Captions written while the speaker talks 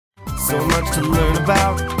so much to learn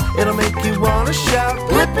about. It'll make you want to shout,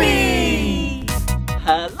 Blippi!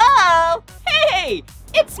 Hello! Hey!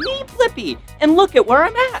 It's me, Blippi, and look at where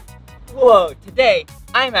I'm at. Whoa, today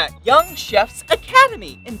I'm at Young Chefs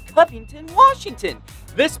Academy in Covington, Washington.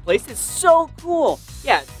 This place is so cool.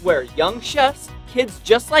 Yeah, it's where young chefs, kids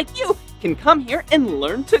just like you, can come here and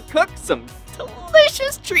learn to cook some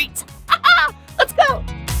delicious treats. Let's go.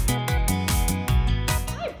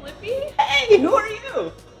 Hi, Blippi. Hey, who are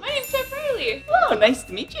you? My name's Chef Riley. Oh, nice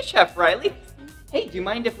to meet you, Chef Riley. Hey, do you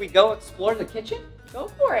mind if we go explore the kitchen? Go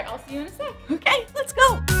for it. I'll see you in a sec. Okay, let's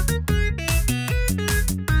go.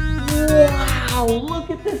 Wow, look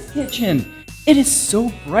at this kitchen. It is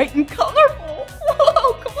so bright and colorful.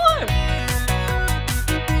 Whoa, come on.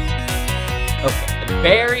 Okay, the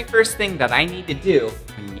very first thing that I need to do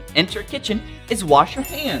when you enter kitchen is wash your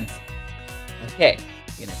hands. Okay,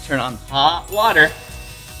 I'm gonna turn on hot water,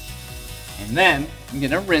 and then I'm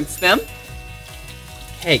gonna rinse them.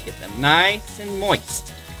 Okay, get them nice and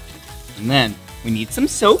moist. And then we need some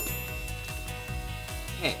soap.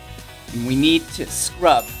 Okay, and we need to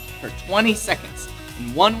scrub for 20 seconds.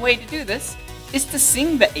 And one way to do this is to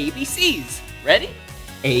sing the ABCs. Ready?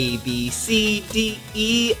 A, B, C, D,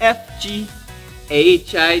 E, F, G,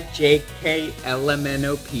 H, I, J, K, L, M, N,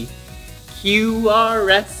 O, P, Q, R,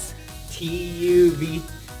 S, T, U, V,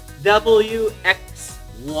 W, X,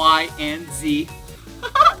 Y, and Z.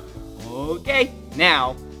 Okay,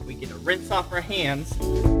 now we get to rinse off our hands.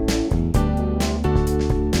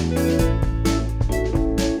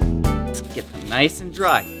 Let's get them nice and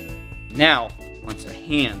dry. Now, once our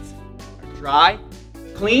hands are dry,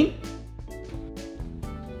 clean,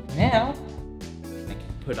 now I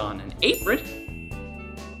can put on an apron.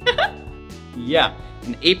 Yeah,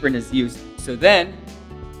 an apron is used so then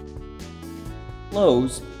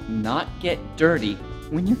clothes not get dirty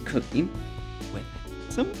when you're cooking with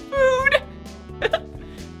some food.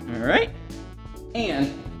 All right,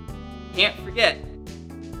 and can't forget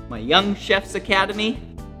my Young Chefs Academy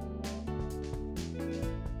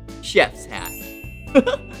chef's hat.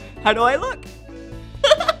 How do I look?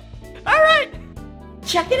 All right,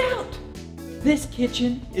 check it out. This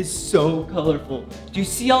kitchen is so colorful. Do you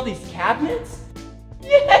see all these cabinets?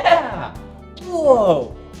 Yeah.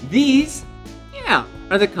 Whoa. These, yeah,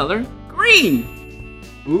 are the color green.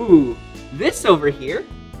 Ooh, this over here,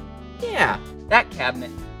 yeah, that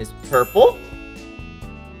cabinet is purple,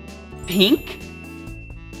 pink,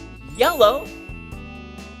 yellow,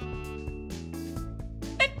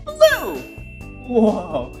 and blue.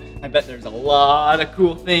 Whoa, I bet there's a lot of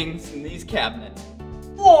cool things in these cabinets.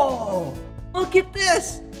 Whoa, look at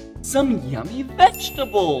this, some yummy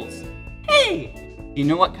vegetables. Hey, do you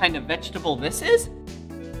know what kind of vegetable this is?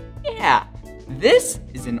 Yeah, this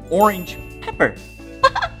is an orange pepper.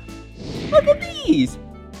 Look at these.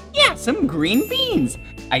 Yeah, some green beans.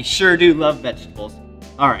 I sure do love vegetables.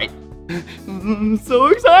 All right, I'm so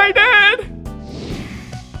excited.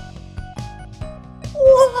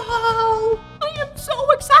 Wow, I am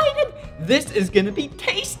so excited. This is gonna be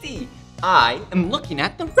tasty. I am looking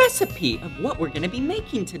at the recipe of what we're gonna be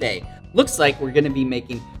making today. Looks like we're gonna be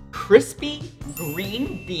making crispy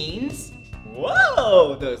green beans.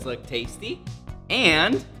 Whoa, those look tasty.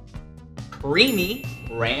 And creamy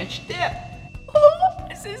ranch dip. Oh,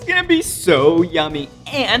 this is gonna be so yummy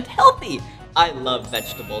and healthy. I love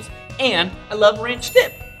vegetables and I love ranch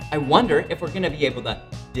dip. I wonder if we're gonna be able to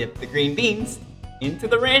dip the green beans into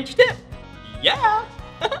the ranch dip. Yeah.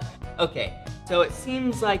 Okay, so it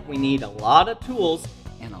seems like we need a lot of tools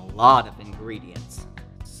and a lot of ingredients.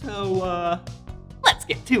 So, let's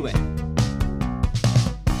get to it.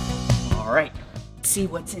 All right, let's see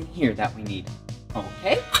what's in here that we need.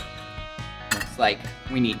 Okay, looks like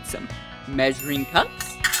we need some measuring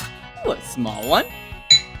cups. Ooh, a small one,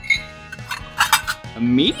 a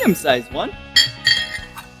medium-sized one,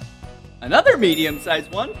 another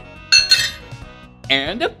medium-sized one,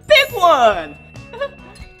 and a big one.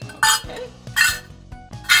 Okay,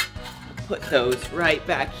 we'll put those right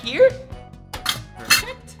back here.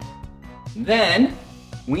 Perfect. Then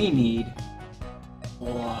we need,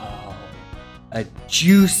 whoa, a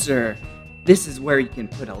juicer. This is where you can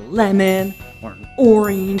put a lemon or an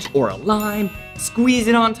orange or a lime, squeeze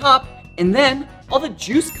it on top, and then all the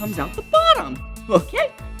juice comes out the bottom.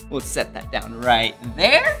 Okay, we'll set that down right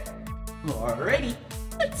there. Alrighty,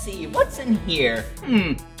 let's see what's in here.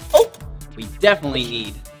 Oh, we definitely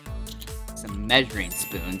need some measuring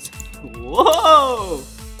spoons. Whoa!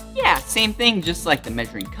 Yeah, same thing, just like the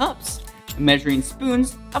measuring cups. The measuring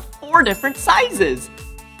spoons have 4 different sizes,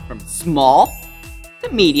 from small to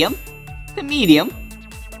medium to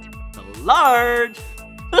large.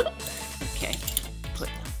 Okay, put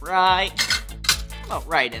them right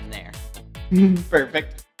about in there.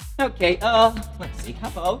 Perfect. Okay, let's see, how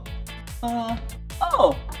about,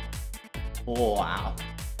 oh, wow,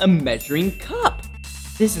 a measuring cup.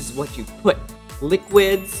 This is what you put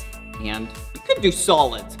liquids, and you could do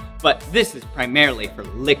solids, but this is primarily for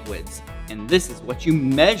liquids. And this is what you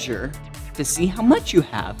measure to see how much you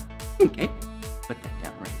have. Okay, put that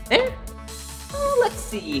down right there. Oh, let's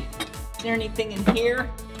see, is there anything in here?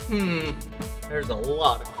 There's a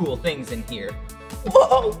lot of cool things in here.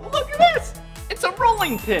 Whoa, look at this! It's a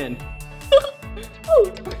rolling pin.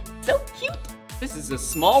 Oh, so cute. This is a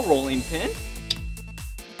small rolling pin.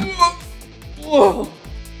 Whoa,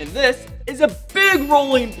 and this is a big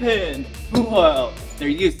rolling pin. Whoa, they're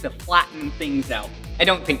used to flatten things out. I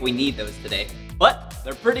don't think we need those today, but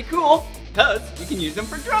they're pretty cool because you can use them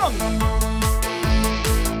for drums.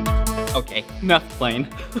 Okay, enough playing.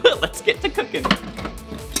 Let's get to cooking.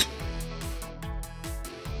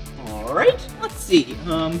 All right, let's see.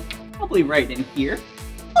 Probably right in here.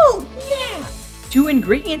 Oh yeah, 2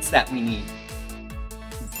 ingredients that we need.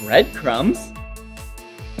 Breadcrumbs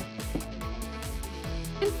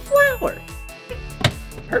and flour.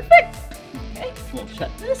 Perfect. Okay, we'll shut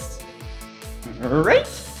this. All right,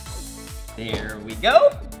 there we go.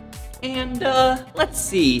 And let's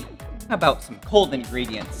see, how about some cold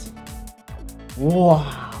ingredients?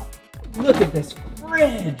 Wow, look at this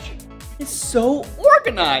fridge. It's so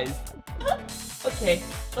organized. Okay,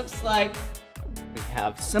 looks like we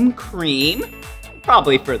have some cream,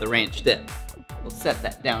 probably for the ranch dip. We'll set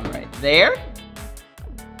that down right there.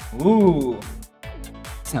 Ooh,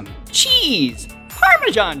 some cheese,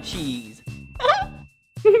 Parmesan cheese.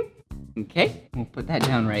 Okay, we'll put that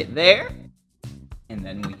down right there. And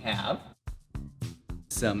then we have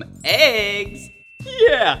some eggs.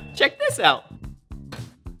 Yeah, check this out.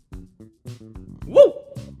 Whoa,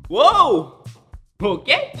 whoa.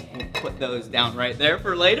 Okay, we'll put those down right there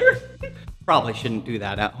for later. Probably shouldn't do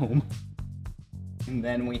that at home. And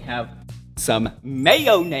then we have some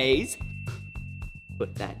mayonnaise.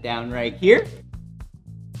 Put that down right here.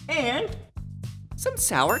 And some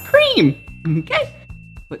sour cream. Okay,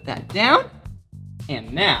 put that down.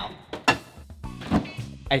 And now,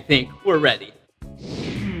 I think we're ready.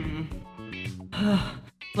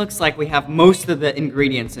 Looks like we have most of the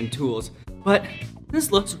ingredients and tools, but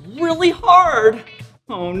this looks really hard.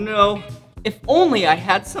 Oh no, if only I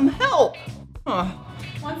had some help. Want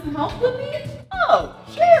some help, Blippi? Oh,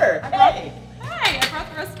 sure, hey. Hi, I brought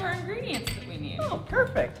the rest of our ingredients that we need. Oh,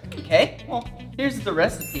 perfect. Okay, well, here's the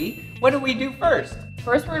recipe. What do we do first?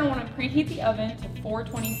 First, we're gonna wanna preheat the oven to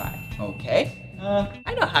 425. Okay,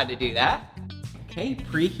 I know how to do that. Okay,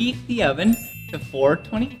 preheat the oven to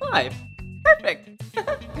 425. Perfect.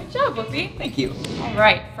 Good job, Blippi. Thank you. All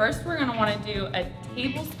right, first we're gonna wanna do a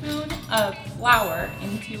tablespoon of flour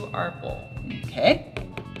into our bowl. Okay.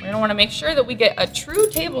 We're gonna wanna make sure that we get a true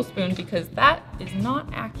tablespoon because that is not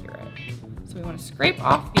accurate. So we wanna scrape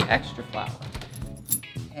off the extra flour.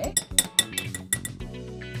 Okay.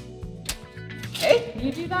 Okay. Can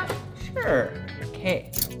you do that? Sure.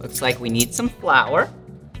 Okay. Looks like we need some flour.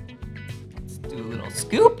 Let's do a little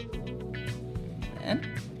scoop. And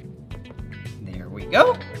there we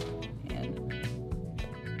go. And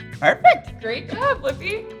perfect. Great job,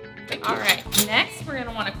 Blippi. Thank you. All right, next we're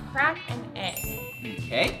gonna wanna crack an egg.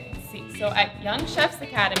 Okay. Let's see, so at Young Chefs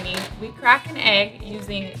Academy, we crack an egg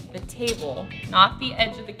using the table, not the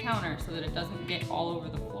edge of the counter, so that it doesn't get all over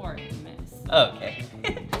the floor and you miss. Okay.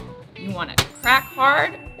 You wanna crack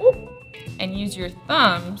hard, and use your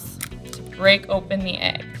thumbs to break open the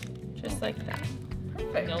egg, just like that.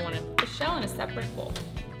 Perfect. You'll wanna put the shell in a separate bowl.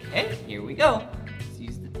 Okay, here we go. Let's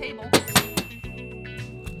use the table.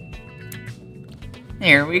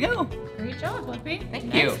 There we go. Great job, Blippi. Thank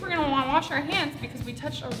Next, you. we're gonna wanna wash our hands because we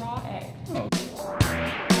touched a raw egg. Oh.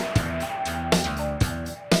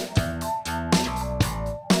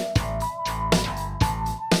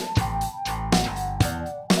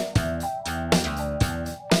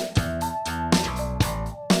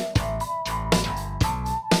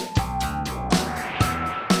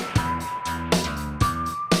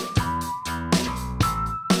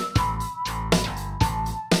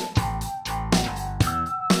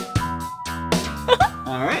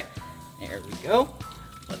 All right, there we go.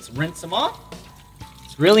 Let's rinse them off.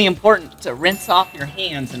 It's really important to rinse off your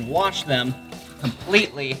hands and wash them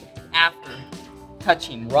completely after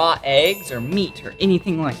touching raw eggs or meat or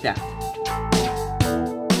anything like that.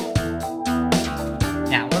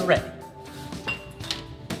 Now we're ready.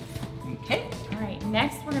 Okay. All right,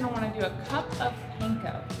 next we're gonna wanna do a cup of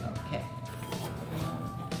panko. Okay.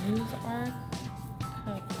 Use our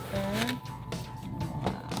cup there.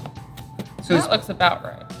 So That looks about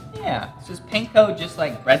right. Yeah. So is panko just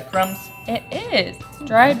like breadcrumbs? It is. It's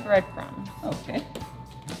dried breadcrumbs. Okay.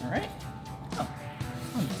 All right. Oh,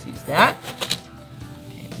 I'll just use that.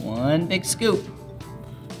 Okay, one big scoop.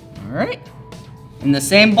 All right. In the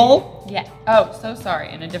same bowl? Yeah. Oh, so sorry.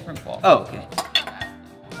 In a different bowl. Oh, okay.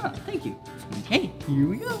 Oh, thank you. Okay, here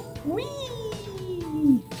we go.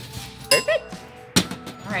 Whee! Perfect.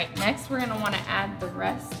 All right. Next, we're gonna want to add the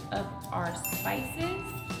rest of our spices,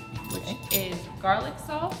 which is garlic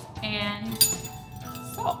salt and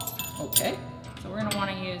salt. Okay. So we're gonna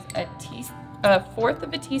want to use a fourth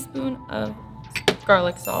of a teaspoon of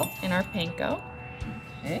garlic salt in our panko.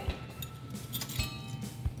 Okay.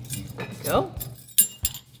 Here we go.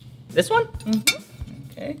 This one?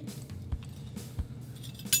 Mm-hmm. Okay.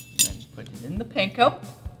 Then put it in the panko.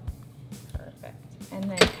 Perfect. And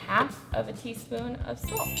then half of a teaspoon of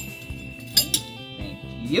salt. Thank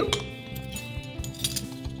you.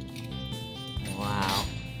 Wow.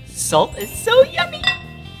 Salt is so yummy.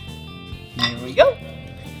 Here we go.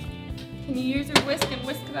 Can you use your whisk and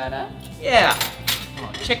whisk that up? Yeah.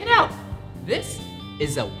 Oh, check it out. This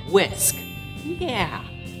is a whisk. Yeah.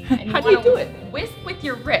 And How do you do it? Whisk with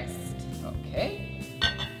your wrist. Okay.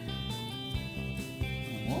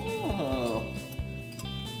 Whoa.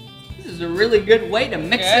 This is a really good way to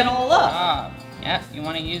mix it all up. Yeah, you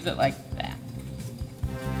want to use it like that.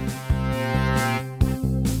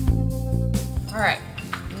 All right.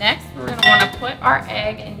 Next, we're going to want to put our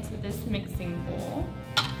egg into this mixing bowl.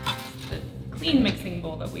 The clean mixing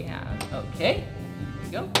bowl that we have. Okay. Here we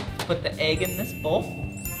go. Put the egg in this bowl.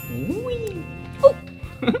 Whee. Oh.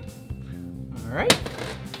 All right.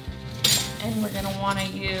 And we're gonna wanna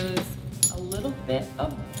use a little bit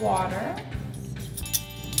of water.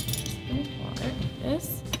 Water, like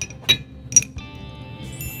this.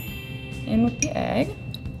 In with the egg.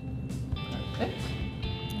 Perfect.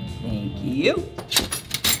 Thank you.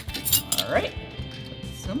 All right.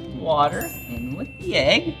 Put some water in with the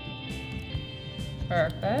egg.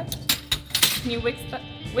 Perfect. Can you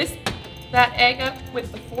whisk that egg up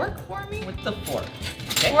with the fork for me? With the fork.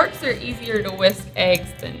 Okay. Forks are easier to whisk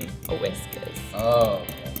eggs than a whisk is. Oh,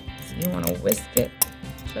 okay. So you want to whisk it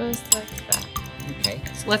just like that. Okay,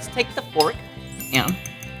 so let's take the fork and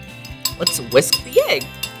let's whisk the egg.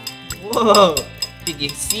 Whoa! Did you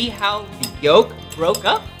see how the yolk broke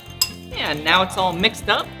up? Yeah, and now it's all mixed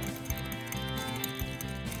up.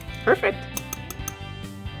 Perfect.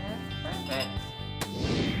 That's perfect.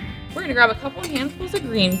 We're gonna grab a couple handfuls of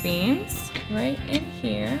green beans right in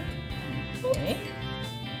here. Okay.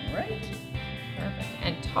 All right. Perfect.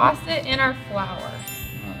 And toss it in our flour.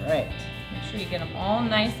 All right. Make sure you get them all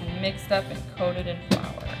nice and mixed up and coated in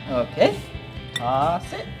flour. Okay.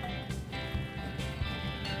 Toss it.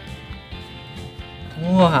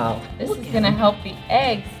 Wow. This look is at gonna them. help the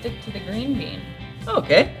egg stick to the green bean.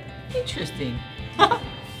 Okay. Interesting.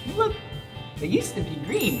 Look, they used to be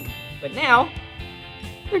green, but now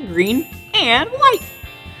they're green and white.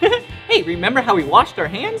 Hey, remember how we washed our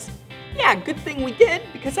hands? Yeah, good thing we did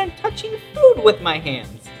because I'm touching food with my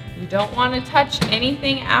hands. You don't want to touch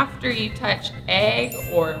anything after you touch egg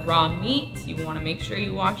or raw meat. You want to make sure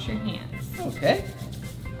you wash your hands. Okay.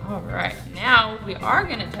 All right, now we are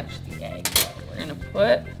going to touch the egg. We're going to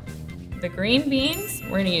put the green beans.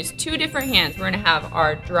 We're going to use two different hands. We're going to have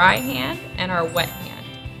our dry hand and our wet hand.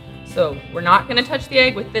 So we're not going to touch the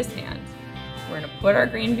egg with this hand. We're going to put our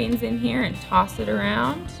green beans in here and toss it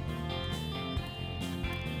around.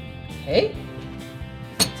 Okay.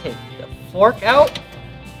 Take the fork out.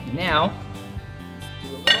 Now, let's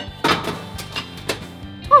do a little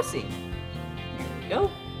tossing. Here we go.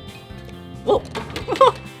 Whoa,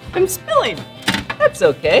 I'm spilling. That's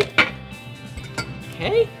okay.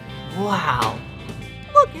 Okay. Wow.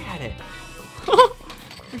 Look at it.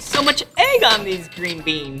 There's so much egg on these green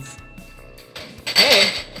beans. Okay.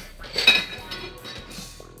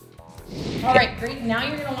 All right, great. Now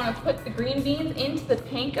you're gonna wanna put the green beans into the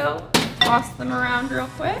panko, toss them around real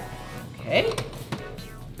quick. Okay.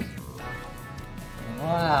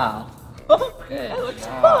 Wow. Good That looks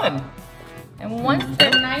job. fun. And once they're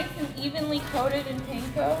nice and evenly coated in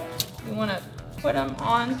panko, you wanna put them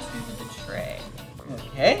onto the tray.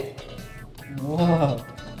 Okay. Whoa.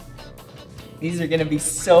 These are gonna be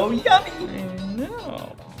so yummy. I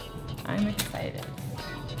know. I'm excited.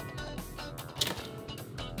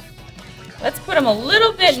 Let's put them a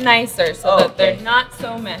little bit nicer so that they're not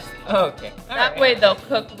so messy. Okay. That way they'll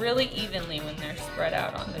cook really evenly when they're spread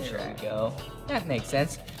out on the There tray. we go. That makes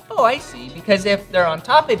sense. Oh, I see. Because if they're on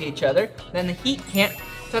top of each other, then the heat can't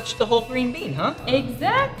touch the whole green bean, huh?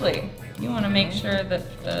 Exactly. You want to make sure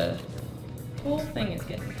that the whole thing is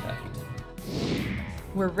getting cooked.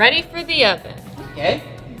 We're ready for the oven. Okay.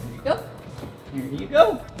 Here you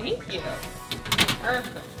go. Thank you.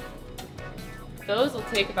 Perfect. Those will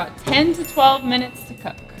take about 10 to 12 minutes to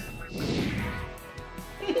cook.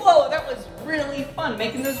 Whoa, that was really fun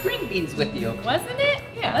making those green beans with you. Wasn't it?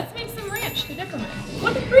 Yeah, let's make some ranch to dip them in.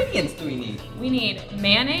 What ingredients do we need? We need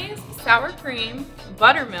mayonnaise, sour cream,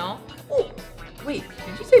 buttermilk. Oh, wait,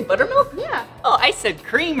 did you say buttermilk? Yeah. Oh, I said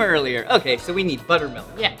cream earlier. Okay, so we need buttermilk.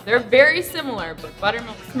 Yeah, they're very similar, but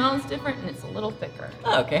buttermilk smells different and it's a little thicker.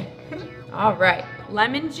 Oh, okay. All right,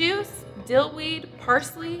 lemon juice, dillweed,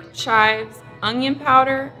 parsley, chives, onion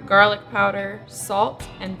powder, garlic powder, salt,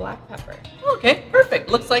 and black pepper. Okay, perfect.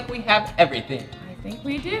 Looks like we have everything. I think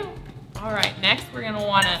we do. All right, next we're gonna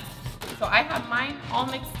wanna, so I have mine all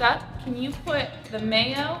mixed up. Can you put the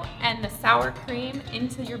mayo and the sour cream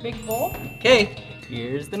into your big bowl? Okay,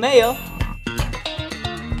 here's the mayo.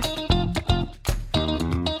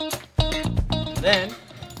 Then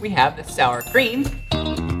we have the sour cream.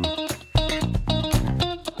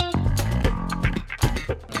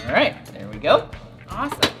 All right, there we go.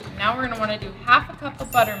 Awesome. Now we're gonna wanna do half a cup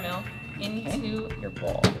of buttermilk into your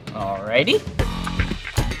bowl. Alrighty.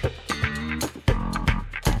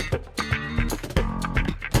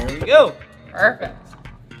 There we go. Perfect.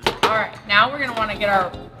 All right, now we're gonna wanna get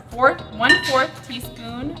our 1/4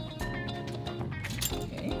 teaspoon.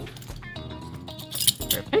 Okay.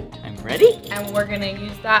 Perfect. I'm ready. And we're gonna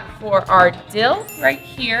use that for our dill right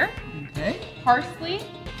here, Okay. parsley,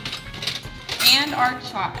 and our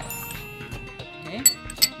chives. Okay.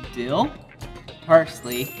 Dill,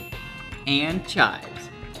 parsley, and chives.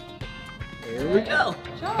 There we go.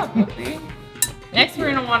 Good job, Blippi. Next,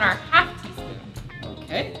 we're gonna want our half teaspoon.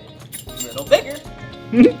 Okay. A little bigger.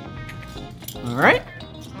 All right.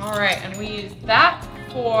 All right, and we use that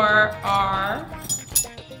for our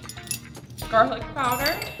garlic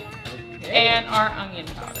powder Okay. and our onion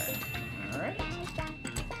powder. All right.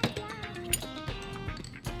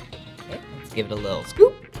 Okay, let's give it a little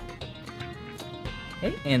scoop.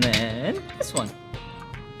 Okay, and then this one.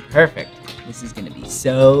 Perfect. This is gonna be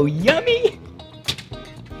so yummy.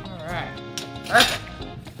 All right, perfect.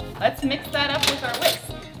 Let's mix that up with our whisk.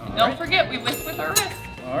 All Don't right. forget, we whisk with our wrist.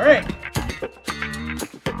 All right.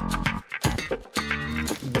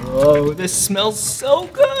 Whoa, this smells so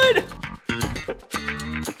good.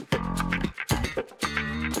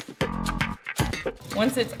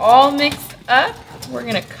 Once it's all mixed up, we're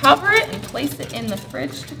gonna cover it and place it in the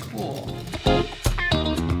fridge to cool.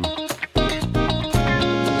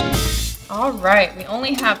 All right, we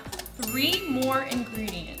only have 3 more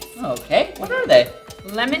ingredients. Okay, what are they?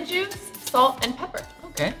 Lemon juice, salt, and pepper.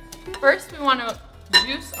 Okay. First, we want to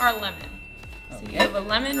juice our lemon. So you have a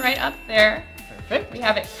lemon right up there. Perfect. We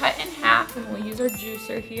have it cut in half, and we'll use our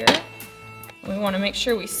juicer here. We want to make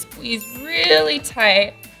sure we squeeze really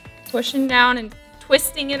tight, pushing down and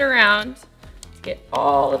twisting it around to get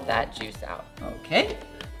all of that juice out. Okay.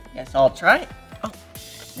 Guess I'll try it. Oh,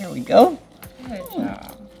 there we go. Good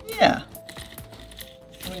job. Yeah.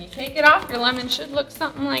 When you take it off, your lemon should look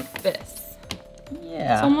something like this. It's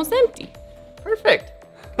Yeah. almost empty. Perfect.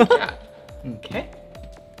 Good job. Okay.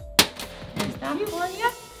 There's that for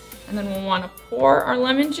you. And then we'll want to pour our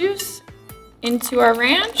lemon juice into our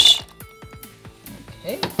ranch.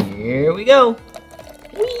 Okay, here we go.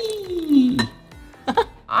 Whee!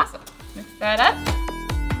 Awesome. Mix that up.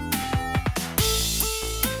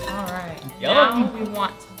 All right. Yum. Now we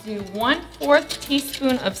want to do 1/4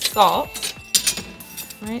 teaspoon of salt.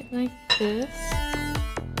 Right like this.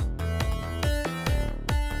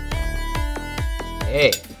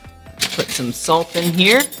 Okay, put some salt in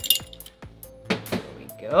here. There we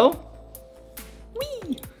go.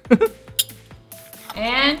 Whee!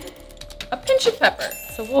 And a pinch of pepper.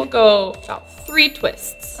 So we'll go about 3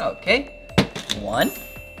 twists. Okay, 1,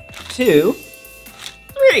 2,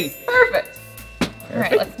 3. Perfect. All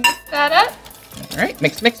right, let's mix that up. All right,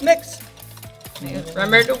 mix, mix, mix.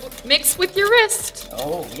 Remember to mix with your wrist.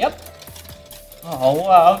 Oh, yep. Oh,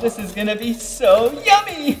 wow, this is gonna be so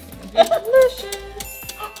yummy. Delicious.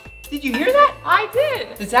 Did you hear that? I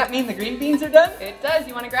did. Does that mean the green beans are done? It does.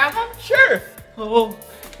 You want to grab them? Sure. Oh,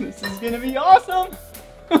 this is gonna be awesome.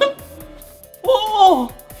 Oh,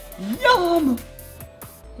 yum.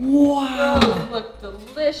 Wow. Those look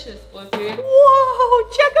delicious, Blippi. Whoa,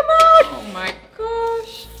 check them out. Oh my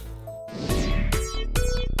gosh.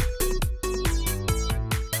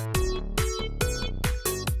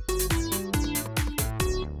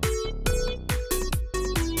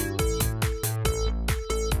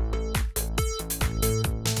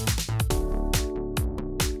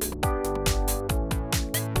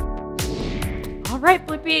 All right,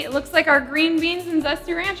 Blippi, it looks like our green beans and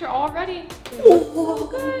zesty ranch are all ready. Whoa,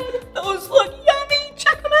 Good. those look yummy.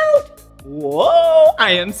 Check them out. Whoa.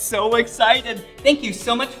 I am so excited. Thank you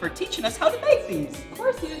so much for teaching us how to make these. Of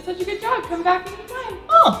course, you did such a good job. Come back anytime.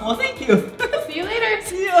 Oh, well, thank you. See you later.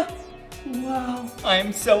 See ya. Wow, I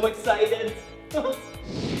am so excited.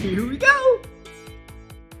 Here we go.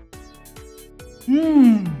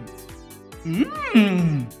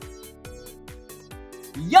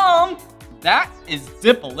 Yum! That is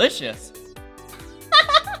dipalicious.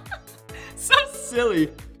 So silly.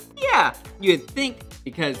 Yeah, you'd think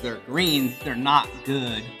because they're green, they're not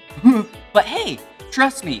good. But hey,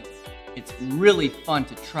 trust me, it's really fun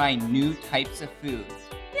to try new types of food.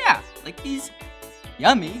 Yeah, like these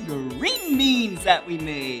yummy green beans that we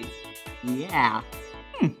made. Yeah.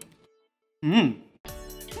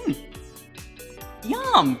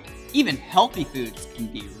 Yum! Even healthy foods can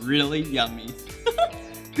be really yummy.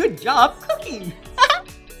 Good job cooking.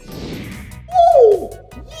 Woo!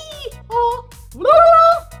 Yee-haw!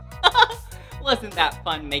 Wasn't that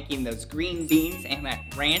fun making those green beans and that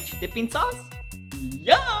ranch dipping sauce?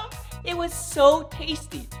 Yum! It was so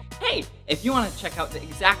tasty. Hey, if you want to check out the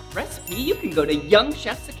exact recipe, you can go to Young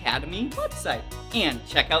Chefs Academy website and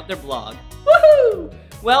check out their blog. Woohoo!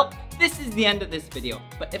 Well, this is the end of this video,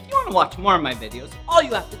 but if you want to watch more of my videos, all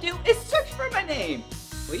you have to do is search for my name.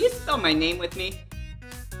 Will you spell my name with me?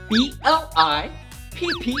 B-L-I-P-P-I.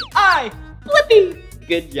 Blippi!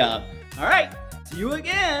 Good job. All right, see you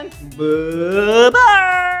again.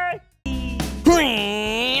 Bye-bye.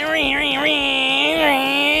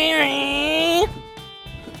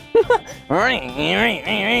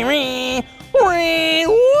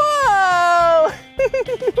 Whoa!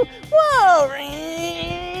 Whoa!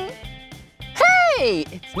 Hey,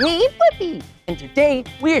 it's me, Blippi, and today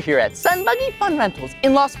we're here at Sun Buggy Fun Rentals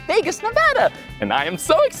in Las Vegas, Nevada, and I am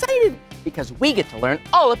so excited because we get to learn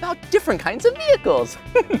all about different kinds of vehicles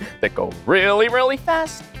that go really, really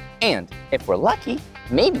fast, and if we're lucky,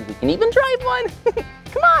 maybe we can even drive one.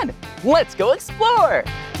 Come on, let's go explore.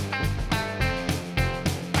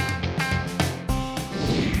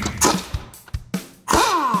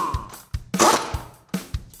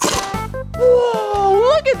 Whoa,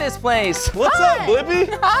 look at this place. What's up, Blippi?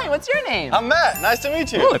 Hi, what's your name? I'm Matt. Nice to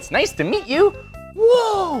meet you. Oh, it's nice to meet you.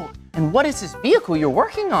 Whoa, and what is this vehicle you're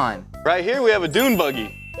working on? Right here, we have a dune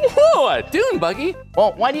buggy. Whoa, a dune buggy?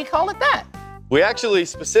 Well, why do you call it that? We actually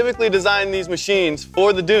specifically designed these machines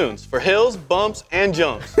for the dunes, for hills, bumps, and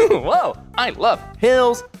jumps. Whoa, I love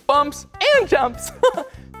hills, bumps, and jumps.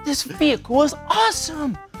 This vehicle is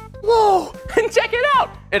awesome. Whoa, and check it out.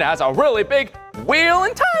 It has a really big wheel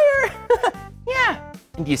and tire. Yeah,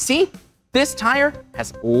 and you see, this tire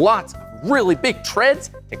has lots of really big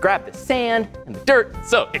treads to grab the sand and the dirt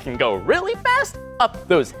so it can go really fast up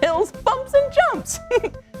those hills, bumps, and jumps.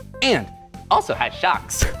 And also has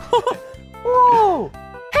shocks. Whoa!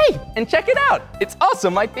 Hey, and check it out. It's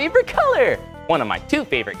also my favorite color. One of my two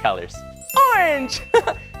favorite colors, orange.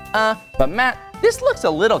 But Matt, this looks a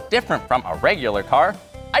little different from a regular car.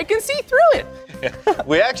 I can see through it.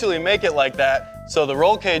 We actually make it like that so the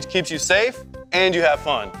roll cage keeps you safe and you have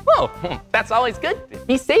fun. Whoa, that's always good.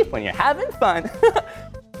 Be safe when you're having fun.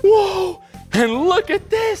 Whoa, and look at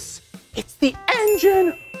this. It's the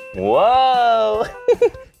engine. Whoa,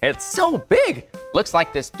 it's so big. Looks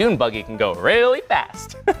like this dune buggy can go really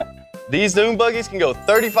fast. These dune buggies can go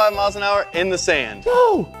 35 miles an hour in the sand.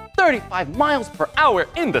 Whoa, 35 miles per hour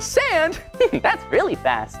in the sand? That's really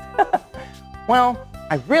fast. Well,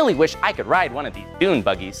 I really wish I could ride one of these dune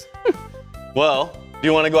buggies. Well, do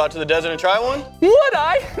you want to go out to the desert and try one? Would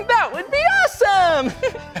I? That would be awesome!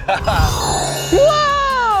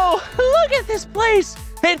 Whoa! Look at this place!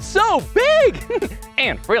 It's so big!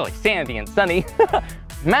 And really sandy and sunny.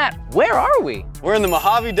 Matt, where are we? We're in the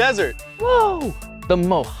Mojave Desert. Whoa! The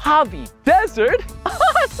Mojave Desert?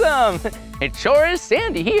 Awesome! It sure is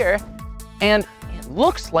sandy here. And it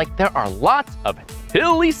looks like there are lots of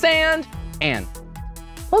hilly sand and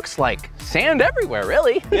looks like sand everywhere,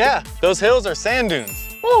 really. Yeah, those hills are sand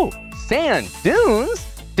dunes. Oh, sand dunes?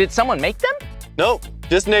 Did someone make them? Nope,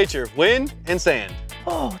 just nature, wind and sand.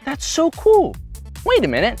 Oh, that's so cool. Wait a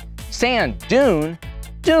minute, sand dune,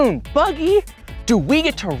 dune buggy? Do we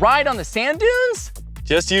get to ride on the sand dunes?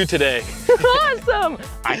 Just you today. Awesome!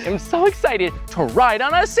 I am so excited to ride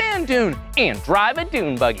on a sand dune and drive a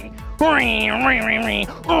dune buggy.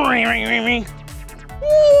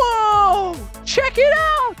 Whoa! Check it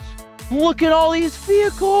out! Look at all these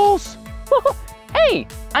vehicles. Hey,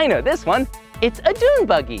 I know this one. It's a dune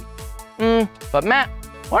buggy. But Matt,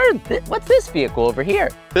 what's this vehicle over here?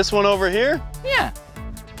 This one over here? Yeah.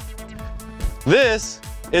 This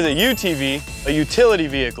is a UTV, a utility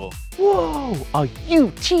vehicle. Whoa, a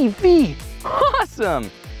UTV.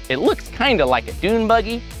 Awesome. It looks kind of like a dune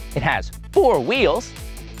buggy. It has 4 wheels.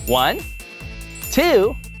 1,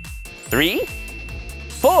 2, 3,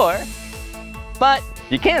 4. But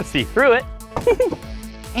you can't see through it.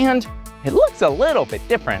 And it looks a little bit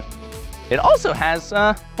different. It also has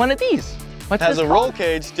one of these. What's It has this a called? roll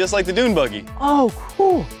cage just like the dune buggy. Oh,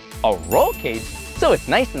 cool. A roll cage, so it's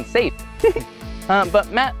nice and safe.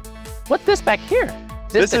 But Matt, what's this back here?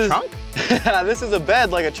 Is this the trunk? This is a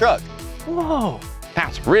bed like a truck. Whoa,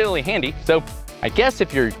 that's really handy. So I guess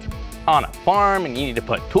if you're on a farm and you need to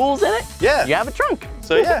put tools in it, Yeah. you have a trunk.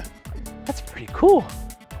 So yeah. That's pretty cool.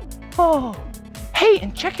 Oh, hey,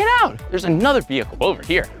 and check it out. There's another vehicle over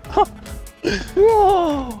here.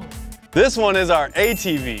 Whoa. This one is our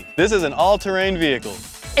ATV. This is an all-terrain vehicle.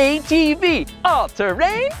 ATV,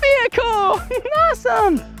 all-terrain vehicle.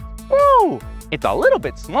 Awesome. Whoa, it's a little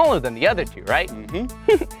bit smaller than the other two, right?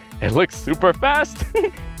 Mm-hmm. It looks super fast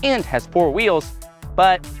and has 4 wheels.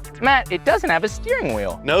 But Matt, it doesn't have a steering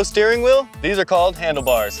wheel. No steering wheel. These are called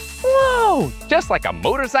handlebars. Whoa, just like a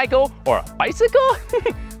motorcycle or a bicycle?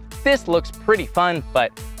 This looks pretty fun,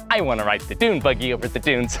 but I want to ride the dune buggy over the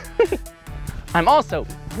dunes. I'm also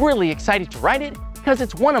really excited to ride it because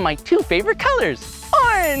it's one of my 2 favorite colors,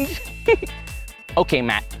 orange. Okay,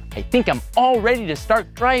 Matt, I think I'm all ready to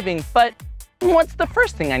start driving, but what's the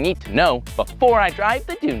first thing I need to know before I drive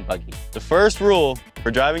the dune buggy? The first rule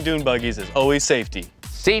for driving dune buggies is always safety.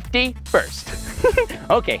 Safety first.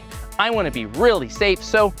 Okay, I want to be really safe,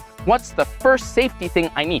 so what's the first safety thing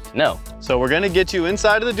I need to know? So we're gonna get you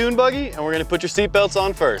inside of the dune buggy and we're gonna put your seatbelts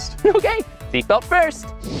on first. Okay, seatbelt first.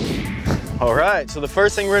 All right, so the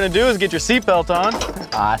first thing we're gonna do is get your seatbelt on.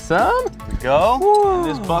 Awesome. Here we go. Whoa. And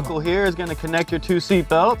this buckle here is gonna connect your 2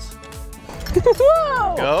 seatbelts.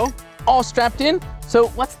 Whoa. Go. All strapped in. So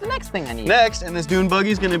what's the next thing I need? Next, in this dune buggy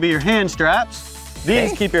is gonna be your hand straps. These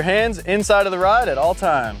Okay. keep your hands inside of the ride at all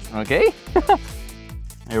times. Okay.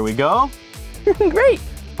 Here we go. Great.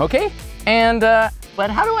 Okay. And but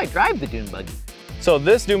how do I drive the dune buggy? So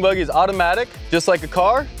this dune buggy is automatic, just like a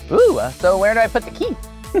car. Ooh, so where do I put the key?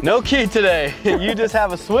 No key today. You just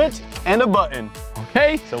have a switch and a button.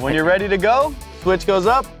 Okay. So when you're ready to go, switch goes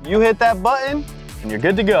up, you hit that button, and you're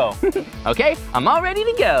good to go. Okay, I'm all ready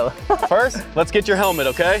to go. First, let's get your helmet,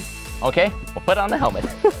 okay? Okay, we'll put on the helmet.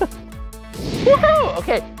 Woohoo!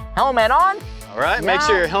 Okay, helmet on. All right, make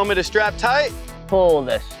sure your helmet is strapped tight. Pull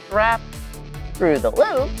the strap through the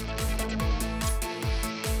loop.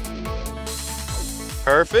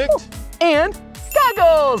 Perfect. And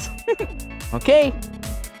goggles. Okay.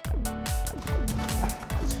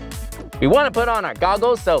 We want to put on our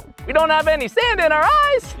goggles so we don't have any sand in our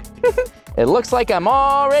eyes. It looks like I'm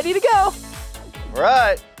all ready to go. All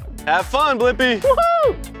right, have fun, Blippi.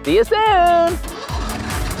 Woohoo! See you soon.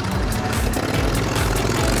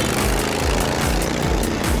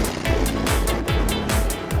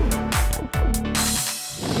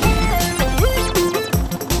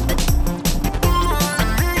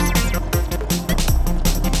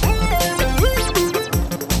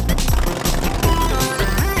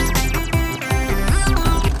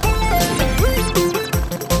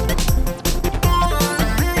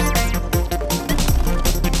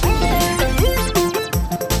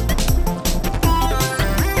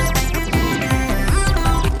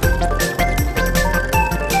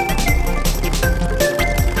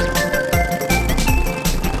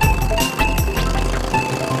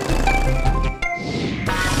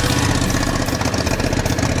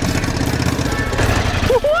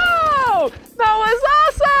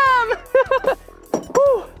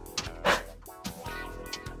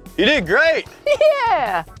 You did great.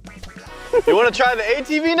 Yeah. You want to try the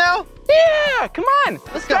ATV now? Yeah, come on.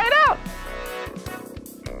 Let's try it out.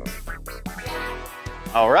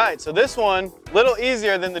 All right, so this one, a little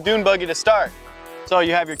easier than the dune buggy to start. So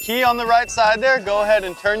you have your key on the right side there. Go ahead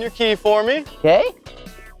and turn your key for me. Okay.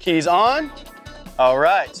 Key's on. All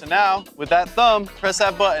right, so now with that thumb, press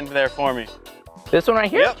that button there for me. This one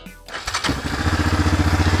right here? Yep.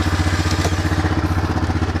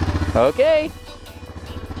 Okay.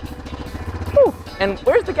 Whew. And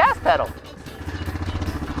where's the gas pedal?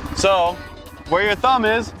 So where your thumb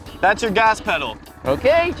is, that's your gas pedal.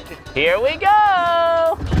 Okay, here we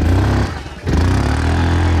go.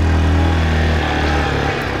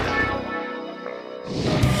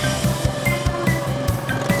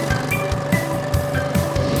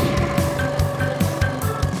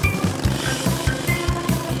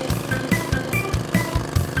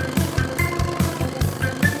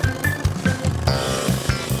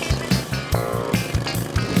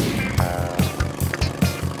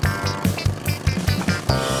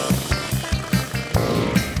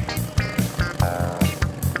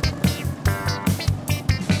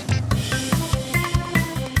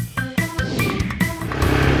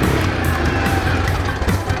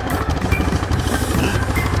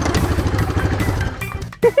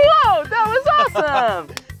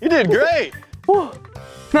 You did great. Whew.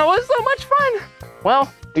 That was so much fun.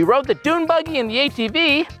 Well, we rode the dune buggy and the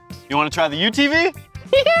ATV. You want to try the UTV?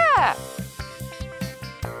 Yeah!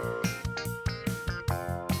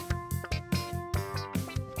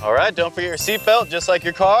 All right, don't forget your seatbelt, just like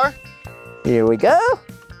your car. Here we go.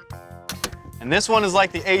 And this one is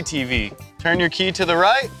like the ATV. Turn your key to the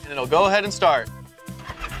right, and it'll go ahead and start.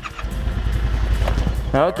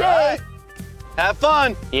 Okay. All right. Have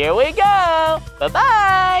fun. Here we go.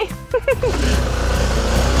 Bye-bye.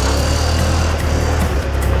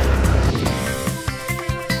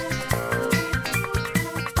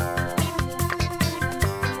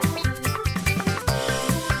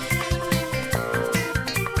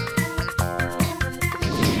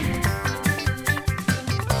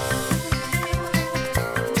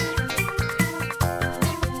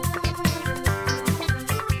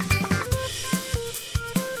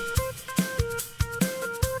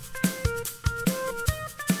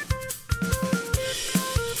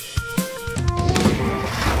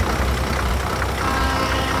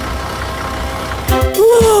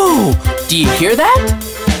 Whoa! Do you hear that?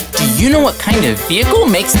 Do you know what kind of vehicle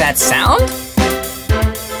makes that sound?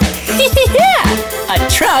 Yeah! A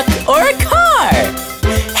truck or a car!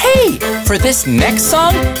 Hey, for this next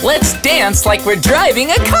song, let's dance like we're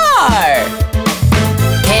driving a car!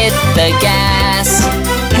 Hit the gas,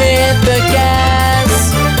 hit the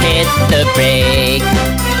gas, hit the brake,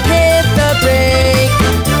 hit the brake.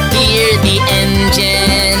 Hear the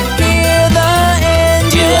engine, hear the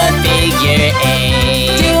engine. Do a figure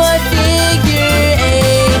eight, do a figure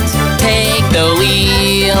eight. Take the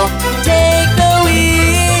wheel, take the wheel.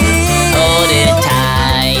 Hold it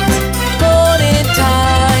tight, hold it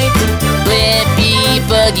tight. Blippi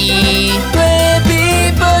boogie,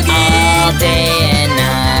 Blippi boogie. All day and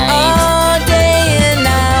night, all day and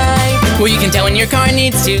night. Well, you can tell when your car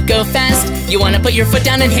needs to go fast. You wanna put your foot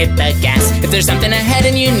down and hit the gas. If there's something ahead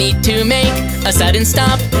and you need to make a sudden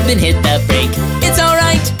stop, then hit the brake. It's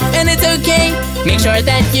alright and it's okay. Make sure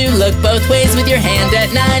that you look both ways with your hand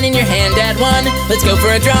at 9 and your hand at 1. Let's go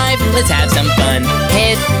for a drive, let's have some fun.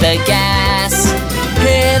 Hit the gas,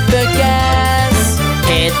 hit the gas,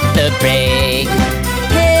 hit the brake,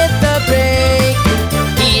 hit the brake.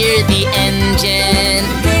 Hear the engine,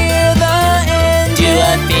 hear the engine. Do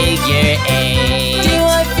a figure eight, do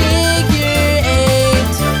a figure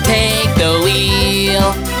eight. Take the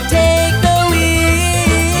wheel, take the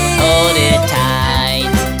wheel. Hold it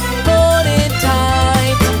tight, hold it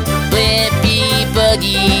tight. Blippi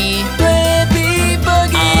boogie, Blippi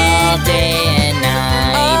boogie. All day and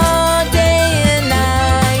night, all day and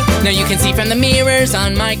night. Now you can see from the mirrors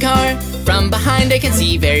on my car. From behind I can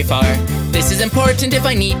see very far. This is important if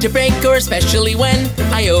I need to brake, or especially when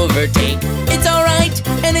I overtake. It's alright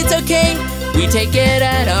and it's okay. We take it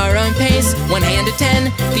at our own pace. One hand at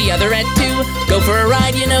 10, the other at 2. Go for a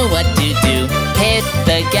ride, you know what to do. Hit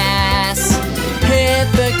the gas, hit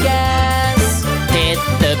the gas, hit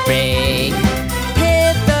the brake,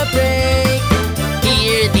 hit the brake.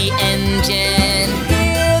 Hear the engine,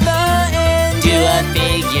 hear the engine. Do a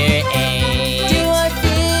figure eight, do a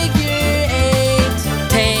figure eight.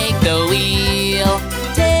 Take the wheel,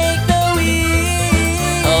 take the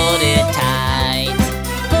wheel. Hold it tight,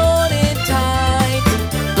 hold it tight.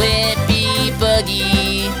 Blippi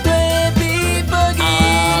boogie, Blippi boogie.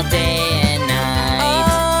 All day and night,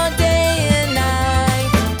 all day and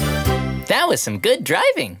night. That was some good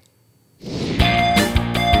driving.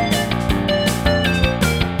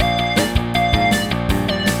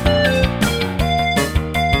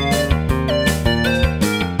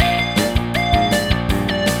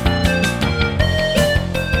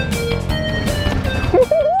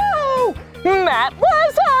 Whoa! That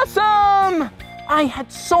was awesome! I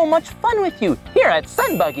had so much fun with you here at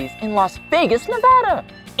Sun Buggies in Las Vegas, Nevada.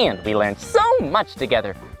 And we learned so much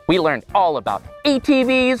together. We learned all about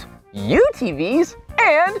ATVs, UTVs,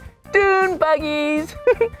 and dune buggies.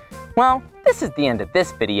 Well, this is the end of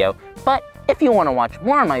this video, but if you want to watch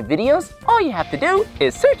more of my videos, all you have to do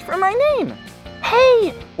is search for my name.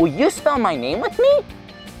 Hey, will you spell my name with me?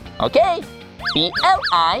 Okay,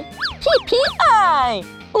 B-L-I-P-P-I.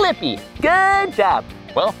 Blippi, good job.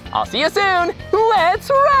 Well, I'll see you soon. Let's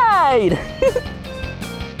ride.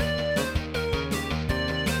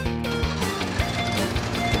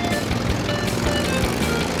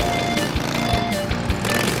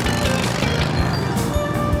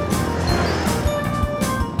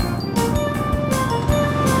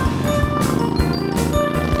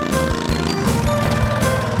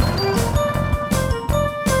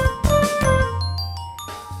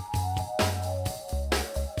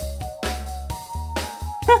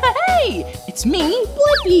 Hey, it's me,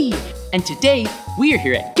 Blippi. And today, we're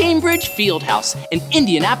here at Gamebridge Fieldhouse in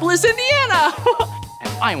Indianapolis, Indiana. And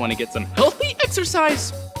I want to get some healthy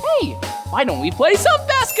exercise. Hey, why don't we play some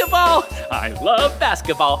basketball? I love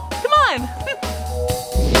basketball. Come on.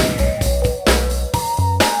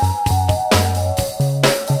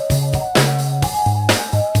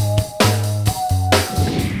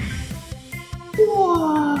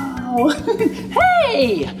 Whoa!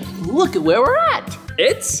 Hey, look at where we're at.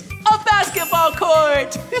 It's a basketball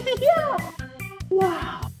court. Yeah.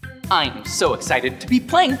 Wow. I'm so excited to be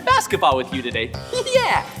playing basketball with you today.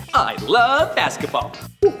 Yeah, I love basketball.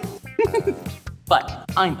 But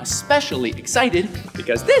I'm especially excited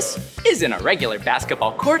because this isn't a regular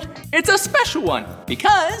basketball court. It's a special one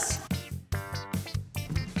because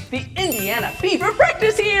the Indiana Fever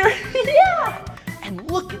practice here. Yeah. And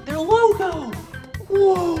look at their logo.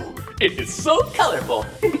 Whoa, it is so colorful.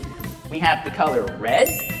 We have the color red,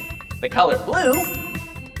 the color blue,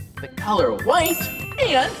 the color white,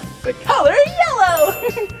 and the color yellow.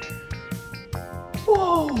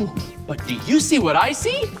 Whoa, but do you see what I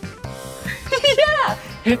see? Yeah,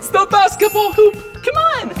 it's the basketball hoop. Come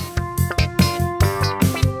on.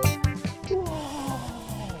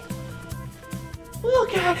 Whoa,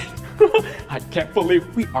 look at it. I can't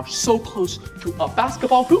believe we are so close to a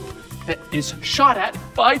basketball hoop that is shot at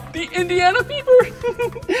by the Indiana Fever.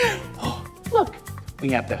 Oh, look, we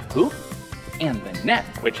have the hoop and the net,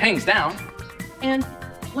 which hangs down, and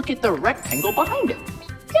look at the rectangle behind it.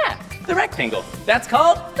 Yeah, the rectangle. That's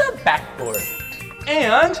called the backboard.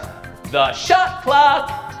 And the shot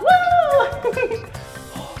clock. Woo!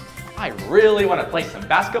 I really want to play some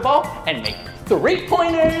basketball and make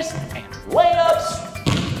three-pointers and layups.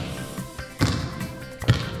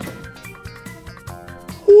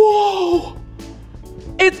 Whoa!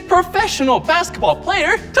 It's professional basketball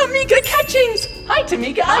player Tamika Catchings. Hi,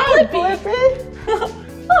 Tamika. Hi,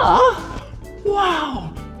 Blippi. Ah,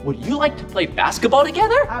 wow. Would you like to play basketball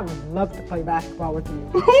together? I would love to play basketball with you.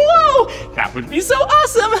 Whoa! That would be so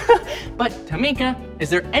awesome. But Tamika, is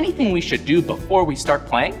there anything we should do before we start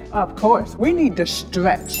playing? Of course, we need to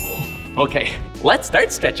stretch. Okay, let's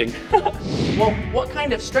start stretching. Well, what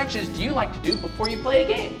kind of stretches do you like to do before you play a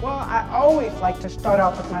game? Well, I always like to start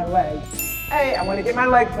off with my legs. Hey, I want to get my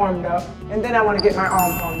leg warmed up, and then I want to get my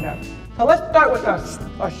arm warmed up. So let's start with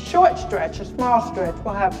a short stretch, a small stretch.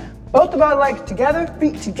 We'll have both of our legs together,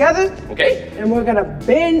 feet together. Okay. And we're gonna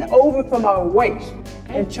bend over from our waist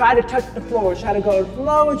and try to touch the floor. Try to go as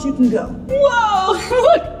low as you can go. Whoa,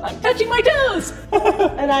 look, I'm touching my toes.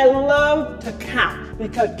 And I love to count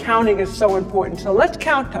because counting is so important. So let's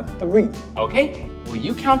count to 3. Okay, will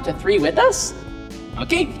you count to 3 with us?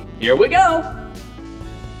 Okay, here we go.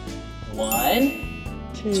 1,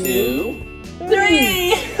 2,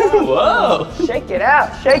 3. Whoa. Shake it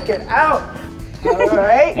out, shake it out. All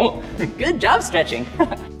right. Well, good job stretching.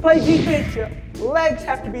 Play defense, your legs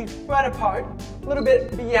have to be spread apart, a little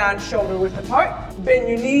bit beyond shoulder width apart. Bend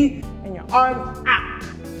your knee and your arms out.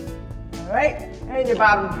 All right, and your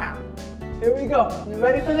bottom down. Here we go. You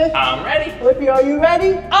ready for this? I'm ready. Blippi, are you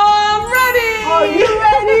ready? I'm ready. Are you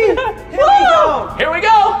ready? Here we go. Here we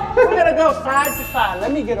go. We're gonna go side to side.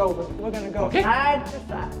 Let me get over. We're gonna go side to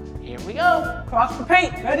side. Here we go. Cross the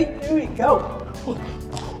paint. Ready? Here we go.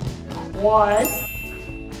 1,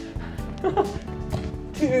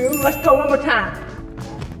 2, let's go one more time.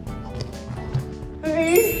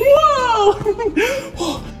 3, Whoa!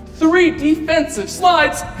 3 defensive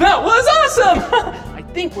slides. That was awesome. I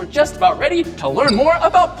think we're just about ready to learn more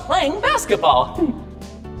about playing basketball.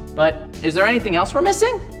 But is there anything else we're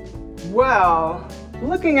missing? Well,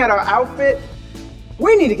 looking at our outfit,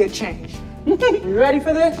 we need to get changed. You ready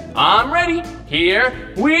for this? I'm ready.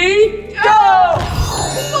 Here we go.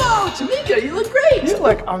 Whoa, Tamika, you look great. You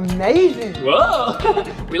look amazing. Whoa,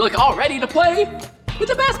 we look all ready to play with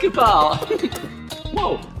the basketball.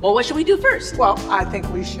 Whoa, well, what should we do first? Well, I think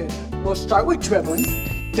we'll start with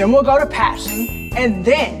dribbling, then we'll go to passing, and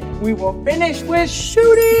then we will finish with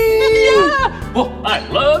shooting. Yeah, well, I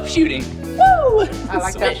love shooting. Woo! I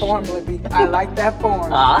like that form, Blippi. I like that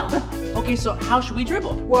form. Okay, so how should we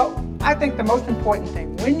dribble? Well, I think the most important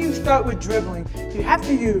thing, when you start with dribbling, you have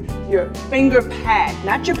to use your finger pad,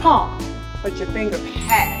 not your palm, but your finger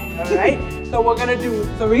pad, all right? So we're gonna do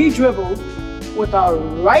 3 dribbles with our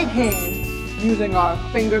right hand using our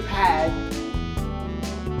finger pad.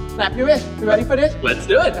 Snap your wrist. You ready for this? Let's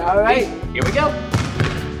do it. All right. Here we go.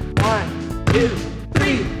 1, 2,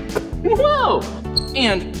 3. Whoa!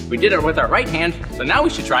 And we did it with our right hand, so now we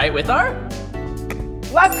should try it with our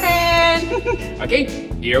left hand. Okay,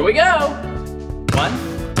 here we go.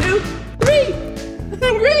 1, 2, 3.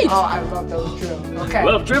 great. Oh, I love those drills. Okay.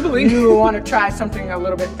 Love dribbling. You want to try something a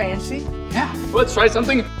little bit fancy? Yeah, let's try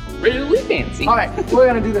something really fancy. All right, we're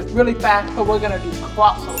gonna do this really fast, but we're gonna do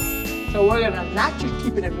crossovers. So we're gonna not just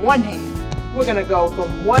keep it in one hand. We're gonna go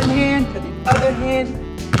from one hand to the other hand,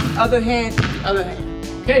 other hand, other hand.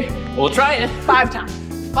 Okay, we'll try it. 5 times.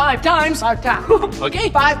 5 times. 5 times. Okay.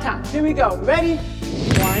 5 times. Here we go. Ready?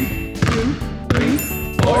 1, 2,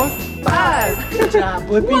 3, 4, 5. Good job,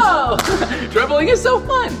 Blippi. Whoa! Dribbling is so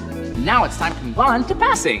fun. Now it's time to move on to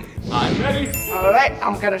passing. I'm ready. All right,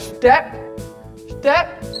 I'm gonna step,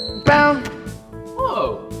 bounce.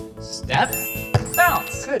 Whoa. Step,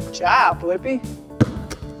 bounce. Good job, Blippi.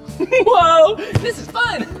 Whoa, this is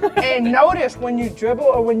fun. And notice when you dribble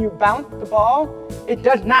or when you bounce the ball, it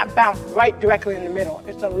does not bounce right directly in the middle.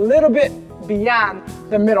 It's a little bit beyond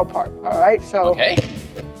the middle part, all right? So Okay.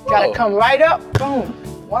 gotta Whoa. come right up, boom.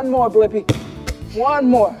 One more, Blippi. One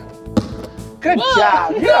more. Good Whoa,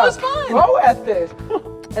 job. that was fun. Go at this.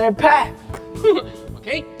 And pass.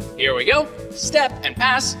 Okay, here we go. Step and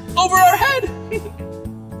pass over our head.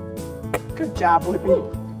 Good job,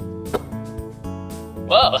 Blippi.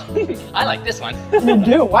 Whoa, I like this one. You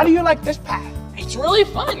do. Why do you like this pass? It's really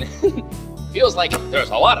fun. Feels like there's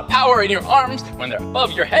a lot of power in your arms when they're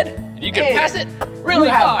above your head, and you can And pass it really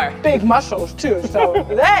you have far. big muscles too, so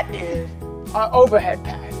that is our overhead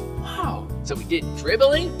pass. Wow. So we did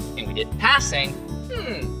dribbling and we did passing.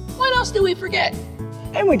 What else did we forget?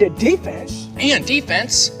 And we did defense. And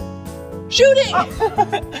defense. Shooting.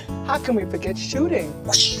 How can we forget shooting?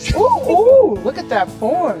 Ooh, look at that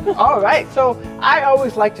form. All right, so I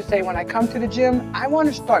always like to say when I come to the gym, I want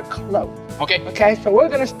to start close. Okay. Okay, so we're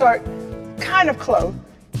gonna start kind of close.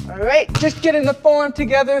 All right, just getting the form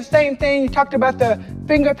together. Same thing, you talked about the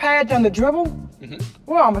finger pads on the dribble.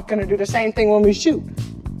 We're almost gonna do the same thing when we shoot.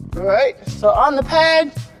 All right, so on the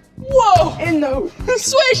pad, Whoa. in the hoop.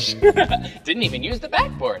 Swish. Didn't even use the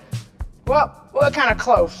backboard. Well, we're kind of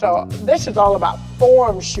close, so this is all about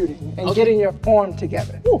form shooting and getting your form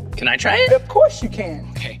together. Ooh, can I try it? Of course you can.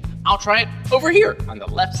 Okay, I'll try it over here on the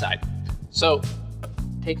left side. So,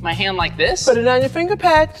 take my hand like this. Put it on your finger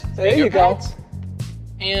pads. There Finger you go. pads.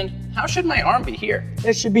 And how should my arm be here?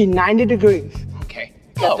 It should be 90 degrees. Okay.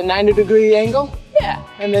 Got the 90-degree angle, Yeah.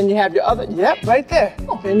 and then you have your other, yep, right there.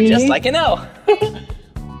 Then you Just need- like an L.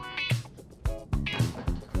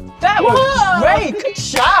 That was Whoa! great. Good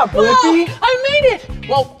job, Whoa, Blippi. I made it.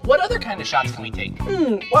 Well, what other kind of shots can we take?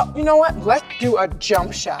 Well, you know what? Let's do a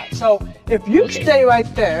jump shot. So if you Okay. stay right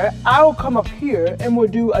there, I'll come up here and we'll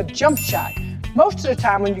do a jump shot. Most of the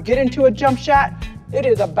time when you get into a jump shot, it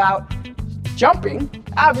is about jumping.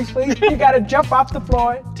 Obviously, you gotta jump off the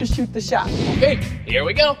floor to shoot the shot. Okay, here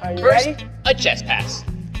we go. Are you First, ready? a chest pass.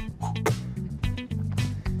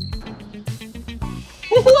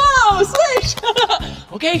 Whoa, swish!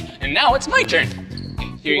 Okay, and now it's my turn. Okay,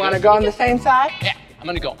 here You wanna go on the same side? Yeah, I'm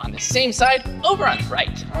gonna go on the same side, over on the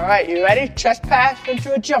right. All right, you ready? Chest pass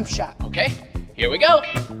into a jump shot. Okay, here we go.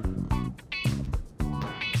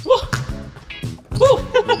 Whoa. Woo.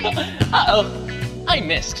 Uh-oh, I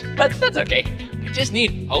missed, but that's okay. We just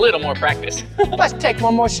need a little more practice. Let's take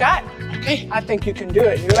one more shot. Okay, I think you can do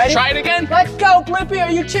it. You ready? try it again. Let's go, Blippi.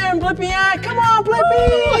 Are you cheering Blippi on? Come on,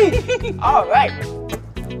 Blippi. All right.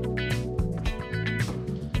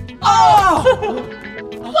 Oh!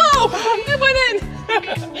 Whoa! It went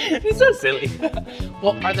in! It's so silly.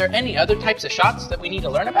 Well, are there any other types of shots that we need to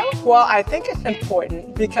learn about? Well, I think it's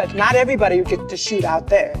important because not everybody gets to shoot out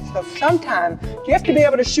there. So sometimes you have to be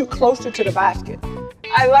able to shoot closer to the basket.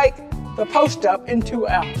 I like the post up into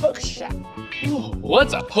a hook shot. Ooh,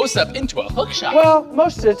 what's a post up into a hook shot? Well,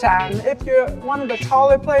 most of the time, if you're one of the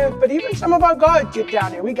taller players, but even some of our guards get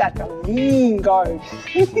down there. We got the mean guards.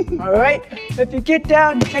 All right? If you get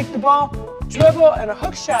down, you take the ball, dribble, and a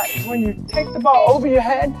hook shot is when you take the ball over your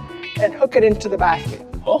head and hook it into the basket.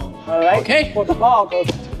 Oh, All right? okay. Well, the ball goes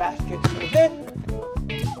into the basket. So then,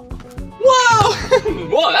 Whoa!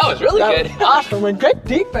 Whoa, that was really that good. was awesome and great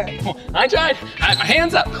defense. I tried. I had my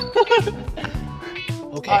hands up.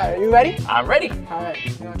 Okay, All right, you ready? I'm ready. All right,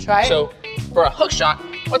 you gonna try it? So, for a hook shot,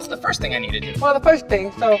 what's the first thing I need to do? Well, the first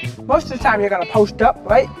thing, so most of the time you're gonna post up,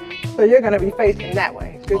 right? So you're gonna be facing that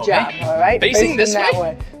way. Good Okay. job, all right? Facing this that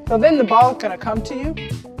way? So then the ball's gonna come to you.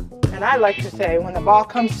 And I like to say, when the ball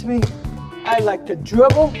comes to me, I like to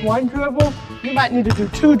dribble, one dribble. You might need to do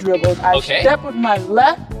 2 dribbles. I Okay. step with my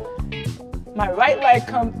left, my right leg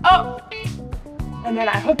comes up, and then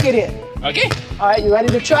I hook it in. Okay, All right, you ready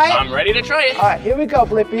to try it? I'm ready to try it. All right, here we go,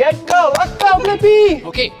 Blippi. Let's go, Blippi.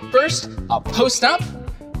 Okay, first I'll post up,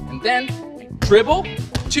 and then dribble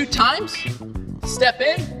 2 times, step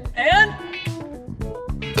in, and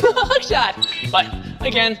hook shot. But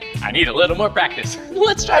Again, I need a little more practice.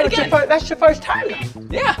 Let's try it again. That's your first time, though.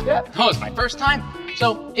 Yeah. Yep. Oh, it's my first time.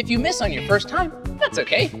 So if you miss on your first time, that's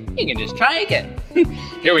okay. You can just try again.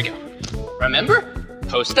 Here we go. Remember?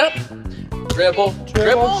 Post up, dribble,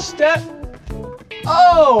 dribble. Step.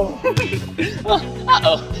 Oh!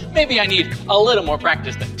 Uh-oh. Maybe I need a little more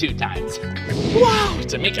practice than 2 times. Wow,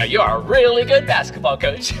 Tamika, you're a really good basketball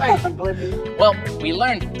coach. Thanks, Blippi. Well, we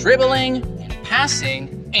learned dribbling and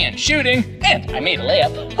passing and shooting, and I made a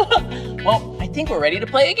layup. Well, I think we're ready to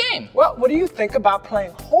play a game. Well, what do you think about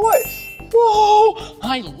playing horse? Whoa,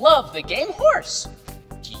 I love the game horse.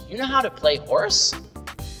 Do you know how to play horse?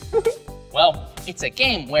 Well, it's a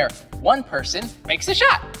game where one person makes a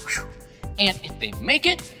shot. And if they make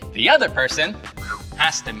it, the other person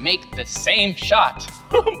has to make the same shot.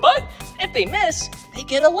 But if they miss, they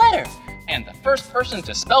get a letter. And the first person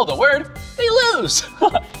to spell the word, they lose.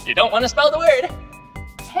 You don't want to spell the word.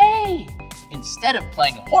 Hey, instead of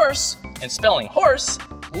playing horse and spelling horse,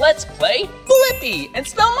 let's play Blippi and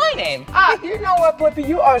spell my name. You know what, Blippi?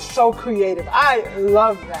 You are so creative. I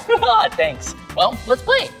love that. Thanks. Well, let's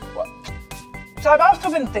play. So I've also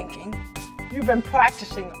been thinking, you've been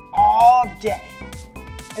practicing all day,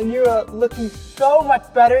 and you're looking so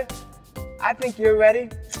much better. I think you're ready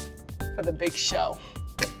for the big show.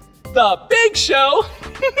 The big show?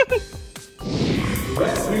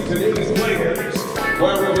 Let's meet today's players.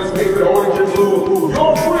 Wearing his favorite orange and blue,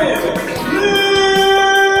 your friend,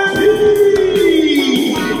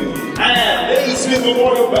 Blippi! And Ace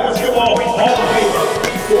Memorial Basketball Hall of Famer,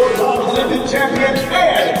 4-time Olympic champion,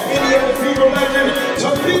 and Indiana Fever legend,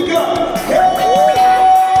 Tamika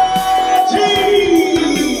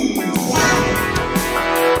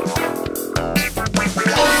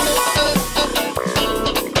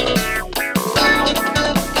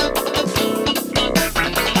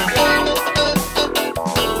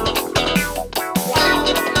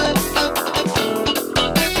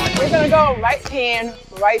Right hand,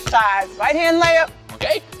 right side, right hand layup.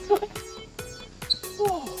 Okay.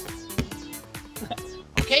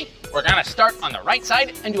 Okay, we're gonna start on the right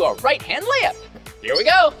side and do a right hand layup. Here we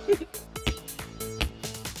go.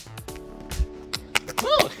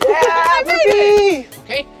 Yeah, Blippi!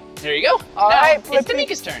 Okay, there you go. All now, right, it's Blippi.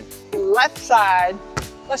 Tamika's turn. Left side.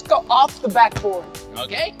 Let's go off the backboard.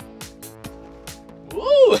 Okay.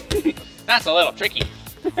 Ooh, that's a little tricky.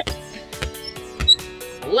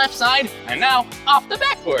 Left side, and now off the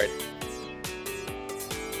backboard.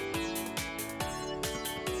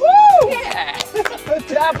 Woo! Yeah. Good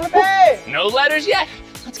job, Blippi! No letters yet.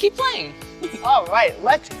 Let's keep playing. All right,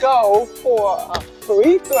 let's go for a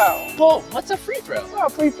free throw. Whoa, what's a free throw? A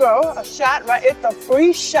free throw, a shot, right? It's a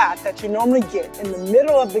free shot that you normally get in the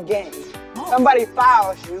middle of the game. Somebody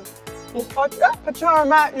fouls you. You put your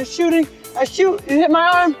arm out, you're shooting. I shoot, you hit my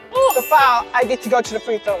arm, the foul, I get to go to the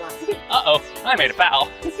free throw line. Uh-oh, I made a foul.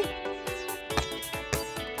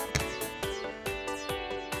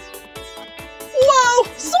 Whoa,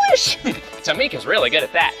 swish! Tamika's really good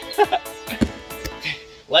at that. Okay,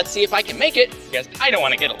 let's see if I can make it, because I don't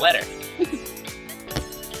want to get a letter.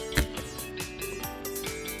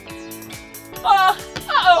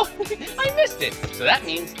 Uh-oh, I missed it. So that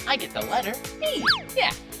means I get the letter B.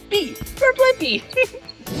 Yeah, B for Blippi.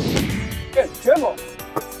 Good dribble.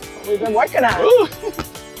 We've been working on it. Ooh.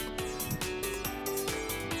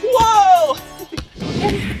 Whoa!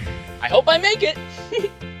 I hope I make it.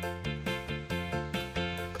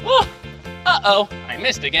 Oh, uh-oh, I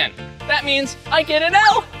missed again. That means I get an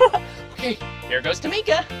L. Okay, here goes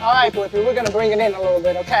Tamika. All right, Blippi, we're gonna bring it in a little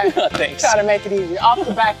bit, okay? Thanks. Try to make it easy. Off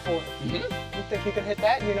the backboard. Mm-hmm. You think you can hit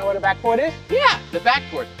that? You know what a backboard is? Yeah, the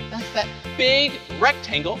backboard. That's that big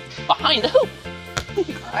rectangle behind the hoop.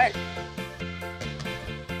 All right.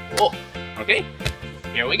 Whoa, okay,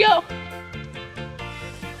 here we go.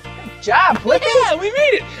 Good job, Blippi. Yeah, we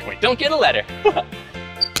made it. We don't get a letter.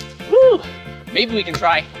 Woo, maybe we can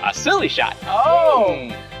try a silly shot.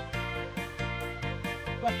 Oh.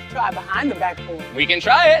 Let's try behind the backboard. We can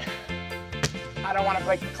try it. I don't want to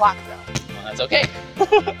break the clock, though. Well, that's okay.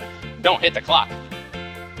 Don't hit the clock.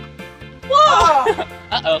 Whoa!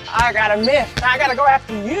 Uh-oh. I gotta miss. I gotta go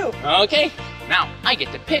after you. Okay, now I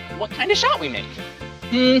get to pick what kind of shot we make.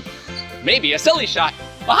 Maybe a silly shot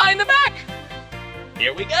behind the back.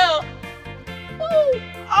 Here we go. Woo.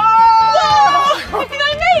 Oh! Whoa! I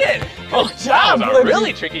made it. Oh, job, that was a Blippi.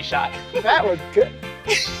 really tricky shot. That was good.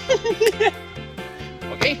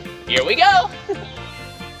 Okay, here we go.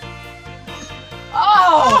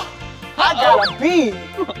 Oh! I got a B.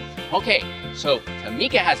 Okay, so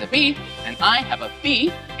Tamika has a B, and I have a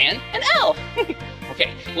B and an L.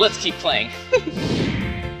 Okay, let's keep playing.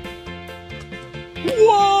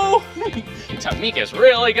 Whoa! Tamika's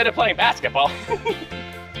really good at playing basketball.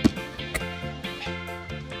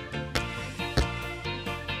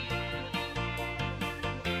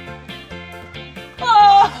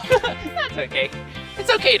 Oh, that's okay. It's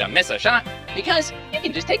okay to miss a shot because you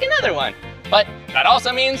can just take another one. But that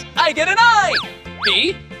also means I get an I.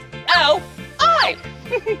 B-L-I.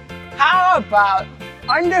 How about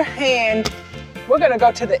underhand? We're gonna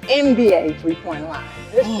go to the NBA three-point line.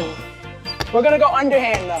 We're gonna go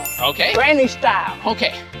underhand though. Okay. Granny style.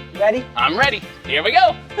 Okay. Ready? I'm ready. Here we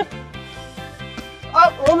go.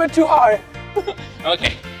 Oh, a little bit too hard.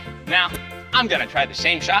 Okay. Now, I'm gonna try the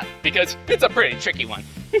same shot because it's a pretty tricky one.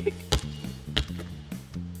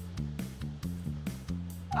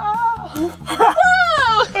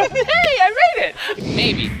 Whoa! Hey, I made it!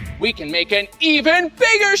 Maybe we can make an even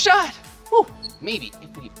bigger shot. Whew. Maybe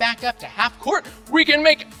if we back up to half court, we can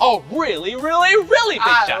make a really, really, really big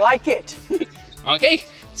shot. I like it. Okay,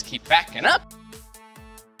 let's keep backing up.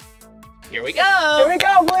 Here we go. Here we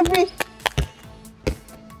go, Blippi.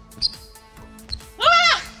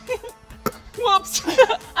 Ah! Whoops,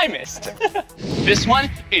 I missed. This one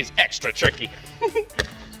is extra tricky.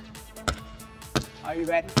 Are you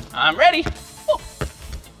ready? I'm ready.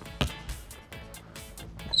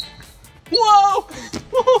 Whoa!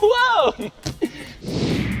 Whoa!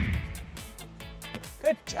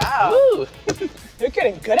 Good job. Ooh. You're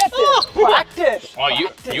getting good at this. Practice. Well,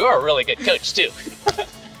 you're a really good coach too.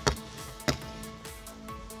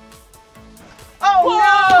 Oh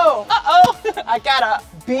no! Uh-oh! I got a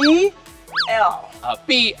B-L. A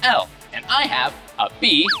B-L, and I have a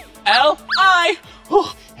B-L-I.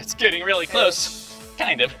 Oh, it's getting really close.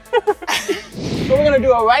 Kind of. So we're gonna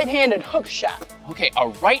do a right-handed hook shot. Okay, a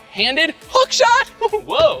right-handed hook shot?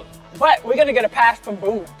 Whoa. But we're gonna get a pass from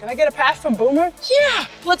Boomer. Can I get a pass from Boomer? Yeah,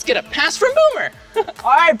 let's get a pass from Boomer.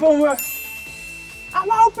 All right, Boomer. I'm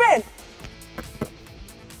open.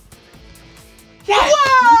 Yes.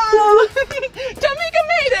 Whoa! Tamika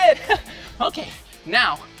made it! Okay,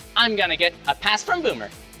 now I'm gonna get a pass from Boomer.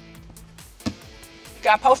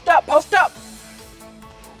 Gotta post up, post up.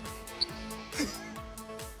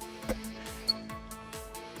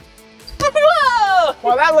 Whoa!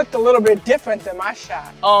 Well, that looked a little bit different than my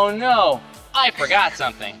shot. Oh no, I forgot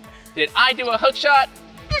something. Did I do a hook shot?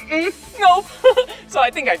 Nope. So I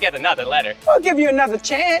think I get another letter. I'll give you another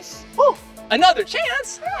chance. Oh, another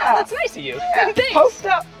chance? Yeah. That's nice of you. Yeah, Thanks. post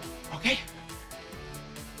up. Okay.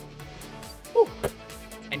 Ooh.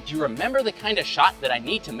 And do you remember the kind of shot that I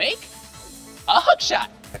need to make? A hook shot.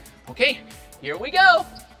 Okay, here we go.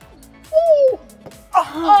 Ooh.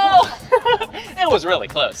 Oh, it was really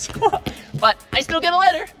close. But I still get a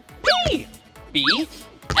letter. P. B-L-I-P.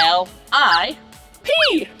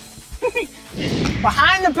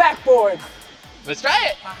 Behind the backboard. Let's try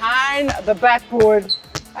it. Behind the backboard.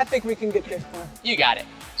 I think we can get this one. You got it.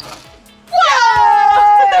 Yay!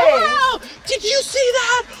 Wow! Did you see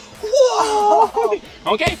that? Whoa!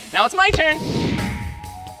 Okay, now it's my turn.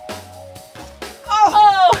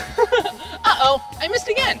 Oh! Uh-oh, I missed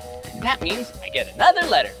again. That means I get another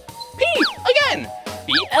letter. P again.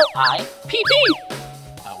 B-L-I-P-P.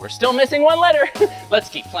 We're still missing one letter. Let's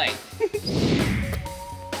keep playing.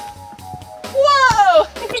 Whoa!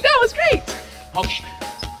 That was great. Okay,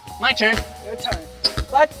 my turn. Your turn.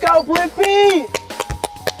 Let's go, Blippi!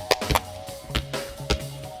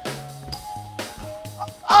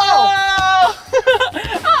 Oh!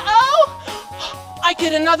 Uh-oh! I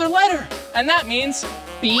get another letter, and that means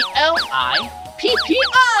B-L-I-P-P-I.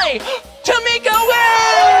 Tamika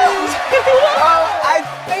wins! Oh, I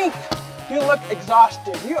think you look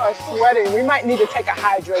exhausted. You are sweating. We might need to take a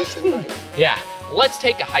hydration break. Yeah, let's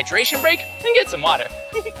take a hydration break and get some water.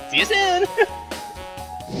 See you soon.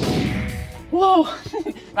 Whoa,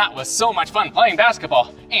 that was so much fun playing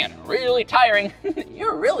basketball and really tiring.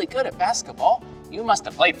 You're really good at basketball. You must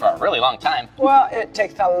have played for a really long time. Well, it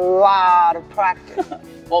takes a lot of practice.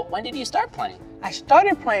 Well, when did you start playing? I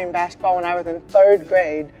started playing basketball when I was in 3rd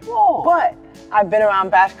grade. Whoa. But I've been around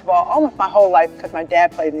basketball almost my whole life because my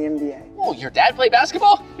dad played in the NBA. Oh, your dad played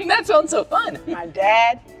basketball? That sounds so fun. My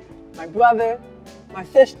dad, my brother, my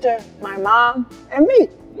sister, my mom, and me.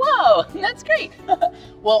 Whoa, that's great.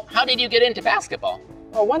 Well, how did you get into basketball?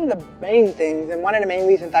 Well, one of the main things, and one of the main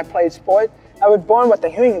reasons I played sports, I was born with a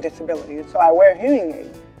hearing disability, so I wear hearing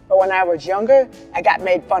aids. But when I was younger, I got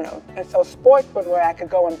made fun of. And so sports was where I could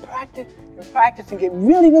go and practice and get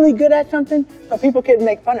really, really good at something so people couldn't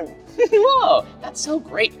make fun of me. Whoa, that's so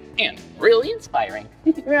great and really inspiring.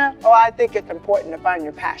 Yeah, well, I think it's important to find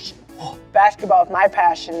your passion. Basketball is my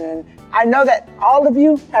passion, and I know that all of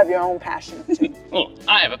you have your own passion too. Well,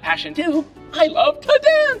 I have a passion too. I love to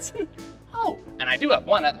dance. Oh, and I do have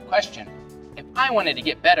one other question. If I wanted to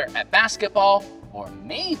get better at basketball, or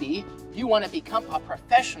maybe you want to become a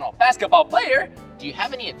professional basketball player, do you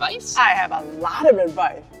have any advice? I have a lot of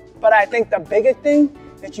advice, but I think the biggest thing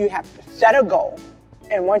is you have to set a goal.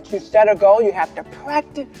 And once you set a goal, you have to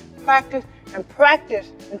practice, practice, and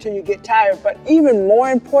practice until you get tired. But even more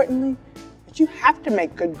importantly, is you have to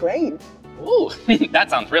make good grades. Ooh, that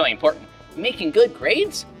sounds really important. Making good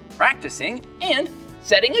grades, practicing, and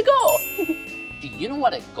setting a goal. Do you know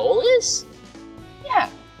what a goal is? Yeah,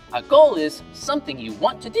 a goal is something you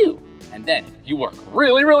want to do, and then you work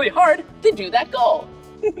really, really hard to do that goal.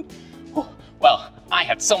 Well, I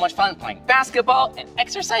had so much fun playing basketball and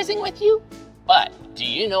exercising with you, but do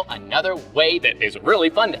you know another way that is really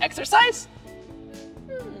fun to exercise?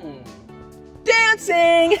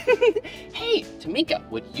 Dancing! Hey, Tamika,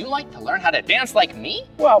 would you like to learn how to dance like me?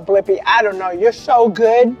 Well, Blippi, I don't know, you're so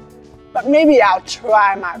good, but maybe I'll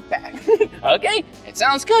try my best. Okay, it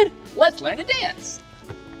sounds good. Let's learn to dance.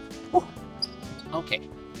 Okay,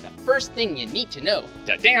 the first thing you need to know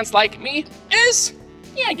to dance like me is,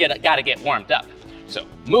 gotta get warmed up. So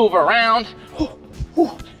move around,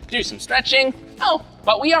 do some stretching. Oh,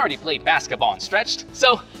 but we already played basketball and stretched,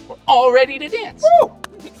 so we're all ready to dance. Woo!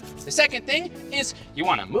 The second thing is you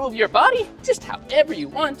wanna move your body just however you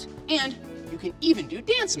want, and you can even do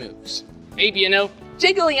dance moves. Maybe,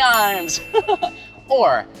 jiggly arms.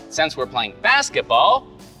 Or, since we're playing basketball,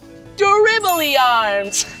 dribbly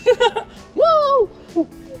arms. Whoa!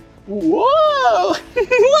 Whoa!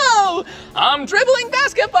 Whoa! I'm dribbling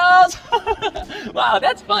basketballs. Wow,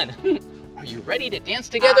 that's fun. Are you ready to dance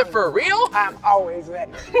together for real? I'm always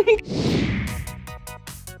ready.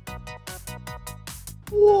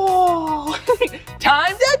 Whoa!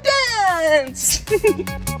 Time to dance!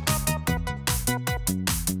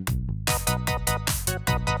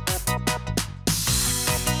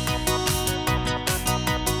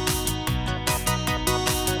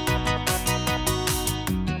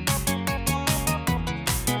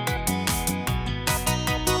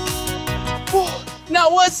 That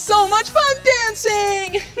was so much fun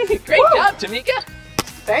dancing! Great job, Tamika.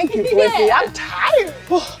 Thank you, Blippi. Yeah. I'm tired.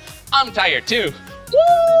 I'm tired too.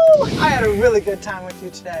 Woo! I had a really good time with you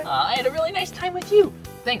today. I had a really nice time with you.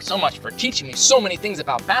 Thanks so much for teaching me so many things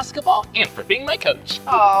about basketball and for being my coach.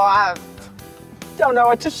 Oh, I don't know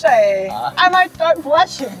what to say. I might start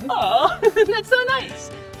blushing. Oh, that's so nice.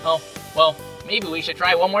 Oh, well, maybe we should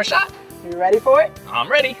try one more shot. You ready for it? I'm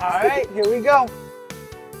ready. All right, here we go.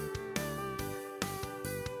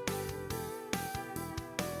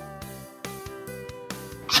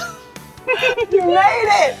 You made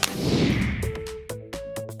it!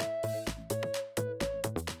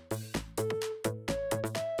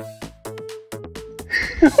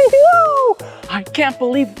 Woo! I can't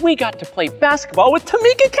believe we got to play basketball with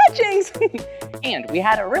Tamika Catchings. And we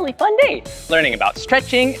had a really fun day, learning about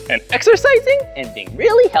stretching and exercising and being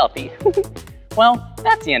really healthy. Well,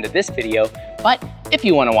 that's the end of this video, but if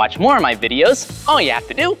you want to watch more of my videos, all you have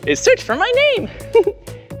to do is search for my name.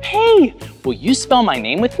 Hey, will you spell my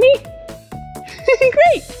name with me?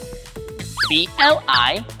 Great!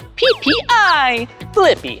 B-L-I-P-P-I,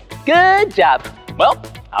 Blippi. Good job. Well,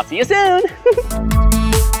 I'll see you soon.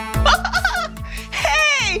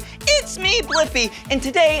 Hey, it's me, Blippi, and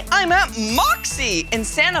today I'm at Moxie in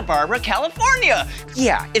Santa Barbara, California.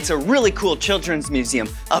 Yeah, it's a really cool children's museum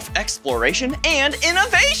of exploration and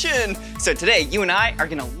innovation. So today, you and I are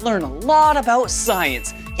gonna learn a lot about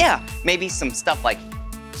science. Yeah, maybe some stuff like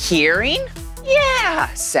hearing,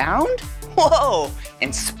 yeah, sound, whoa,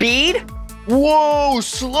 and speed, whoa,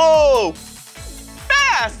 slow,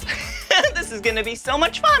 fast. This is gonna be so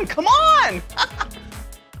much fun, come on.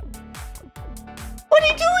 What are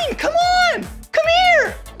you doing? Come on, come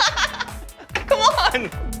here. Come on.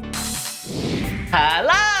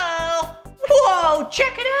 Hello. Whoa,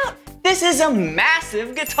 check it out. This is a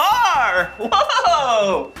massive guitar.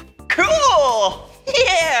 Whoa, cool.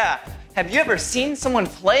 Yeah. Have you ever seen someone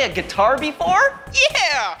play a guitar before?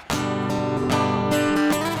 Yeah.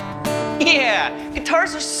 Yeah,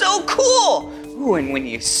 guitars are so cool. Ooh, and when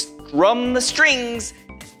you strum the strings,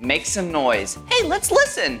 it makes some noise. Hey, let's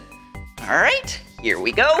listen. All right, here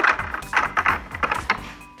we go.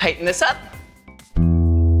 Tighten this up.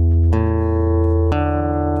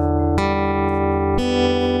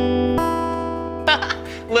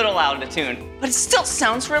 Little out of tune, but it still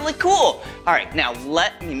sounds really cool. All right, now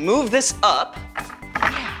let me move this up.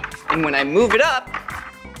 Yeah, and when I move it up,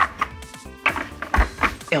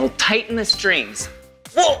 it'll tighten the strings.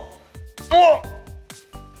 Whoa, whoa,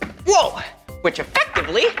 whoa, which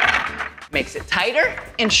effectively makes it tighter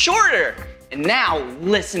and shorter. And now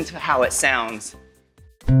listen to how it sounds.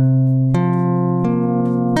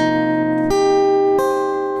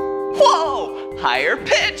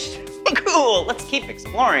 cool. Let's keep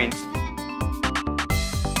exploring.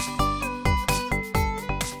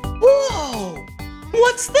 Whoa!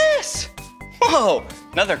 What's this? Whoa!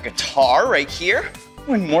 Another guitar right here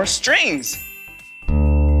with more strings.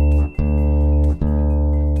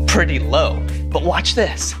 Pretty low, but watch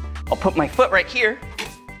this. I'll put my foot right here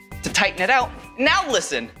to tighten it out. Now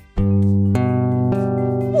listen.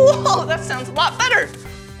 Whoa, that sounds a lot better.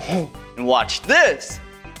 And watch this.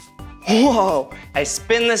 Whoa, I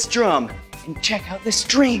spin this drum and check out the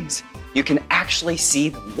strings. You can actually see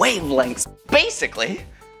the wavelengths. Basically,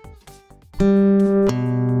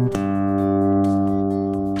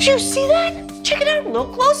 did you see that? Check it out a little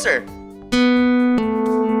closer.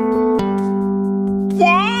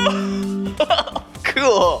 Whoa!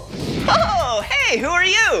 Cool. Oh, hey, who are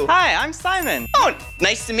you? Hi, I'm Simon. Oh,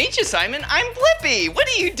 nice to meet you, Simon. I'm Blippi. What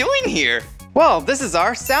are you doing here? Well, this is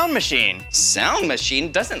our sound machine. Sound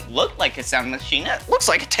machine doesn't look like a sound machine. It looks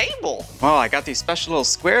like a table. Well, I got these special little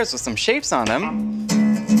squares with some shapes on them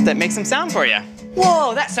that make some sound for you.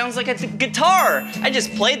 Whoa, that sounds like a guitar. I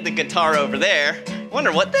just played the guitar over there.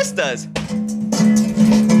 Wonder what this does.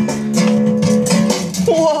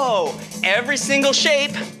 Whoa, every single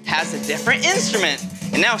shape has a different instrument.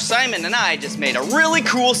 And now Simon and I just made a really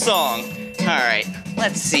cool song. All right,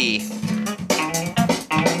 let's see.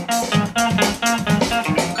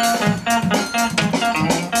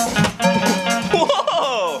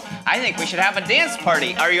 Whoa, I think we should have a dance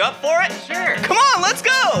party. Are you up for it? Sure. Come on, let's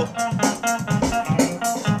go.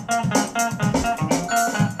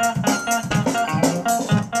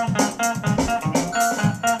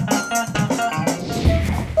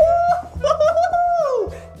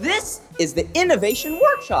 This is the Innovation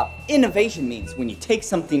Workshop. Innovation means when you take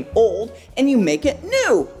something old and you make it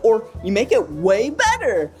new, or you make it way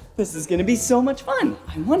better. This is gonna be so much fun.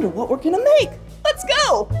 I wonder what we're gonna make. Let's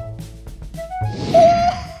go.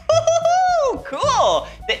 Woo-hoo-hoo! Cool,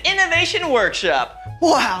 the Innovation Workshop.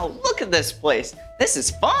 Wow, look at this place. This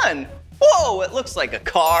is fun. Whoa, it looks like a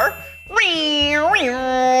car.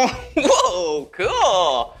 Whoa,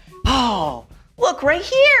 cool. Oh, look right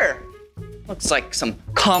here. Looks like some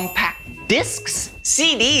compact discs,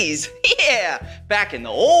 CDs. Yeah, back in the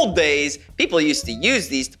old days, people used to use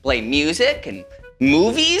these to play music and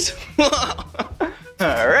movies.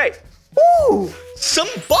 All right. Ooh, some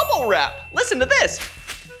bubble wrap. Listen to this.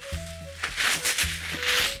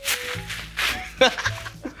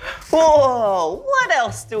 Whoa, what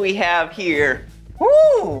else do we have here?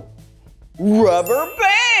 Ooh, rubber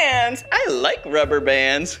bands. I like rubber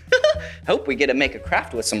bands. Hope we get to make a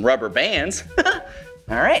craft with some rubber bands.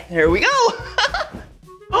 All right, here we go.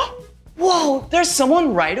 Whoa, there's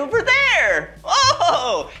someone right over there.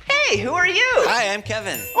 Oh, hey, who are you? Hi, I'm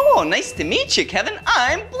Kevin. Oh, nice to meet you, Kevin.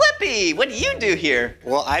 I'm Blippi. What do you do here?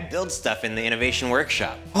 Well, I build stuff in the Innovation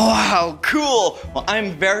Workshop. Wow, cool. Well,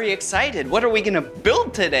 I'm very excited. What are we gonna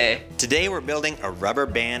build today? Today we're building a rubber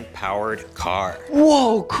band powered car.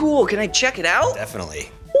 Whoa, cool. Can I check it out?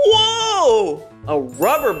 Definitely. Whoa, a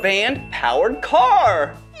rubber band powered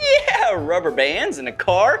car. Yeah, rubber bands in a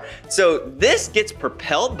car. So this gets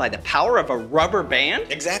propelled by the power of a rubber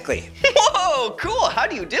band? Exactly. Whoa, cool. How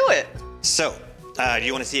do you do it? So, do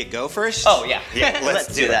you want to see it go first? Oh, yeah. Yeah,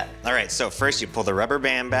 let's do that. All right, so first you pull the rubber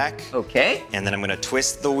band back. Okay. And then I'm gonna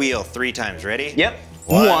twist the wheel 3 times. Ready? Yep.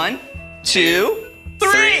 1, 2,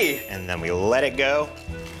 3. And then we let it go.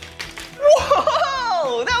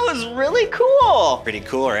 Whoa, that was really cool. Pretty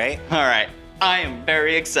cool, right? All right, I am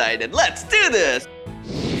very excited. Let's do this.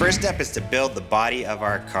 First step is to build the body of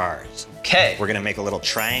our cars. Okay. We're gonna make a little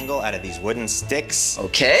triangle out of these wooden sticks.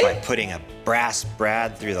 Okay. By putting a brass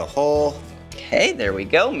brad through the hole. Okay, there we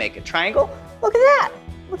go. Make a triangle. Look at that.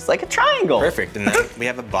 Looks like a triangle. Perfect, and then we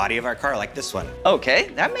have a body of our car like this one. Okay,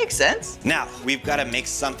 that makes sense. Now, we've got to make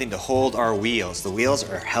something to hold our wheels. The wheels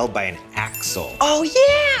are held by an axle. Oh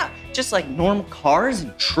yeah! Just like normal cars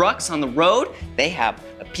and trucks on the road, they have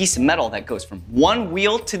a piece of metal that goes from one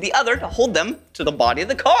wheel to the other to hold them to the body of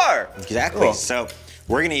the car. Exactly, Cool. so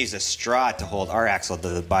we're gonna use a straw to hold our axle to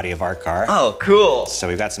the body of our car. Oh, cool. So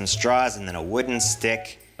we've got some straws and then a wooden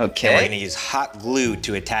stick. Okay. And we're gonna use hot glue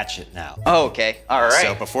to attach it now. Oh, okay, all right.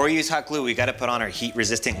 So before we use hot glue, we gotta put on our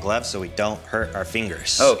heat-resistant gloves so we don't hurt our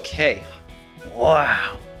fingers. Okay.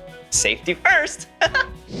 Wow. Safety first.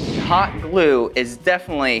 Hot glue is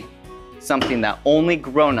definitely something that only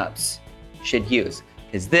grown-ups should use,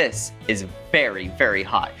 because this is very, very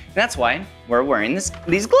hot. And that's why we're wearing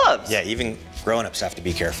these gloves. Yeah, even grown-ups have to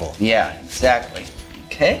be careful. Yeah, exactly.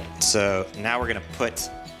 Okay. So now we're gonna put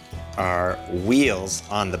our wheels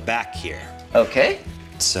on the back here. Okay.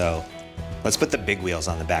 So Let's put the big wheels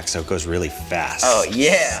on the back so it goes really fast. Oh,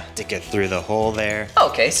 yeah. Stick it through the hole there.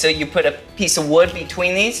 Okay, so you put a piece of wood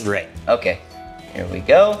between these? Right. Okay, here we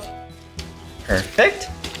go. Perfect.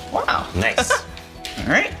 Wow. Nice. All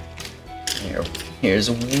right. Here's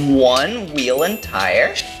one wheel and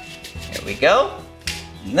tire. Here we go.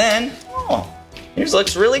 And then, oh, yours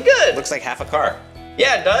looks really good. Looks like half a car.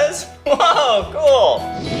 Yeah, it does. Whoa, cool.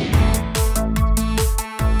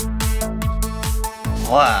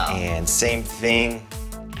 Wow. And same thing.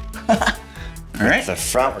 All right. With the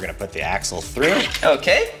front, we're gonna put the axle through.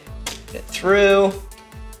 Okay. Get through.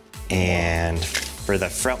 And for the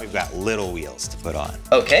front, we've got little wheels to put on.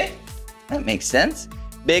 Okay. That makes sense.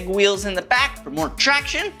 Big wheels in the back for more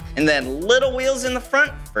traction, and then little wheels in the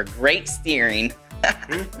front for great steering.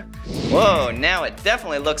 Whoa, now it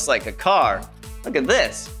definitely looks like a car. Look at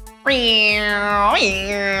this.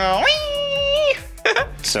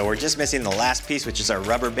 So we're just missing the last piece, which is our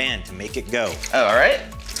rubber band to make it go. All right.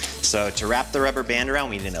 So to wrap the rubber band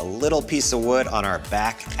around, we need a little piece of wood on our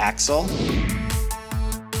back axle.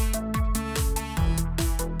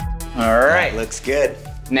 All right. That looks good.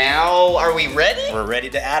 Now, are we ready? We're ready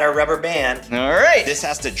to add our rubber band. All right. This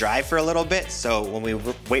has to dry for a little bit, so when we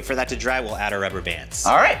wait for that to dry, we'll add our rubber bands.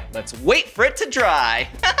 All right, let's wait for it to dry.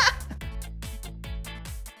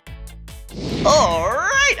 All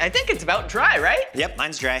right, I think it's about dry, right? Yep,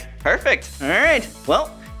 mine's dry. Perfect. All right,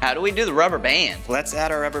 well, how do we do the rubber band? Let's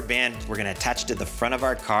add our rubber band. We're gonna attach it to the front of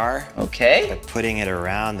our car. Okay. By putting it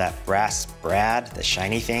around that brass brad, the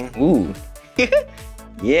shiny thing. Ooh.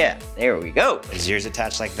 Yeah, there we go. Is yours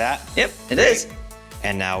attached like that? Yep, it is.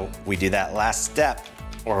 And now we do that last step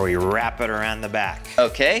where we wrap it around the back.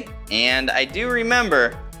 Okay, and I do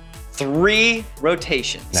remember 3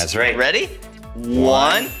 rotations. That's right. Ready?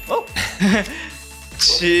 1,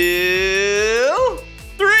 2,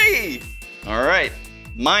 3. All right,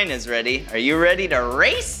 mine is ready. Are you ready to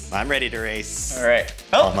race? I'm ready to race. All right.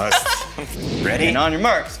 Almost. Ready? And on your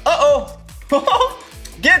marks. Uh-oh.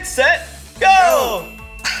 Get set, go.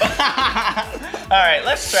 All right,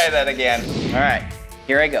 let's try that again. All right,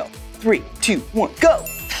 here I go. 3, 2, 1, go.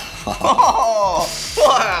 Oh,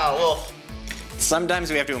 wow. Well, sometimes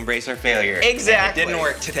we have to embrace our failure. Exactly. It didn't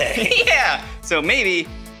work today. Yeah. So maybe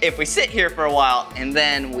if we sit here for a while and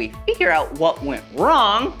then we figure out what went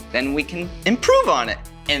wrong, then we can improve on it.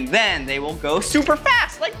 And then they will go super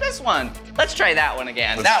fast, like this one. Let's try that one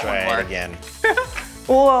again. Let's that one try it worked. again.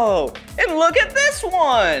 Whoa, and look at this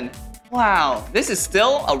one. Wow, this is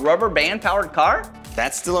still a rubber band powered car?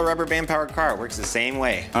 That's still a rubber band powered car. It works the same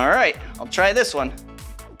way. All right, I'll try this one.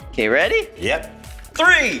 Okay, ready? Yep.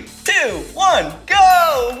 3, 2, 1,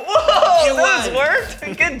 go! Whoa, You those won. worked.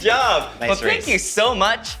 Good job. Nice well, thank race. you so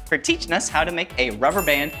much for teaching us how to make a rubber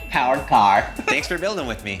band powered car. Thanks for building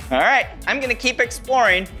with me. All right, I'm gonna keep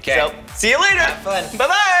exploring. Okay. So, see you later. Have fun.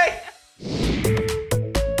 Bye-bye.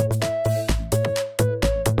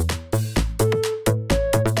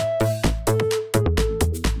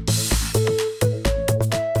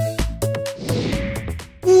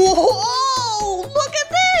 Whoa, look at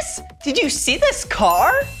this. Did you see this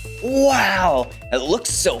car? Wow, it looks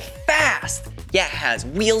so fast. Yeah, it has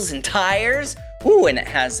wheels and tires. Ooh, and it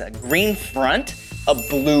has a green front, a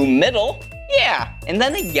blue middle. Yeah, and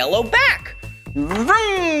then a yellow back.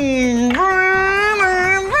 Vroom, vroom,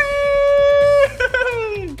 vroom,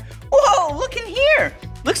 vroom. Whoa, look in here.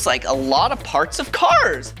 Looks like a lot of parts of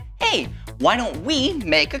cars. Hey, why don't we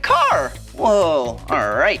make a car? Whoa,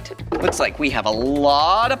 all right. Looks like we have a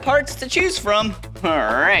lot of parts to choose from. All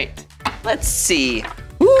right, let's see.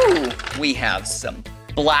 Ooh, we have some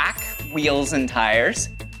black wheels and tires.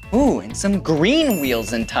 Ooh, and some green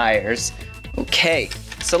wheels and tires. Okay,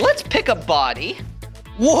 so let's pick a body.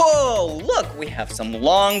 Whoa, look, we have some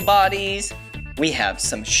long bodies. We have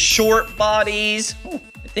some short bodies. Ooh,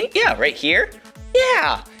 I think, yeah, right here.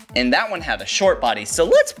 Yeah, and that one had a short body. So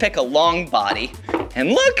let's pick a long body.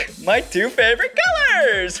 And look, my 2 favorite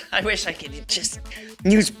colors. I wish I could just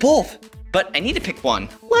use both, but I need to pick one.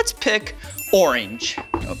 Let's pick orange,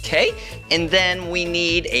 okay? And then we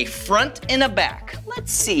need a front and a back.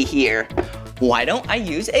 Let's see here. Why don't I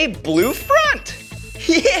use a blue front?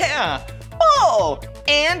 Yeah, oh,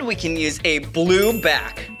 and we can use a blue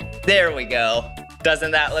back. There we go.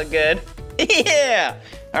 Doesn't that look good? Yeah,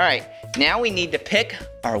 all right. Now we need to pick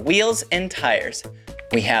our wheels and tires.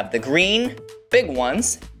 We have the green big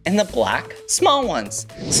ones and the black small ones.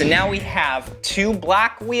 So now we have 2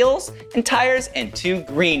 black wheels and tires and 2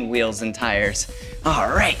 green wheels and tires. All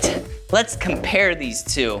right, let's compare these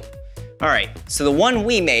 2. All right, so the one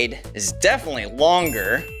we made is definitely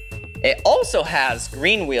longer. It also has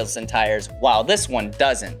green wheels and tires, while this one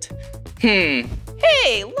doesn't.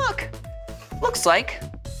 Hey, look, looks like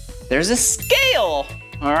there's a scale.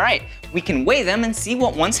 All right, we can weigh them and see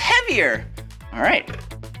what one's heavier. All right,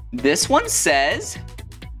 this one says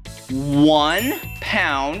 1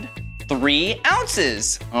 pound, 3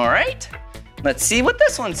 ounces. All right, let's see what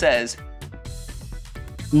this one says.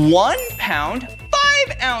 1 pound,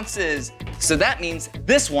 5 ounces. So that means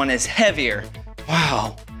this one is heavier.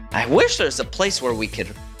 Wow, I wish there's a place where we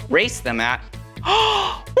could race them at.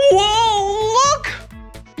 Whoa, look!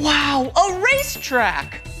 Wow, a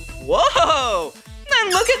racetrack. Whoa,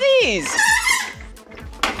 and look at these.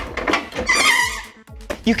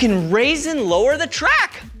 You can raise and lower the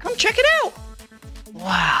track. Come check it out.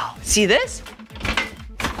 Wow, see this?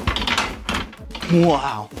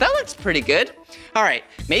 Wow, that looks pretty good. All right,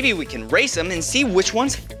 maybe we can race them and see which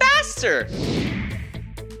one's faster.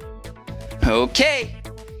 Okay,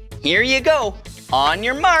 here you go. On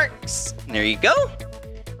your marks. There you go.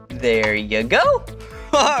 There you go.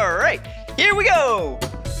 All right, here we go.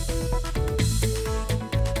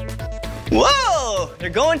 Whoa, they're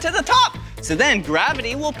going to the top. So then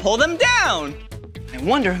gravity will pull them down. I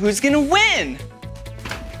wonder who's gonna win.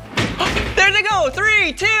 There they go,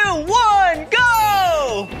 3, 2, 1,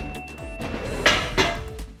 go!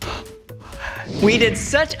 We did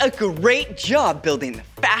such a great job building the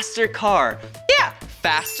faster car. Yeah,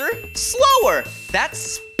 faster, slower,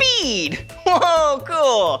 that's speed. Whoa,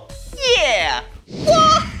 cool, yeah.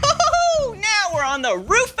 Whoa, now we're on the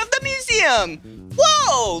roof of the museum.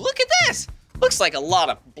 Whoa, look at this. Looks like a lot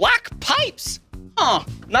of black pipes. Huh,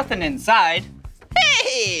 nothing inside.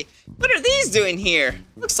 Hey, what are these doing here?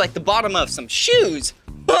 Looks like the bottom of some shoes.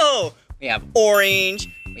 Whoa, we have orange,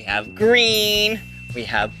 we have green, we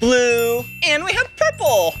have blue, and we have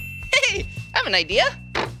purple. Hey, I have an idea.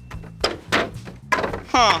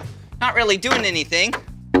 Huh, not really doing anything.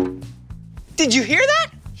 Did you hear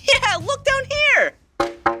that? Yeah, look down here.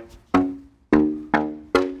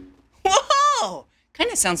 Whoa,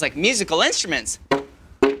 kind of sounds like musical instruments.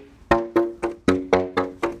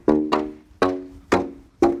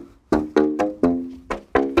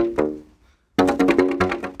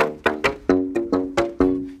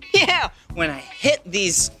 Yeah, when I hit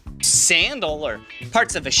these sandal or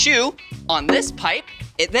parts of a shoe on this pipe,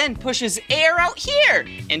 it then pushes air out here.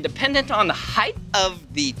 And dependent on the height of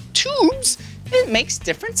the tubes, it makes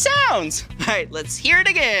different sounds. All right, let's hear it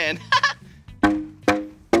again.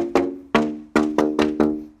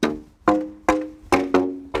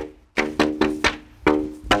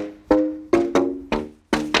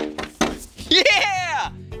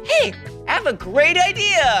 Yeah! Hey, I have a great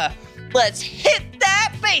idea. Let's hit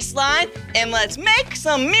that bass line and let's make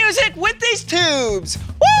some music with these tubes.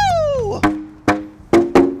 Woo!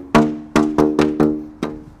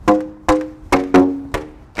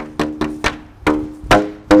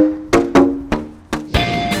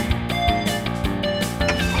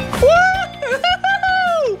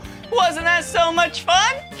 Woo! Wasn't that so much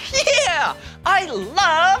fun? Yeah, I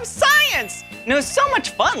love science. You know, it's so much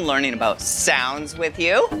fun learning about sounds with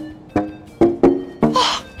you.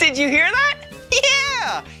 Oh, did you hear that?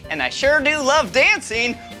 Yeah, and I sure do love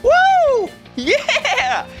dancing. Woo!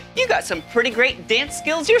 Yeah, you got some pretty great dance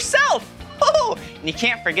skills yourself. Oh, and you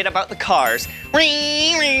can't forget about the cars.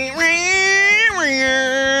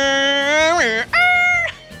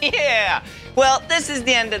 Yeah, well, this is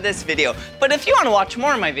the end of this video. But if you want to watch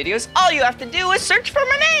more of my videos, all you have to do is search for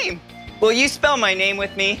my name. Will you spell my name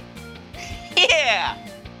with me? Yeah,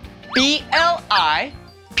 B-L-I-P-P-I,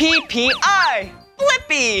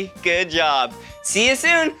 Blippi. Good job. See you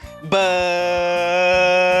soon. Bye.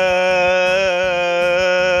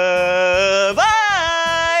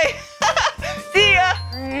 See ya.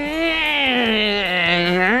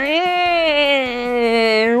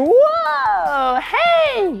 Whoa,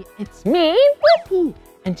 hey, it's me, Blippi.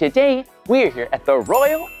 And today we're here at the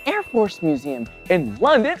Royal Air Force Museum in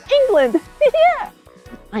London, England. Yeah.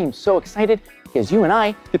 I'm so excited because you and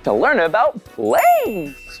I get to learn about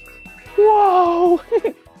planes. Whoa,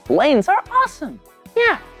 planes are awesome.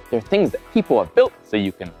 Yeah, they're things that people have built so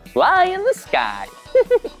you can fly in the sky.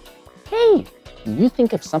 Hey, can you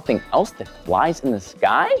think of something else that flies in the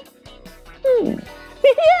sky?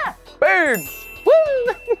 Yeah, birds.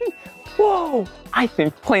 Woo. Whoa, I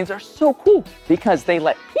think planes are so cool because they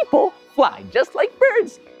let people fly just like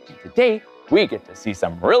birds. And today, we get to see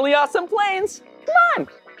some really awesome planes. Come on,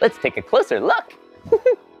 let's take a closer look.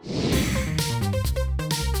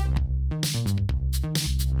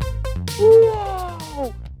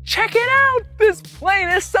 Whoa, check it out. This plane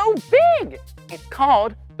is so big. It's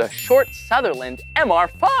called the Short Sutherland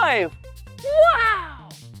MR5. Wow,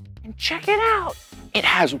 and check it out. It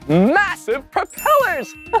has massive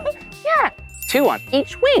propellers. Yeah, 2 on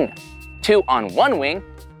each wing. 2 on one wing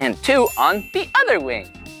and 2 on the other wing.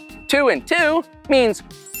 2 and 2 means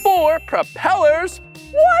 4 propellers.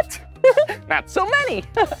 What? Not so many.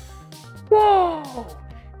 Whoa.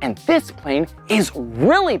 And this plane is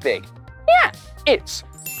really big. Yeah, it's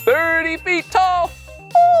 30 feet tall.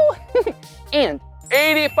 Oh. And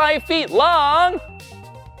 85 feet long.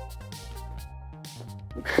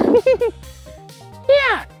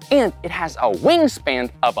 Yeah, and it has a wingspan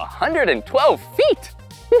of 112 feet.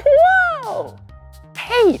 Whoa!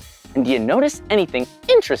 Hey, and do you notice anything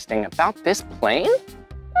interesting about this plane?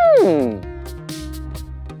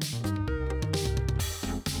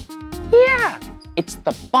 Yeah, it's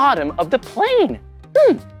the bottom of the plane.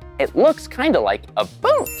 It looks kind of like a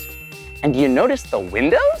boat. And do you notice the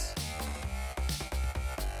windows?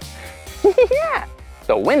 Yeah,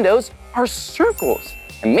 the windows are circles.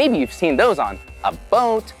 And maybe you've seen those on a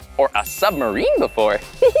boat or a submarine before.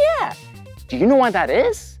 Yeah. Do you know why that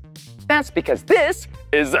is? That's because this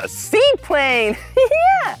is a seaplane.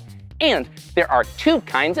 Yeah. And there are 2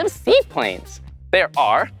 kinds of seaplanes. There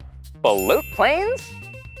are float planes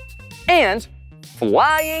and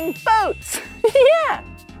flying boats. Yeah.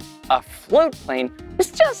 A float plane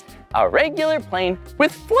is just a regular plane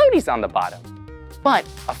with floaties on the bottom. But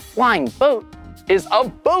a flying boat is a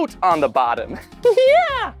boat on the bottom.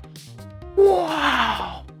 Yeah.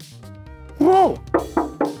 Wow. Whoa.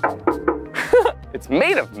 It's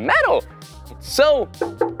made of metal. It's so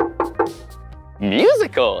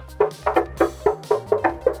musical.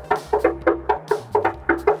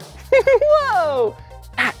 Whoa.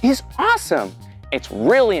 That is awesome. It's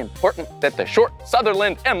really important that the Short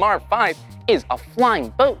Sutherland MR5 is a flying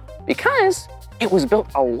boat because it was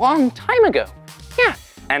built a long time ago. Yeah,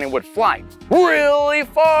 and it would fly really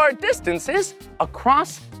far distances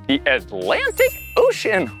across the Atlantic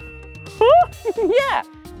Ocean. Yeah,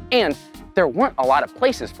 and there weren't a lot of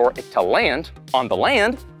places for it to land on the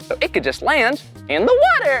land, so it could just land in the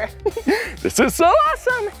water. This is so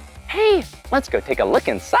awesome. Hey, let's go take a look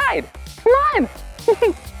inside. Come on.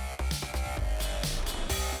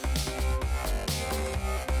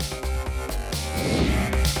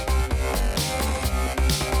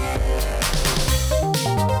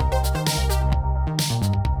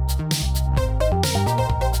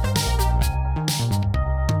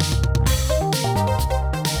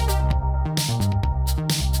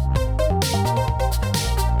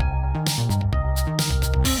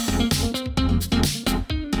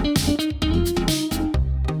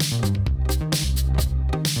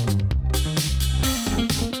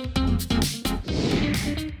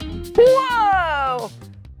 Whoa!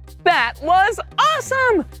 That was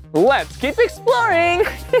awesome! Let's keep exploring!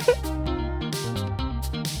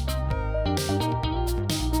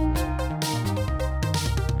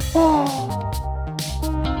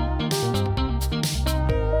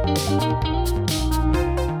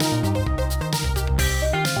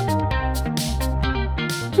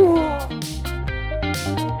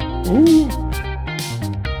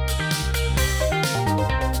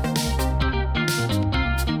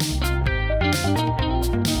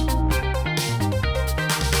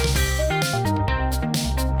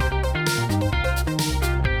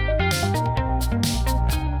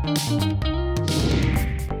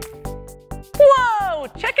 Whoa,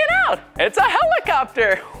 check it out! It's a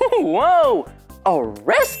helicopter! Whoa, a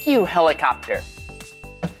rescue helicopter.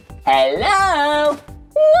 Hello!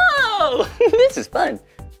 Whoa, this is fun.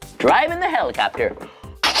 Driving the helicopter.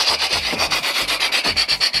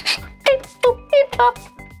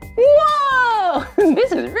 Whoa,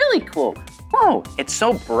 this is really cool. Whoa, it's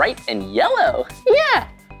so bright and yellow. Yeah.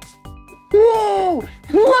 Whoa,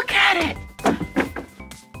 look at it.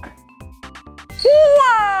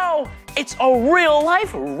 Whoa, it's a real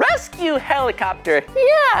life rescue helicopter.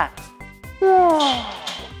 Yeah. Whoa,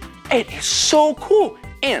 it is so cool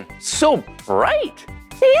and so bright.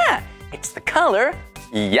 Yeah, it's the color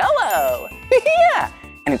yellow. Yeah,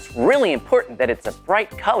 and it's really important that it's a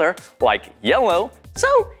bright color like yellow,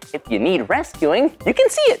 so if you need rescuing, you can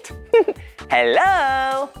see it.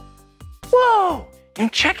 Hello. Whoa,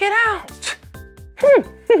 and check it out.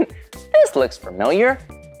 This looks familiar.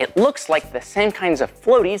 It looks like the same kinds of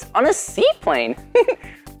floaties on a seaplane.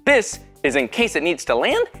 This is in case it needs to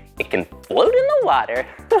land, it can float in the water.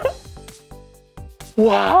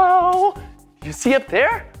 Wow, you see up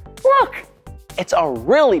there? Look, it's a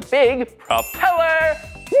really big propeller.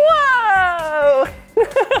 Whoa!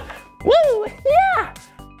 Woo, yeah!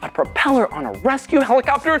 A propeller on a rescue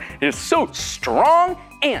helicopter is so strong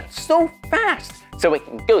and so fast, so it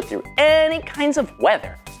can go through any kinds of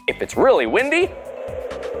weather. If it's really windy,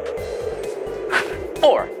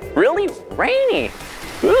 or really rainy.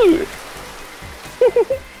 Ooh.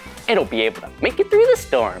 it'll be able to make it through the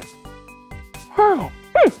storm. Whoa,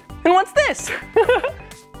 and what's this?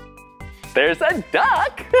 There's a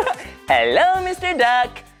duck. Hello, Mr.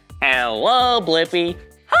 Duck. Hello, Blippi.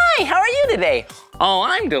 Hi, how are you today? Oh,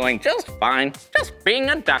 I'm doing just fine, just being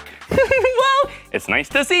a duck. Well, it's nice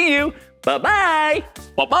to see you. Bye-bye.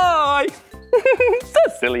 Bye-bye. So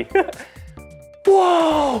silly.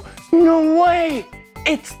 Whoa, no way.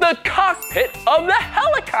 It's the cockpit of the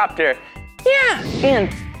helicopter. Yeah, and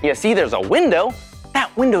you see there's a window.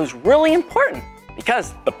 That window's really important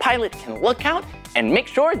because the pilot can look out and make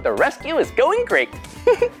sure the rescue is going great.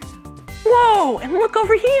 Whoa, and look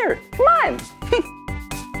over here. Come on.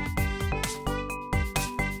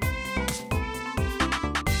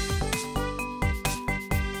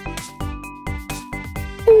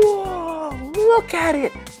 Whoa, look at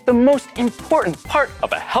it. The most important part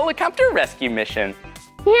of a helicopter rescue mission.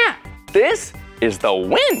 Yeah, this is the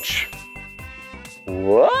winch.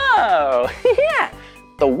 Whoa, yeah.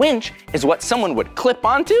 The winch is what someone would clip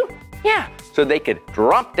onto. Yeah, so they could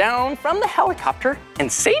drop down from the helicopter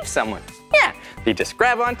and save someone. Yeah, they just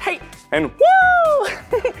grab on tight and whoa,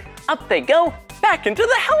 up they go back into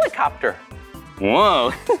the helicopter.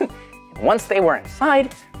 Whoa, once they were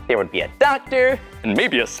inside, there would be a doctor and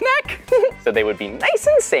maybe a snack, so they would be nice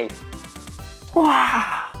and safe.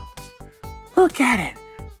 Wow, look at it.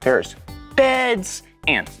 There's beds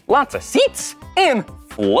and lots of seats and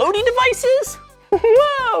floaty devices.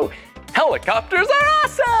 Whoa, helicopters are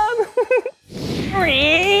awesome.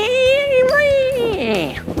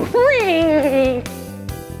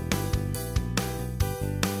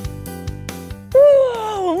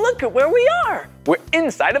 Whoa, look at where we are. We're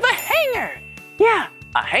inside of a hangar. Yeah,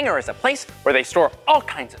 a hangar is a place where they store all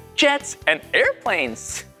kinds of jets and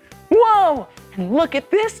airplanes. Whoa, and look at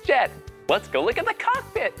this jet. Let's go look at the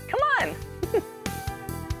cockpit. Come on.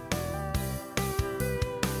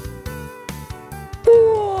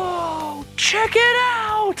 Whoa, check it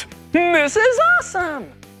out. This is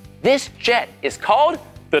awesome. This jet is called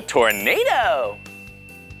the Tornado.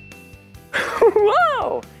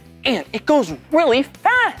 Whoa, and it goes really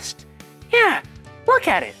fast. Yeah, look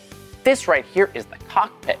at it. This right here is the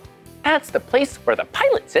cockpit. That's the place where the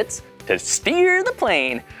pilot sits to steer the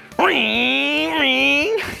plane.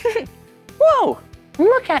 Whoa,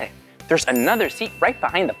 look at it. There's another seat right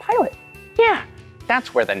behind the pilot. Yeah,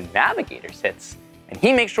 that's where the navigator sits. And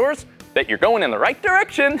he makes sure that you're going in the right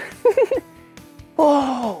direction.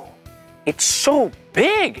 Whoa, it's so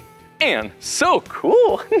big and so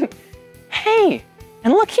cool. Hey,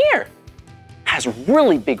 and look here. Has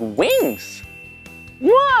really big wings.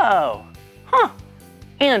 Whoa, huh.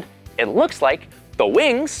 And it looks like the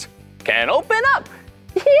wings can open up.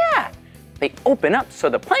 Yeah, they open up so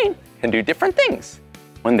the plane can do different things.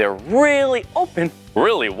 When they're really open,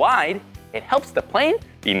 really wide, it helps the plane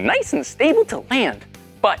be nice and stable to land.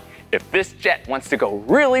 But if this jet wants to go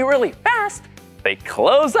really, really fast, they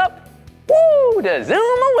close up, woo, to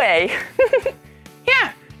zoom away.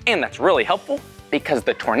 Yeah, and that's really helpful because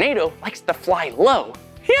the Tornado likes to fly low.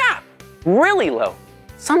 Yeah, really low,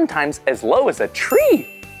 sometimes as low as a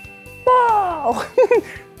tree. Whoa.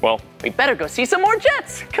 Well, we better go see some more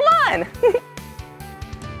jets. Come on.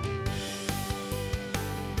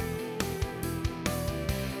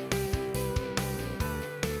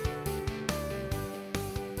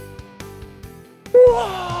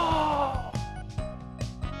 Whoa!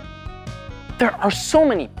 There are so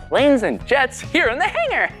many planes and jets here in the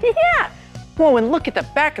hangar. Yeah! Whoa, and look at the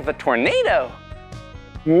back of the Tornado.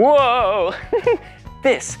 Whoa!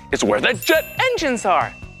 This is where the jet engines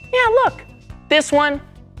are. Yeah, look. This one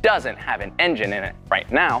doesn't have an engine in it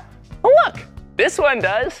right now. Oh, look, this one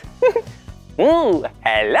does. Ooh,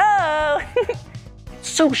 hello. It's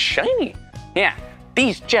so shiny. Yeah,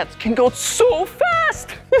 these jets can go so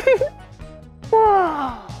fast.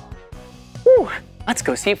 Whoa. Ooh, let's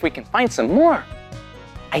go see if we can find some more.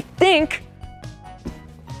 I think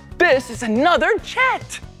this is another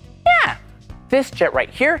jet. Yeah, this jet right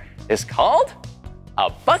here is called a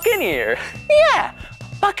Buccaneer. Yeah,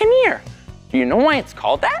 a Buccaneer. Do you know why it's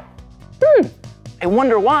called that? I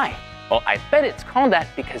wonder why. Well, I bet it's called that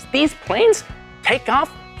because these planes take off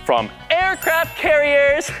from aircraft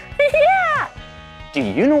carriers. Yeah. Do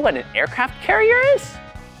you know what an aircraft carrier is?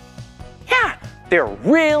 Yeah, they're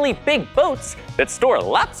really big boats that store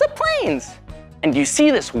lots of planes. And you see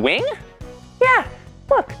this wing? Yeah,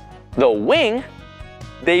 look, the wing,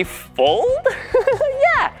 they fold.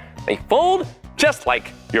 Yeah, they fold just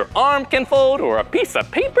like your arm can fold or a piece of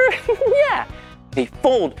paper. Yeah, they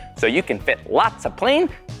fold so you can fit lots of plane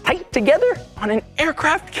tight together on an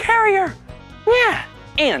aircraft carrier. Yeah,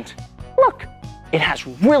 and look, it has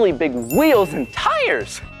really big wheels and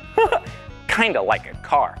tires. Kinda like a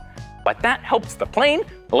car, but that helps the plane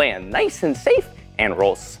land nice and safe and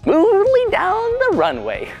roll smoothly down the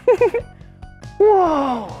runway.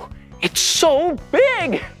 Whoa, it's so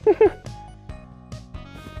big.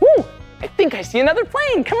 Woo, I think I see another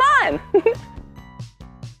plane, come on.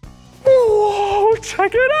 Whoa,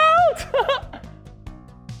 check it out.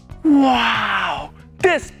 Wow,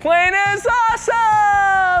 this plane is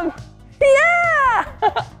awesome. Yeah.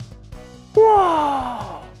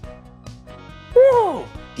 Whoa. Whoa,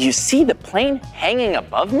 do you see the plane hanging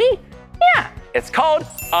above me? Yeah, it's called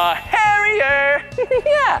a Harrier.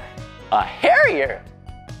 Yeah, a Harrier.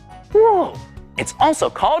 Whoa, it's also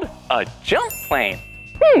called a jump plane.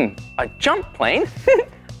 A jump plane?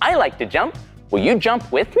 I like to jump. Will you jump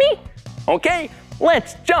with me? Okay,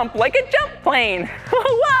 let's jump like a jump plane.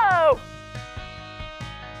 Whoa!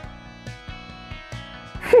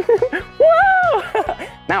 Whoa!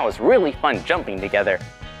 That was really fun jumping together.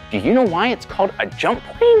 Do you know why it's called a jump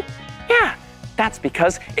plane? Yeah, that's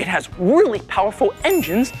because it has really powerful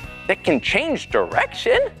engines that can change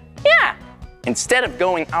direction. Yeah, instead of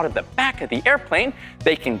going out of the back of the airplane,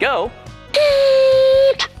 they can go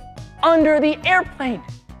under the airplane,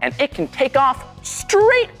 and it can take off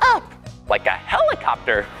straight up like a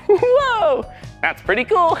helicopter. Whoa, that's pretty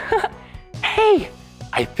cool. Hey,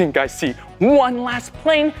 I think I see one last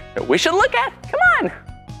plane that we should look at. Come on.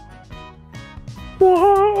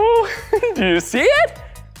 Whoa, do you see it?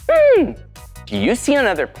 Do you see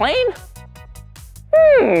another plane?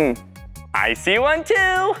 I see one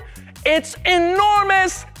too. It's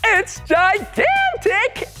enormous, it's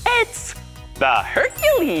gigantic. It's the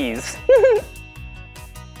Hercules.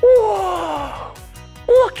 Whoa,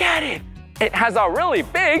 look at it. It has a really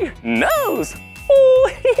big nose.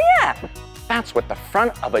 Oh, yeah, that's what the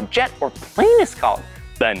front of a jet or plane is called,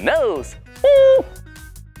 the nose. Ooh.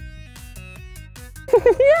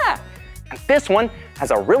 Yeah, and this one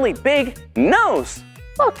has a really big nose.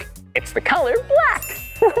 Look, it's the color black.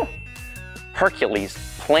 Hercules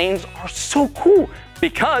planes are so cool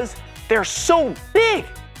because they're so big.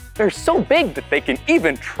 They're so big that they can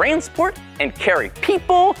even transport and carry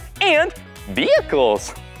people and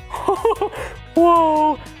vehicles.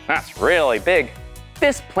 Whoa, that's really big.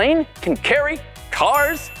 This plane can carry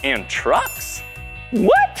cars and trucks.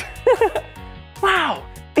 What? Wow,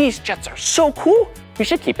 these jets are so cool. We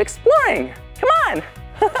should keep exploring. Come on.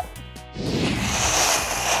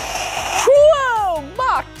 Whoa,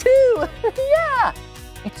 Mach 2. Yeah,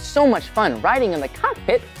 it's so much fun riding in the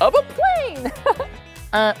cockpit of a plane.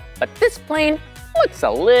 But this plane looks a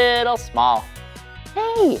little small.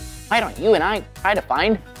 Hey, why don't you and I try to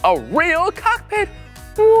find a real cockpit?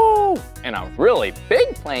 Whoa, and a really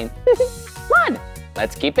big plane. Come on,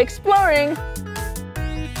 let's keep exploring.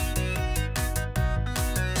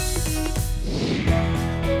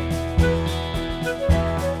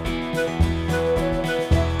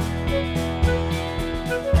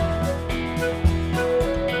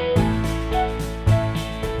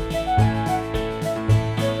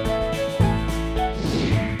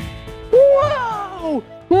 Whoa,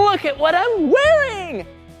 look at what I'm wearing.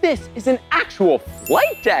 This is an actual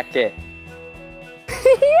flight jacket.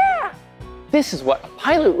 Yeah, this is what a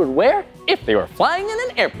pilot would wear if they were flying in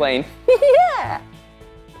an airplane. Yeah.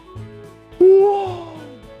 Whoa,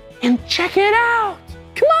 and check it out.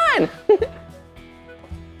 Come on.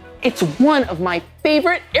 It's one of my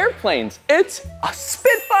favorite airplanes. It's a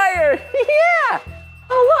Spitfire. Yeah.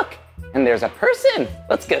 Oh, look, and there's a person.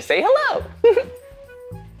 Let's go say hello.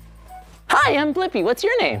 Hi, I'm Blippi. What's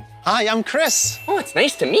your name? Hi, I'm Chris. Oh, it's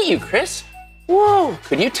nice to meet you, Chris. Whoa,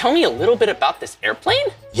 could you tell me a little bit about this airplane?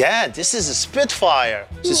 Yeah, this is a Spitfire.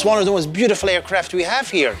 This is one of the most beautiful aircraft we have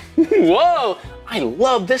here. Whoa, I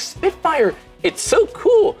love this Spitfire. It's so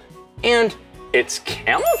cool. And it's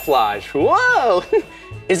camouflage. Whoa.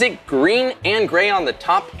 Is it green and gray on the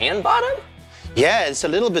top and bottom? Yeah, it's a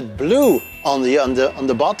little bit blue on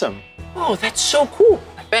the bottom. Oh, that's so cool.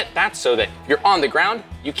 I bet that's so that if you're on the ground,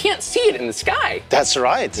 you can't see it in the sky. That's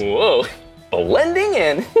right. Whoa, blending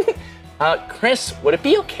in. Chris, would it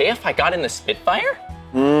be okay if I got in the Spitfire?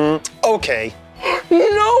 Okay.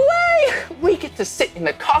 No way! We get to sit in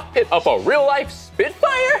the cockpit of a real-life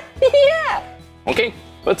Spitfire? Yeah! Okay,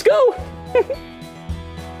 let's go.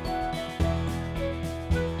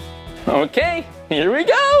 Okay, here we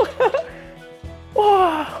go.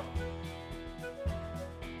 Whoa.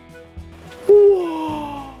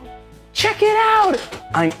 Whoa. Check it out.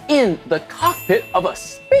 I'm in the cockpit of a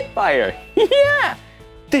Spitfire. Yeah,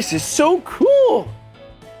 this is so cool.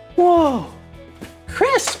 Whoa.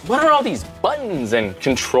 Chris, what are all these buttons and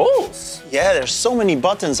controls? Yeah, there's so many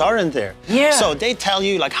buttons, aren't there? Yeah. So they tell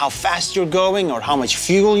you like how fast you're going or how much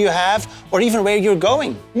fuel you have or even where you're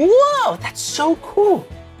going. Whoa, that's so cool.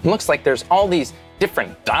 It looks like there's all these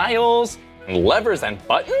different dials and levers and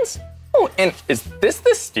buttons. Oh, and is this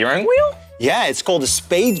the steering wheel? Yeah, it's called a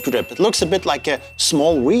spade grip. It looks a bit like a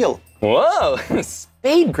small wheel. Whoa,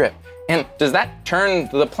 spade grip. And does that turn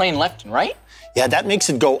the plane left and right? Yeah, that makes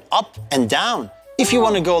it go up and down. If you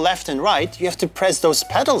want to go left and right, you have to press those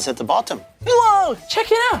pedals at the bottom. Whoa,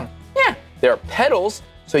 check it out. Yeah, there are pedals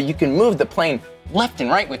so you can move the plane left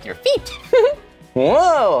and right with your feet.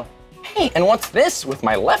 Whoa. Hey, and what's this with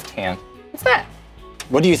my left hand? What's that?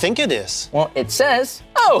 What do you think it is? Well, it says,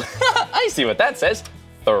 oh, I see what that says.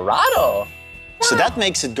 Throttle. So that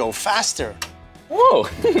makes it go faster. Whoa,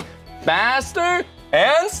 faster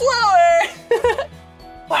and slower.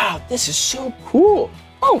 Wow, this is so cool.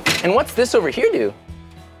 Oh, and what's this over here do?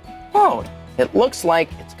 Oh, it looks like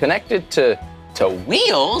it's connected to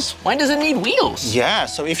wheels. Why does it need wheels? Yeah,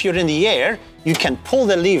 so if you're in the air, you can pull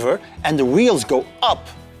the lever and the wheels go up.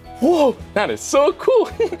 Whoa, that is so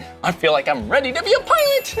cool. I feel like I'm ready to be a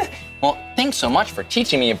pilot. Well, thanks so much for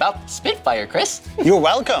teaching me about the Spitfire, Chris. You're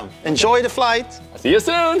welcome. Enjoy the flight. I'll see you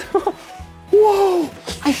soon. Whoa,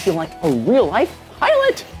 I feel like a real life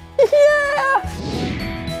pilot. Yeah.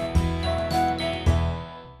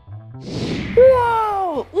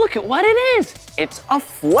 Whoa, look at what it is. It's a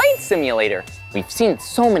flight simulator. We've seen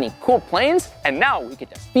so many cool planes, and now we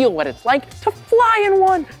get to feel what it's like to fly in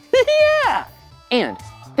one. Yeah. And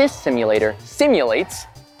this simulator simulates,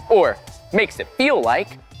 or makes it feel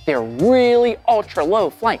like, they're really ultra low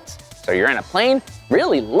flights. So you're in a plane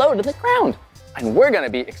really low to the ground. And we're gonna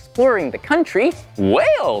be exploring the country,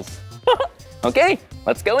 Wales. Okay,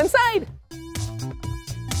 let's go inside.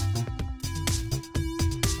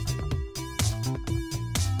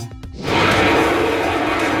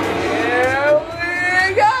 Here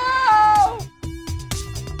we go!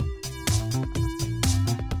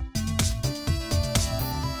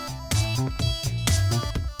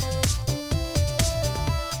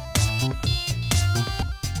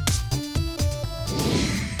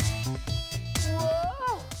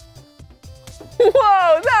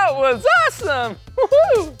 Whoa, that was awesome!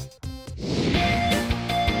 Woohoo!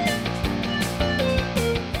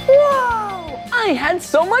 Whoa! I had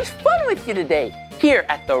so much fun with you today here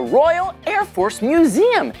at the Royal Air Force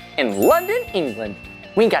Museum in London, England.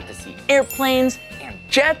 We got to see airplanes and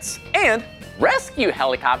jets and rescue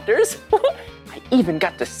helicopters. I even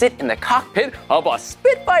got to sit in the cockpit of a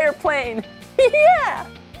Spitfire plane. Yeah!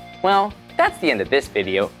 Well, that's the end of this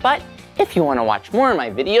video, but if you want to watch more of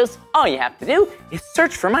my videos, all you have to do is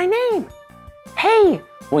search for my name. Hey,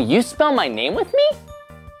 will you spell my name with me?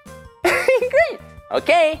 Great.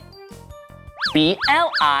 Okay.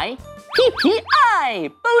 B-L-I-P-P-I,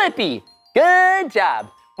 Blippi. Good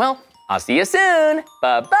job. Well, I'll see you soon.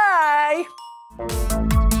 Bye-bye.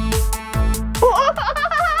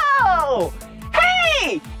 Whoa!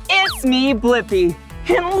 Hey, it's me, Blippi.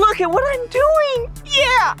 And look at what I'm doing.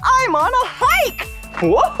 Yeah, I'm on a hike.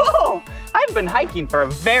 Whoa! I've been hiking for a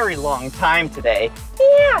very long time today.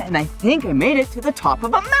 Yeah, and I think I made it to the top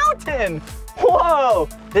of a mountain. Whoa!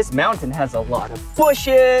 This mountain has a lot of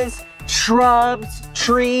bushes, shrubs,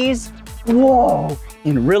 trees. Whoa!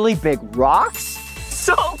 And really big rocks.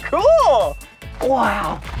 So cool!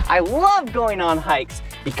 Wow! I love going on hikes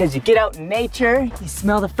because you get out in nature, you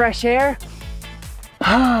smell the fresh air.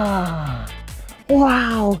 Ah!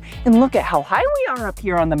 Wow! And look at how high we are up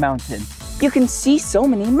here on the mountain. You can see so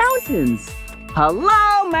many mountains.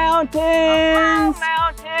 Hello, mountains! Hello,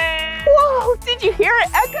 mountains! Whoa, did you hear it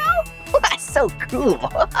echo? That's so cool.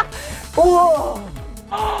 Whoa!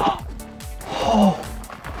 Oh,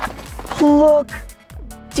 look,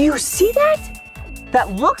 do you see that? That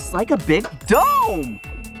looks like a big dome.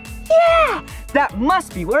 Yeah, that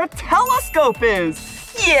must be where a telescope is.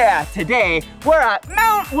 Yeah, today we're at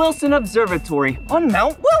Mount Wilson Observatory on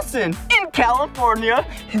Mount Wilson in California.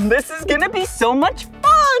 And this is gonna be so much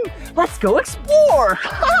fun. Let's go explore.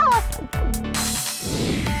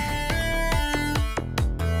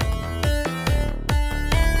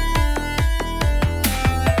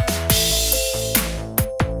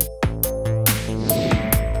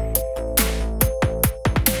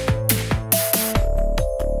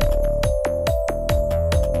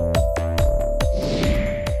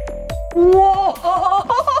 Whoa!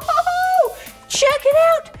 Check it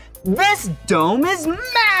out! This dome is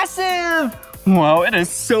massive! Wow, it is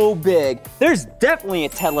so big. There's definitely a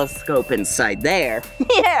telescope inside there.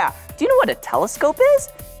 Yeah, do you know what a telescope is?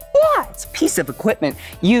 Yeah, it's a piece of equipment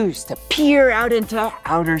used to peer out into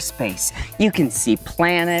outer space. You can see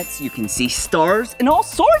planets, you can see stars, and all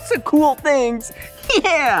sorts of cool things.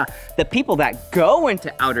 Yeah, the people that go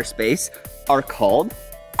into outer space are called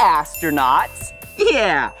astronauts.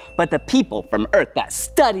 Yeah, but the people from Earth that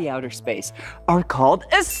study outer space are called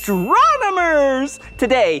astronomers.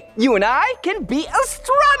 Today, you and I can be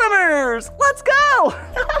astronomers. Let's go.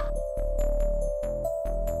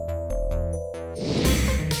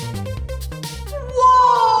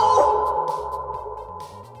 Whoa!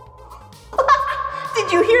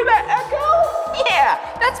 Did you hear that echo? Yeah,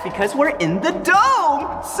 that's because we're in the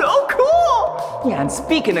dome. So cool. Yeah, and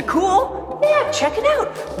speaking of cool, yeah, check it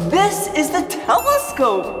out. This is the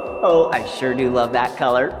telescope. Oh, I sure do love that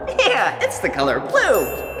color. Yeah, it's the color blue.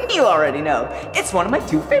 You already know. It's one of my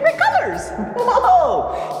 2 favorite colors.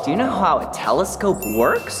 Whoa! Do you know how a telescope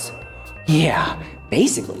works? Yeah,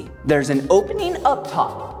 basically, there's an opening up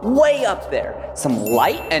top, way up there. Some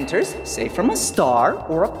light enters, say from a star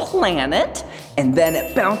or a planet, and then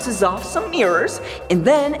it bounces off some mirrors, and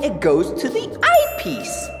then it goes to the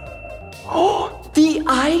eyepiece. Oh, the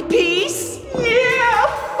eyepiece? Yeah!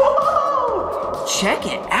 Whoa! Check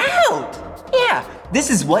it out! Yeah, this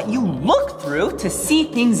is what you look through to see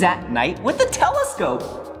things at night with the telescope.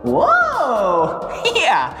 Whoa!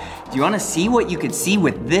 Yeah! Do you want to see what you could see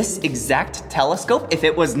with this exact telescope if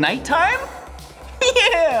it was nighttime?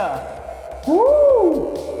 Yeah!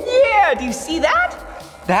 Woo! Yeah, do you see that?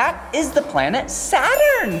 That is the planet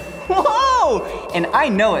Saturn. Whoa! And I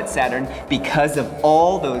know it's Saturn because of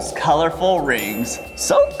all those colorful rings.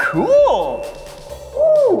 So cool!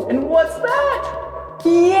 Ooh, and what's that?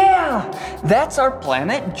 Yeah, that's our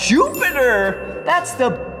planet Jupiter. That's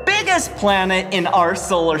the biggest planet in our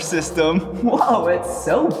solar system. Whoa, it's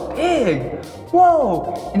so big.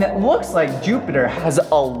 Whoa, and it looks like Jupiter has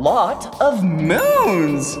a lot of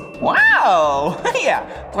moons. Wow, yeah,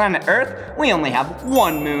 planet Earth, we only have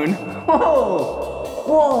 1 moon. Whoa,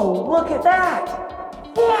 whoa, look at that.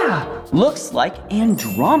 Yeah, looks like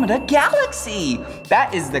Andromeda Galaxy.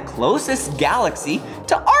 That is the closest galaxy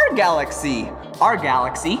to our galaxy. Our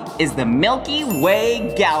galaxy is the Milky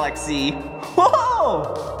Way galaxy.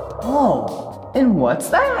 Whoa! Whoa, and what's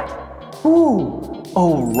that? Ooh,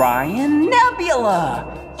 Orion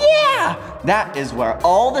Nebula. Yeah, that is where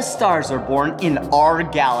all the stars are born in our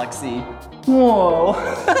galaxy. Whoa,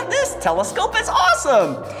 this telescope is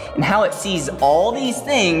awesome. And how it sees all these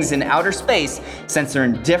things in outer space, since they're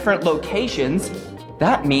in different locations,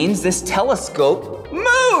 that means this telescope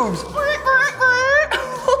moves.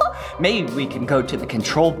 Maybe we can go to the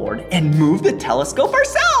control board and move the telescope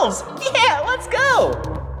ourselves. Yeah, let's go.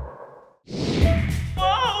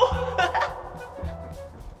 Whoa.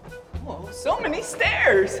 Whoa, so many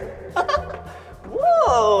stairs.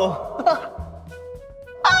 Whoa.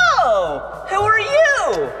 Oh, who are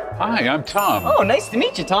you? Hi, I'm Tom. Oh, nice to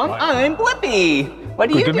meet you, Tom. I'm Blippi. What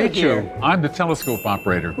do you do here? Good to meet you. I'm the telescope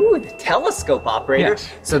operator. Ooh, the telescope operator? Yes.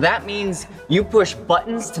 So that means you push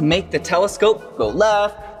buttons to make the telescope go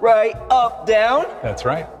left, right, up, down? That's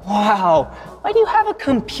right. Wow. Why do you have a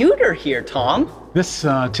computer here, Tom? This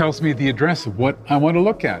tells me the address of what I want to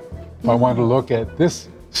look at. If I want to look at this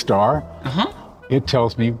star, it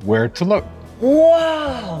tells me where to look.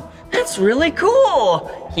 Wow, that's really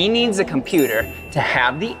cool. He needs a computer to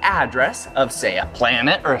have the address of, say, a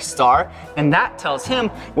planet or a star, and that tells him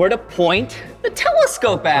where to point the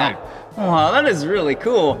telescope at. Right. Wow, that is really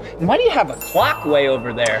cool. And why do you have a clock way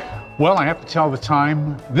over there? Well, I have to tell the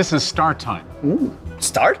time. This is star time. Ooh,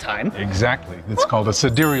 star time? Exactly. It's called a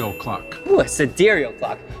sidereal clock. Ooh, a sidereal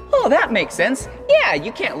clock. Oh, that makes sense. Yeah,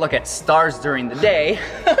 you can't look at stars during the day.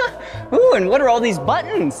 Ooh, and what are all these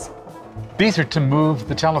buttons? These are to move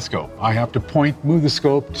the telescope. I have to move the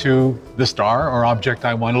scope to the star or object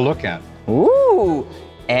I want to look at. Ooh,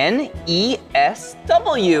 NESW.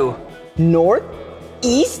 North,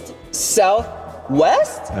 east, south,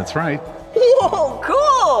 west? That's right. Whoa,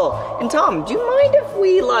 cool! And Tom, do you mind if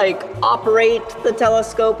we, operate the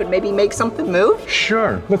telescope and maybe make something move?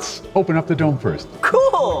 Sure. Let's open up the dome first.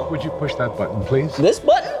 Cool! Would you push that button, please? This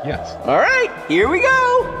button? Yes. All right, here we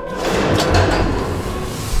go.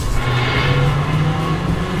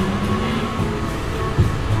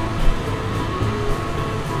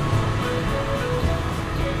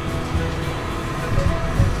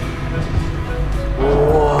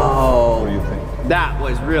 That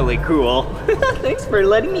was really cool. Thanks for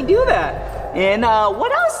letting me do that. And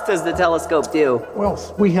what else does the telescope do? Well,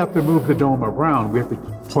 we have to move the dome around. We have to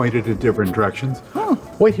point it in different directions.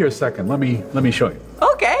 Wait here a second. Let me show you.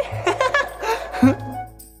 Okay.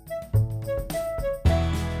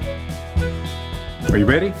 Are you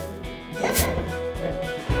ready?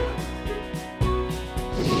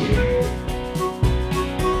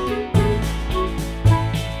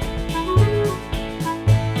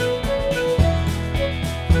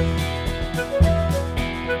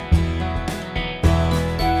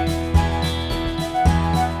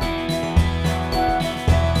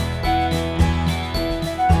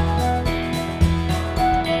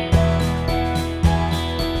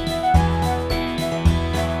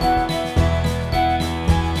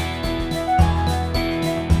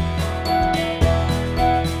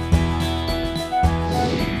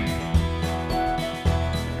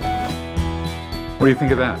 What do you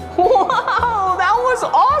think of that? Wow, that was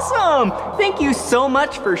awesome! Thank you so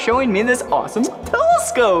much for showing me this awesome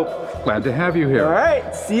telescope. Glad to have you here. All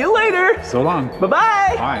right, see you later. So long.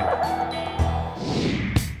 Bye-bye. Bye.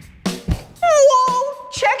 Whoa,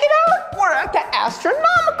 check it out. We're at the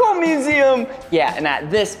Astronomical Museum. Yeah, and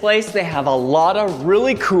at this place, they have a lot of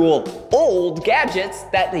really cool old gadgets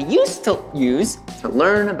that they used to use to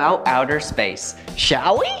learn about outer space.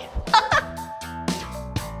 Shall we?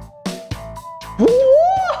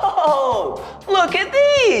 Whoa, look at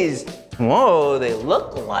these. Whoa, they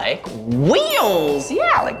look like wheels.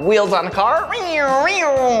 Yeah, like wheels on a car.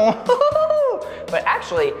 But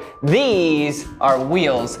actually, these are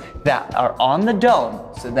wheels that are on the dome,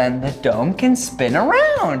 so then the dome can spin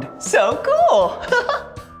around. So cool.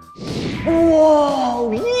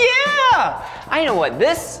 Whoa, yeah! I know what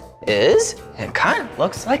this is. It kind of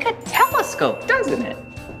looks like a telescope, doesn't it?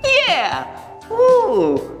 Yeah.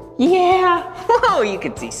 Ooh, yeah. Whoa, you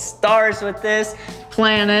can see stars with this,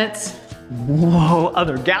 planets. Whoa,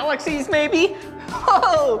 other galaxies maybe?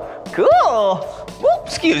 Whoa, cool. Whoop,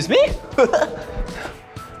 excuse me.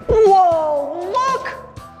 Whoa,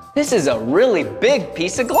 look! This is a really big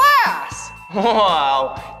piece of glass.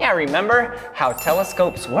 Wow. Yeah, remember how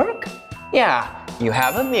telescopes work? Yeah, you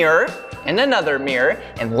have a mirror and another mirror,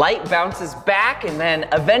 and light bounces back, and then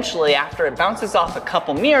eventually after it bounces off a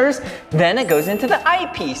couple mirrors, then it goes into the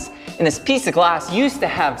eyepiece. And this piece of glass used to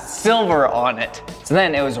have silver on it. So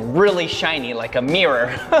then it was really shiny like a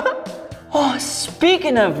mirror. Oh,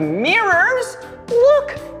 speaking of mirrors,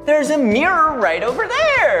 look, there's a mirror right over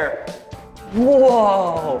there.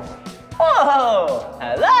 Whoa, whoa,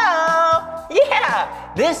 hello.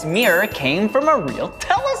 Yeah, this mirror came from a real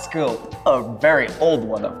telescope. A very old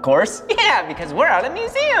one, of course. Yeah, because we're at a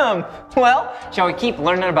museum. Well, shall we keep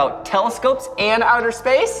learning about telescopes and outer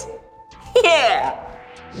space? Yeah.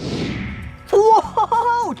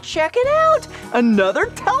 Whoa, check it out, another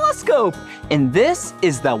telescope. And this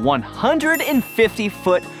is the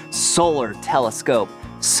 150-foot solar telescope.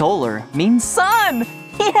 Solar means sun.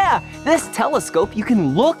 Yeah, this telescope, you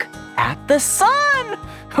can look at the sun.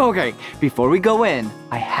 Okay, before we go in,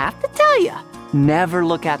 I have to tell you, never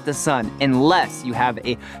look at the sun unless you have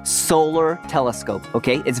a solar telescope,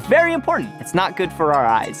 okay? It's very important. It's not good for our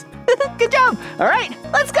eyes. Good job. All right,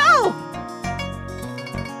 let's go.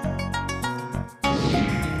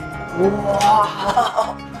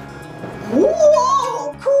 Wow.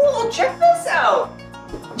 Whoa, cool, check this out.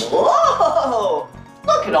 Whoa,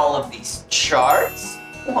 look at all of these charts.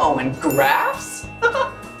 Whoa, and graphs.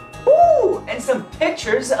 Ooh, and some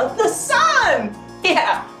pictures of the sun.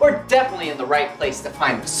 Yeah, we're definitely in the right place to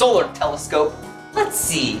find the solar telescope. Let's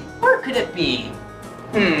see, where could it be?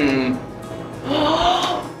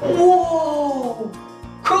 Whoa,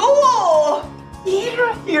 cool.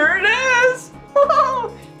 Yeah, here it is.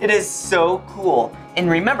 Whoa. It is so cool. And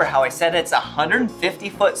remember how I said it's a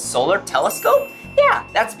 150-foot solar telescope? Yeah,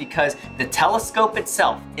 that's because the telescope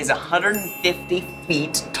itself is 150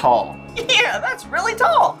 feet tall. Yeah, that's really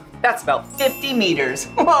tall. That's about 50 meters.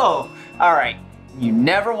 Whoa. All right, you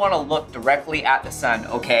never want to look directly at the sun,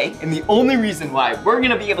 okay? And the only reason why we're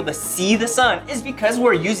gonna be able to see the sun is because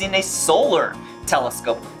we're using a solar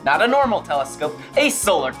telescope. Not a normal telescope, a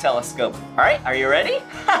solar telescope. All right, are you ready?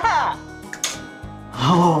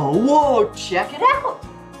 Oh, whoa, check it out.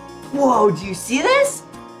 Whoa, do you see this?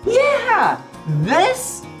 Yeah,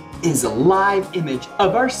 this is a live image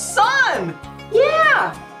of our sun.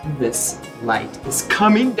 Yeah, this light is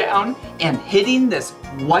coming down and hitting this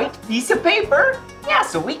white piece of paper. Yeah,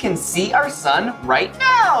 so we can see our sun right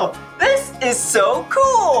now. This is so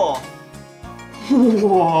cool.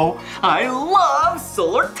 Whoa, I love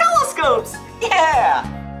solar telescopes. Yeah.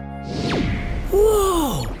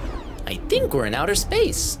 Whoa. I think we're in outer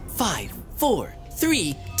space. 5, 4,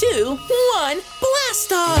 3, 2, 1,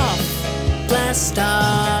 blast off! Blast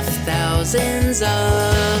off thousands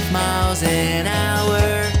of miles an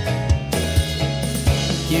hour,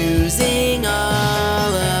 using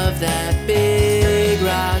all of that big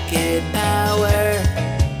rocket power.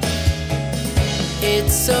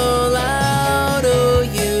 It's so loud, oh,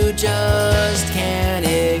 you just can't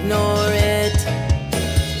ignore it.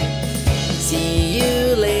 See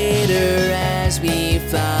you later as we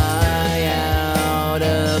fly out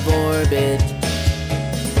of orbit.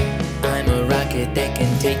 I'm a rocket that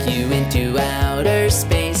can take you into outer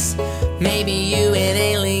space. Maybe you and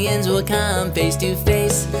aliens will come face to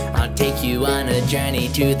face. I'll take you on a journey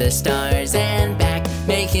to the stars and back,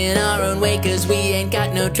 making our own way 'cause we ain't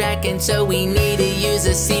got no track, and so we need to use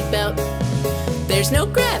a seatbelt. There's no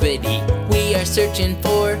gravity, we are searching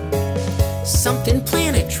for something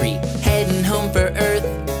planetary, heading home for Earth.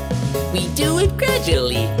 we do it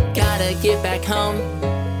gradually. Gotta get back home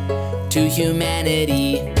to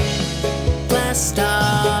humanity. Blast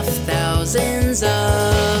off thousands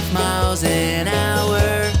of miles an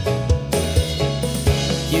hour,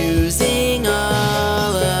 using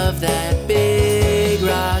all of that big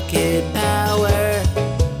rocket power.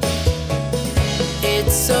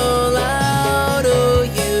 It's so loud, oh,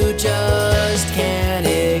 you just can't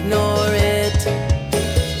ignore it.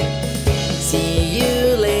 See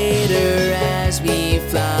you later as we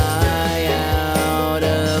fly out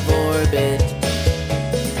of orbit.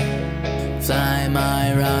 Fly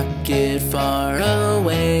my rocket far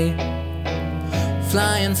away,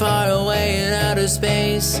 flying far away in outer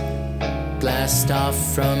space. Blast off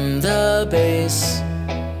from the base,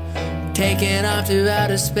 taking off to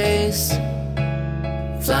outer space.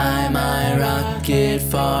 Fly my rocket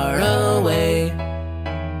far away,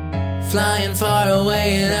 flying far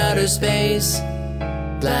away in outer space.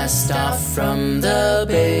 Blast off from the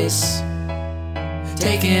base,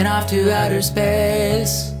 taking off to outer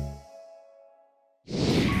space.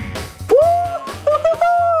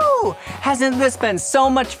 Woo-hoo-hoo-hoo! Hasn't this been so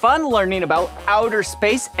much fun learning about outer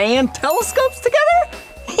space and telescopes together?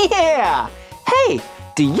 Yeah! Hey,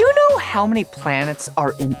 do you know how many planets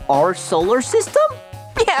are in our solar system?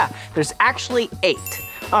 Yeah, there's actually 8.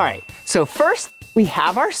 All right, so first we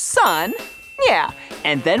have our sun. Yeah,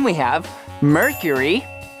 and then we have Mercury,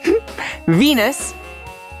 Venus,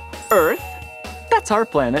 Earth, that's our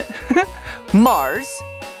planet, Mars,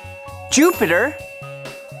 Jupiter,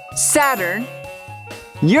 Saturn,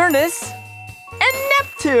 Uranus, and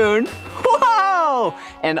Neptune. Whoa!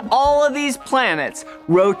 And all of these planets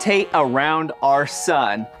rotate around our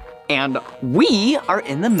sun. And we are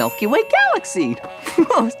in the Milky Way galaxy.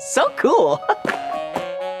 So cool.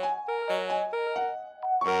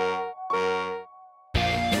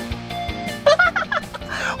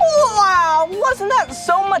 Wow, wasn't that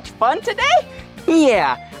so much fun today?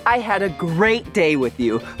 Yeah, I had a great day with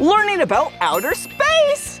you, learning about outer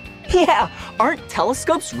space. Yeah, aren't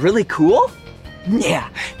telescopes really cool? Yeah,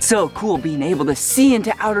 it's so cool being able to see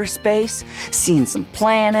into outer space, seeing some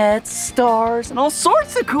planets, stars, and all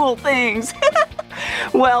sorts of cool things.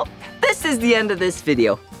 Well, this is the end of this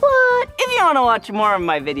video. But if you want to watch more of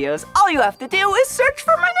my videos, all you have to do is search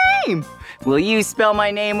for my name. Will you spell my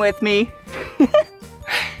name with me?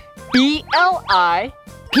 B-L-I-P-P-I.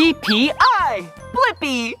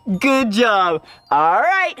 Blippi, good job. All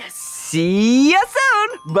right, see ya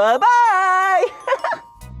soon. Bye-bye.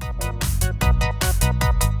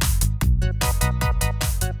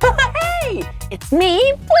 Hey, it's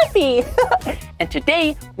me, Blippi. And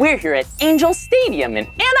today, we're here at Angel Stadium in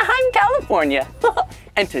Anaheim, California.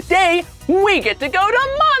 And today, we get to go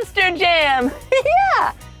to Monster Jam.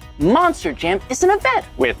 Yeah, Monster Jam is an event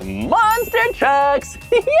with monster trucks.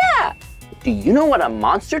 Yeah, do you know what a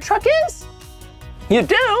monster truck is? You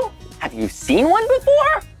do? Have you seen one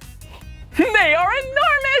before? They are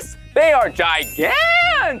enormous. They are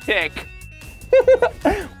gigantic.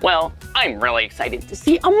 Well, I'm really excited to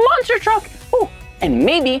see a monster truck. Oh, and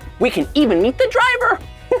maybe we can even meet the driver.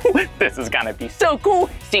 This is gonna be so cool,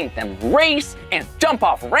 seeing them race and jump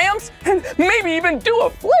off ramps and maybe even do a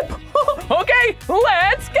flip. Okay,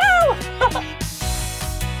 let's go.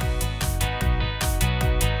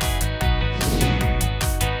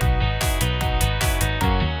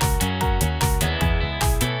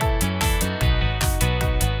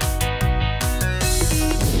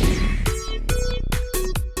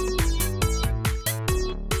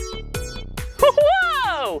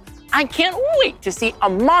 Whoa! I can't wait to see a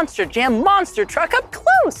Monster Jam monster truck up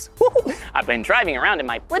close. I've been driving around in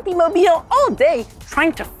my Blippi Mobile all day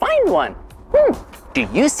trying to find one. Do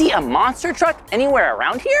you see a monster truck anywhere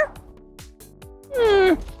around here?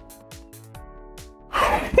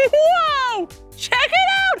 Whoa! Check it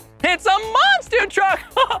out! It's a monster truck!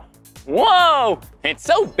 Whoa! It's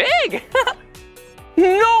so big!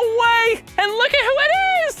 No way! And look at who it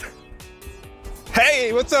is!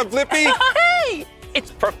 Hey, what's up, Blippi? Hey! It's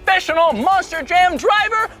professional Monster Jam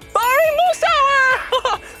driver, Bari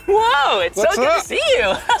Musauer! Whoa, it's so good to see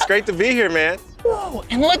you. It's great to be here, man. Whoa,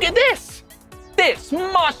 and look at this. This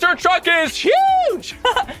monster truck is huge!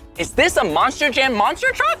 Is this a Monster Jam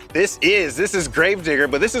monster truck? This is Gravedigger,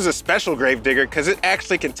 but this is a special Gravedigger because it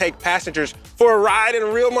actually can take passengers for a ride in a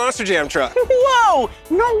real Monster Jam truck. Whoa,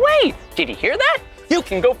 no way. Did you hear that? You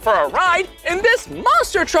can go for a ride in this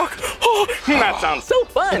monster truck. Oh, that sounds so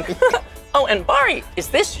fun. Oh, and Bari, is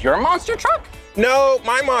this your monster truck? No,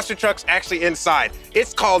 my monster truck's actually inside.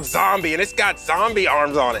 It's called Zombie, and it's got zombie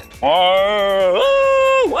arms on it.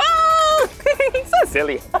 Oh, whoa! So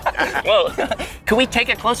silly. Whoa, could we take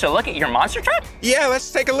a closer look at your monster truck? Yeah, let's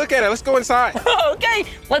take a look at it. Let's go inside. Okay,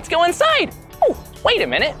 let's go inside. Oh, wait a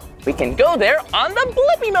minute. We can go there on the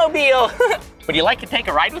Blippi Mobile. Would you like to take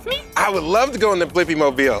a ride with me? I would love to go in the Blippi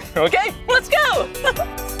Mobile. Okay, let's go.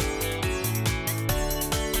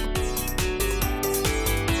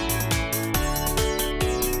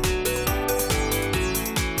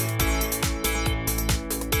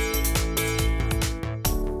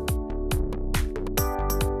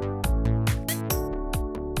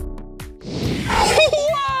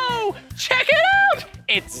 Whoa, check it out.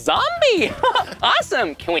 It's Zombie!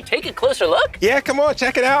 Awesome! Can we take a closer look? Yeah, come on,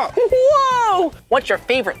 check it out. Whoa! What's your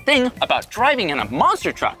favorite thing about driving in a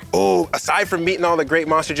monster truck? Oh, aside from meeting all the great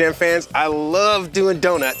Monster Jam fans, I love doing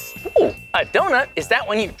donuts. Ooh, a donut? Is that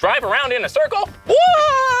when you drive around in a circle?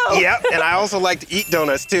 Whoa! Yep, and I also like to eat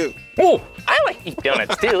donuts too. Ooh, I like to eat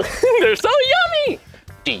donuts too. They're so yummy!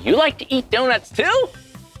 Do you like to eat donuts too?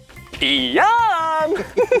 Yum!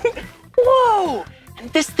 Whoa!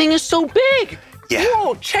 And this thing is so big! Yeah.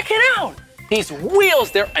 Whoa, check it out. These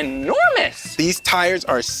wheels, they're enormous. These tires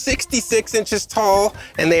are 66 inches tall,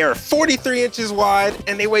 and they are 43 inches wide,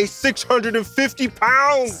 and they weigh 650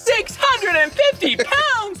 pounds. 650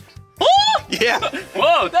 pounds? Oh! Yeah.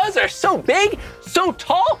 Whoa, those are so big, so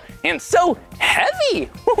tall, and so heavy.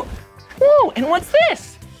 Whoa, and what's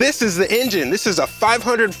this? This is the engine. This is a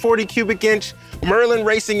 540 cubic inch Merlin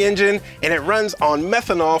racing engine, and it runs on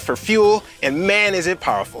methanol for fuel, and man, is it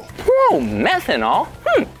powerful. Whoa, methanol?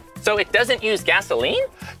 So it doesn't use gasoline?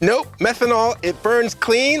 Nope, methanol, it burns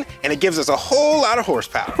clean, and it gives us a whole lot of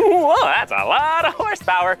horsepower. Whoa, that's a lot of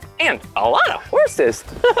horsepower, and a lot of horses.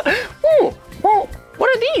 Whoa, well,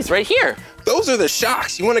 what are these right here? Those are the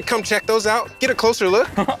shocks. You want to come check those out? Get a closer look?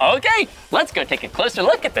 Okay, let's go take a closer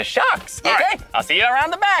look at the shocks. All okay, right. I'll see you around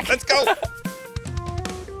the back. Let's go.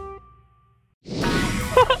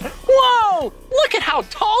 Whoa, look at how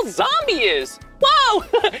tall Zombie is. Whoa,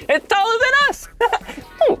 it's taller than us.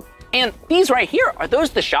 Oh, and these right here, are those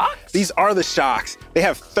the shocks? These are the shocks. They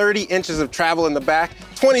have 30 inches of travel in the back,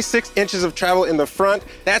 26 inches of travel in the front.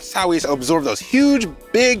 That's how we absorb those huge,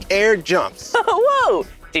 big air jumps. Whoa,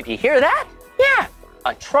 did you hear that? Yeah,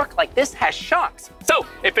 a truck like this has shocks. So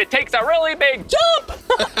if it takes a really big jump,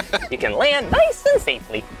 you can land nice and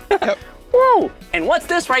safely. Whoa, and what's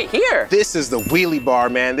this right here? This is the wheelie bar,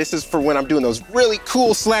 man. This is for when I'm doing those really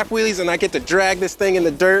cool slap wheelies and I get to drag this thing in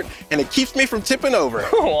the dirt and it keeps me from tipping over.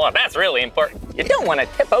 Well, that's really important. You don't want to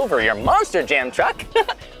tip over your Monster Jam truck.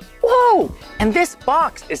 Whoa, and this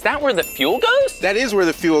box, is that where the fuel goes? That is where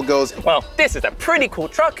the fuel goes. Well, this is a pretty cool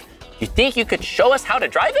truck. You think you could show us how to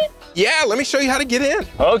drive it? Yeah, let me show you how to get in.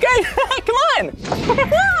 Okay, come on.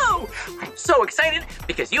 Whoa, I'm so excited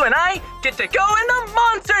because you and I get to go in the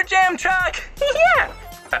Monster Jam truck. Yeah,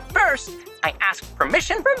 but first, I asked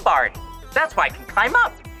permission from Bart. That's why I can climb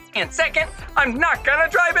up. And second, I'm not gonna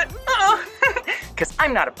drive it, because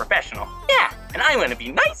I'm not a professional. Yeah, and I'm gonna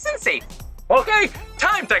be nice and safe. Okay,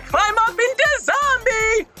 time to climb up into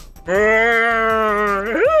Zombie.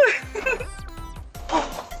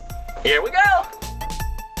 Here we go.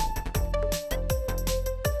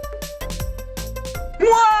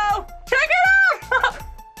 Whoa, check it out.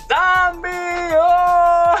 Zombie,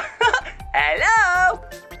 oh. Hello.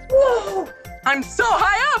 Whoa, I'm so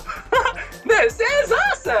high up. This is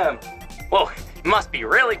awesome. Whoa, it must be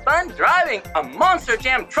really fun driving a Monster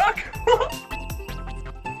Jam truck.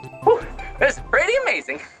 This is pretty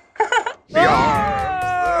amazing.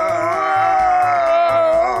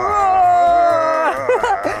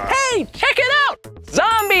 Hey, check it out!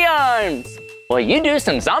 Zombie arms! Will you do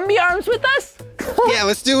some zombie arms with us? Yeah,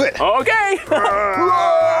 let's do it. Okay.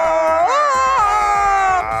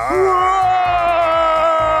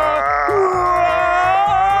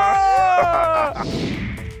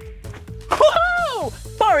 Whoa!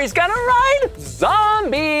 Bari's gonna ride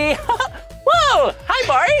Zombie! Whoa! Hi,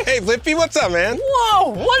 Bari! Hey, Blippi, what's up, man? Whoa,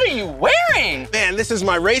 what are you wearing? Man, this is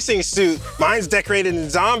my racing suit. Mine's decorated in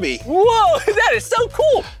zombie. Whoa, that is so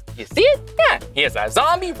cool! You see it? Yeah, he has a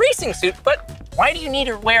zombie racing suit, but why do you need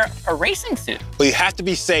to wear a racing suit? Well, you have to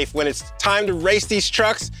be safe. When it's time to race these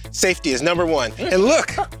trucks, safety is number one. And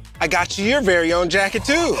look, I got you your very own jacket,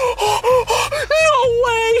 too. No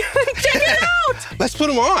way! Check it out! Let's put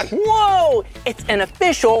them on. Whoa, it's an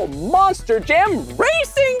official Monster Jam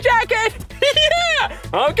racing jacket! Yeah!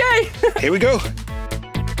 Okay. Here we go.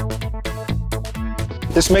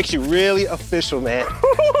 This makes you really official, man.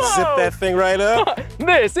 Whoa. Zip that thing right up.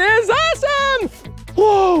 This is awesome!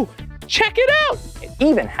 Whoa, check it out. It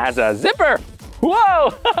even has a zipper.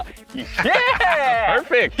 Whoa, yeah!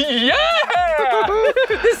 Perfect. Yeah!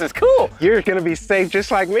 This is cool. You're gonna be safe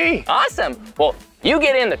just like me. Awesome. Well, You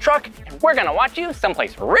get in the truck, and we're gonna watch you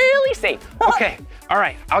someplace really safe. Okay, all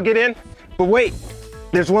right, I'll get in. But wait,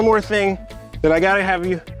 there's one more thing that I gotta have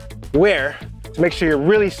you wear to make sure you're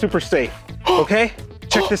really super safe, okay?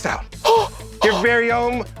 Check this out. Your very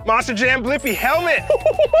own Monster Jam Blippi helmet.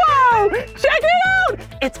 Wow, check it out.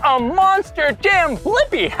 It's a Monster Jam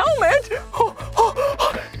Blippi helmet.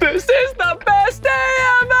 This is the best day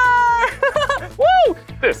ever. Woo,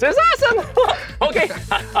 this is awesome. Okay,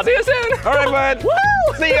 I'll see you soon. All right, bud.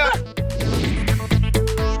 Woo, see ya.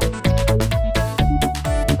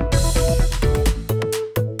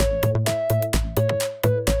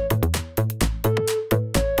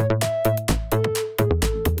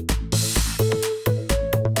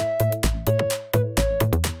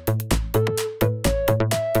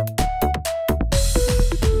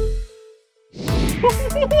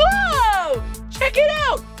 Whoa! Check it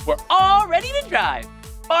out! We're all ready to drive.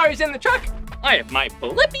 Bar's in the truck. I have my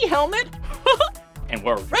Blippi helmet. And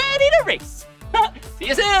we're ready to race. See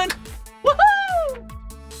you soon. Woohoo!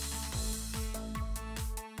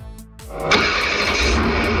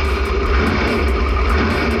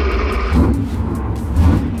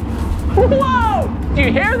 Whoa! Do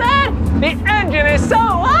you hear that? The engine is so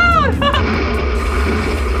loud!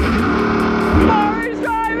 Bar is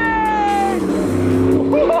driving!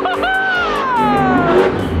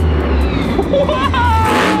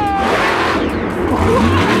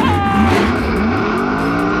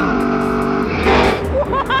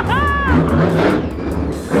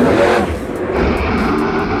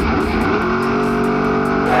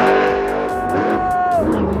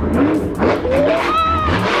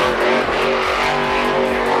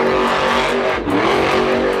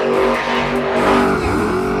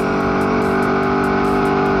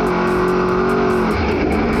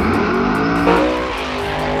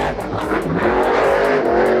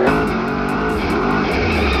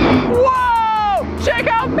 Whoa! Check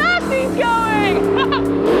how fast he's going!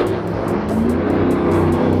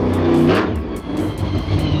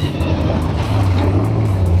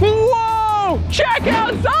 Whoa! Check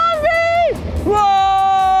out Zombie!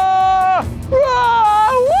 Whoa!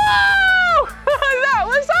 Whoa! Whoa! That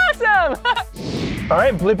was awesome! All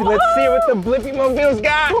right, Blippi, let's see what the Blippi Mobile's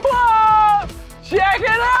got. Whoa! Check it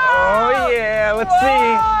out! Oh yeah, let's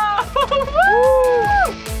see.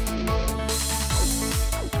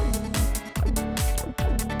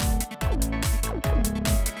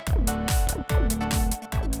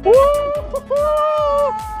 Woo!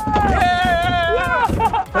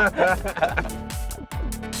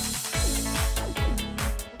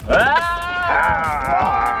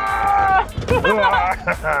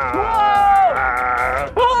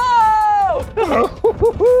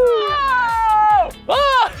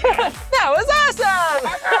 That was awesome!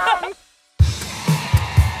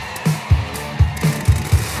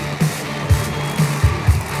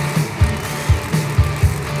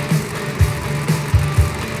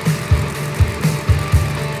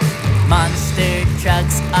 Monster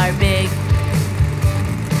trucks are big.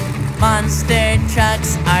 Monster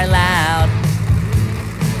trucks are loud.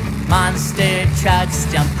 Monster trucks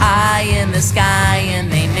jump high in the sky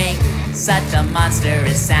and they make such a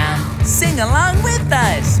monstrous sound. Sing along with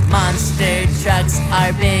us! Monster trucks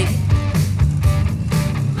are big.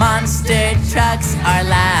 Monster trucks are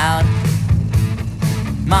loud.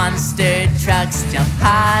 Monster trucks jump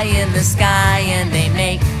high in the sky and they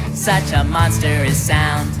make such a monstrous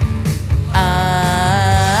sound.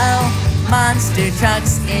 Oh, monster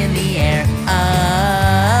trucks in the air.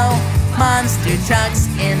 Oh, monster trucks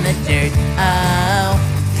in the dirt. Oh,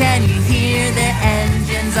 can you hear their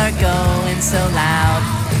engines are going so loud?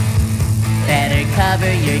 Better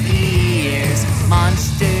cover your ears.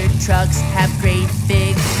 Monster trucks have great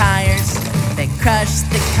big tires that crush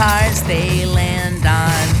the cars they land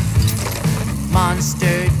on.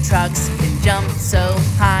 Monster trucks can jump so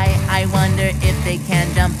high, I wonder if they can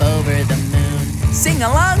jump over the moon. Sing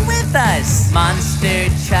along with us! Monster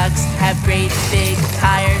trucks have great big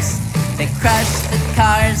tires that crush the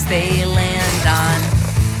cars they land on.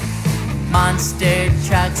 Monster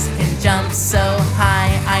trucks can jump so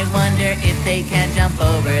high, I wonder if they can jump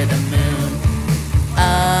over the moon.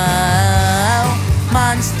 Oh,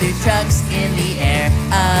 monster trucks in the air.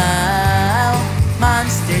 Oh,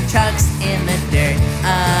 monster trucks in the dirt.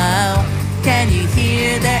 Oh, can you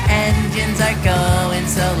hear their engines are going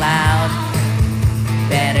so loud?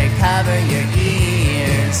 Better cover your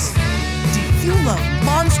ears. Do you love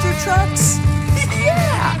monster trucks?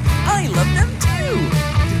 Yeah, I love them too.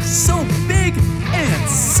 They're so big and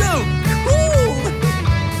so cool.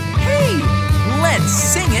 Hey, let's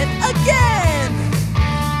sing it again.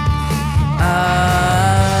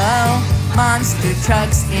 Oh, monster monster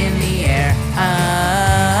trucks in the air.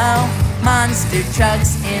 Oh, monster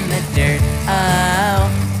trucks in the dirt. Oh,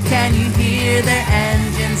 can you hear their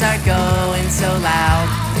engines are going so loud?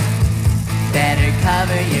 Better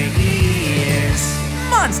cover your ears.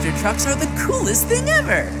 Monster trucks are the coolest thing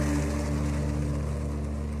ever.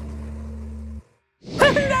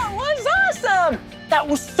 That was awesome! That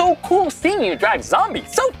was so cool seeing you drive Zombie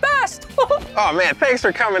so fast! Oh man, thanks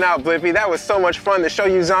for coming out, Blippi. That was so much fun to show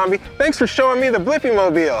you Zombie. Thanks for showing me the Blippi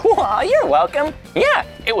Mobile. Well, you're welcome. Yeah,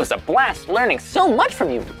 it was a blast learning so much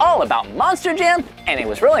from you all about Monster Jam, and it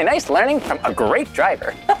was really nice learning from a great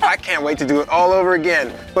driver. I can't wait to do it all over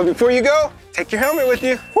again. But before you go, take your helmet with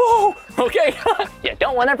you. Whoa, okay. You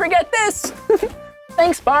don't want to forget this.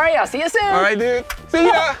 Thanks, Barry. I'll see you soon. All right, dude. See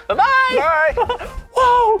ya. Bye-bye. Bye.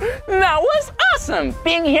 Whoa, that was awesome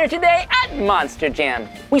being here today at Monster Jam.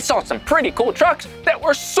 We saw some pretty cool trucks that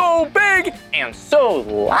were so big and so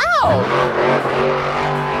loud.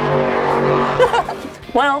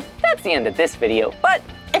 Well, that's the end of this video, but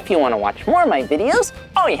if you want to watch more of my videos,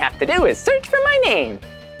 all you have to do is search for my name.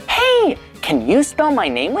 Hey, can you spell my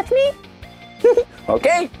name with me?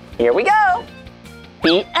 Okay, here we go.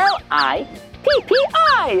 B-L-I-P-P-I,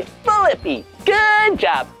 Blippi. Good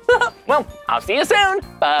job. Well, I'll see you soon.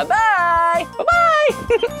 Bye-bye.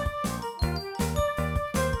 Bye-bye.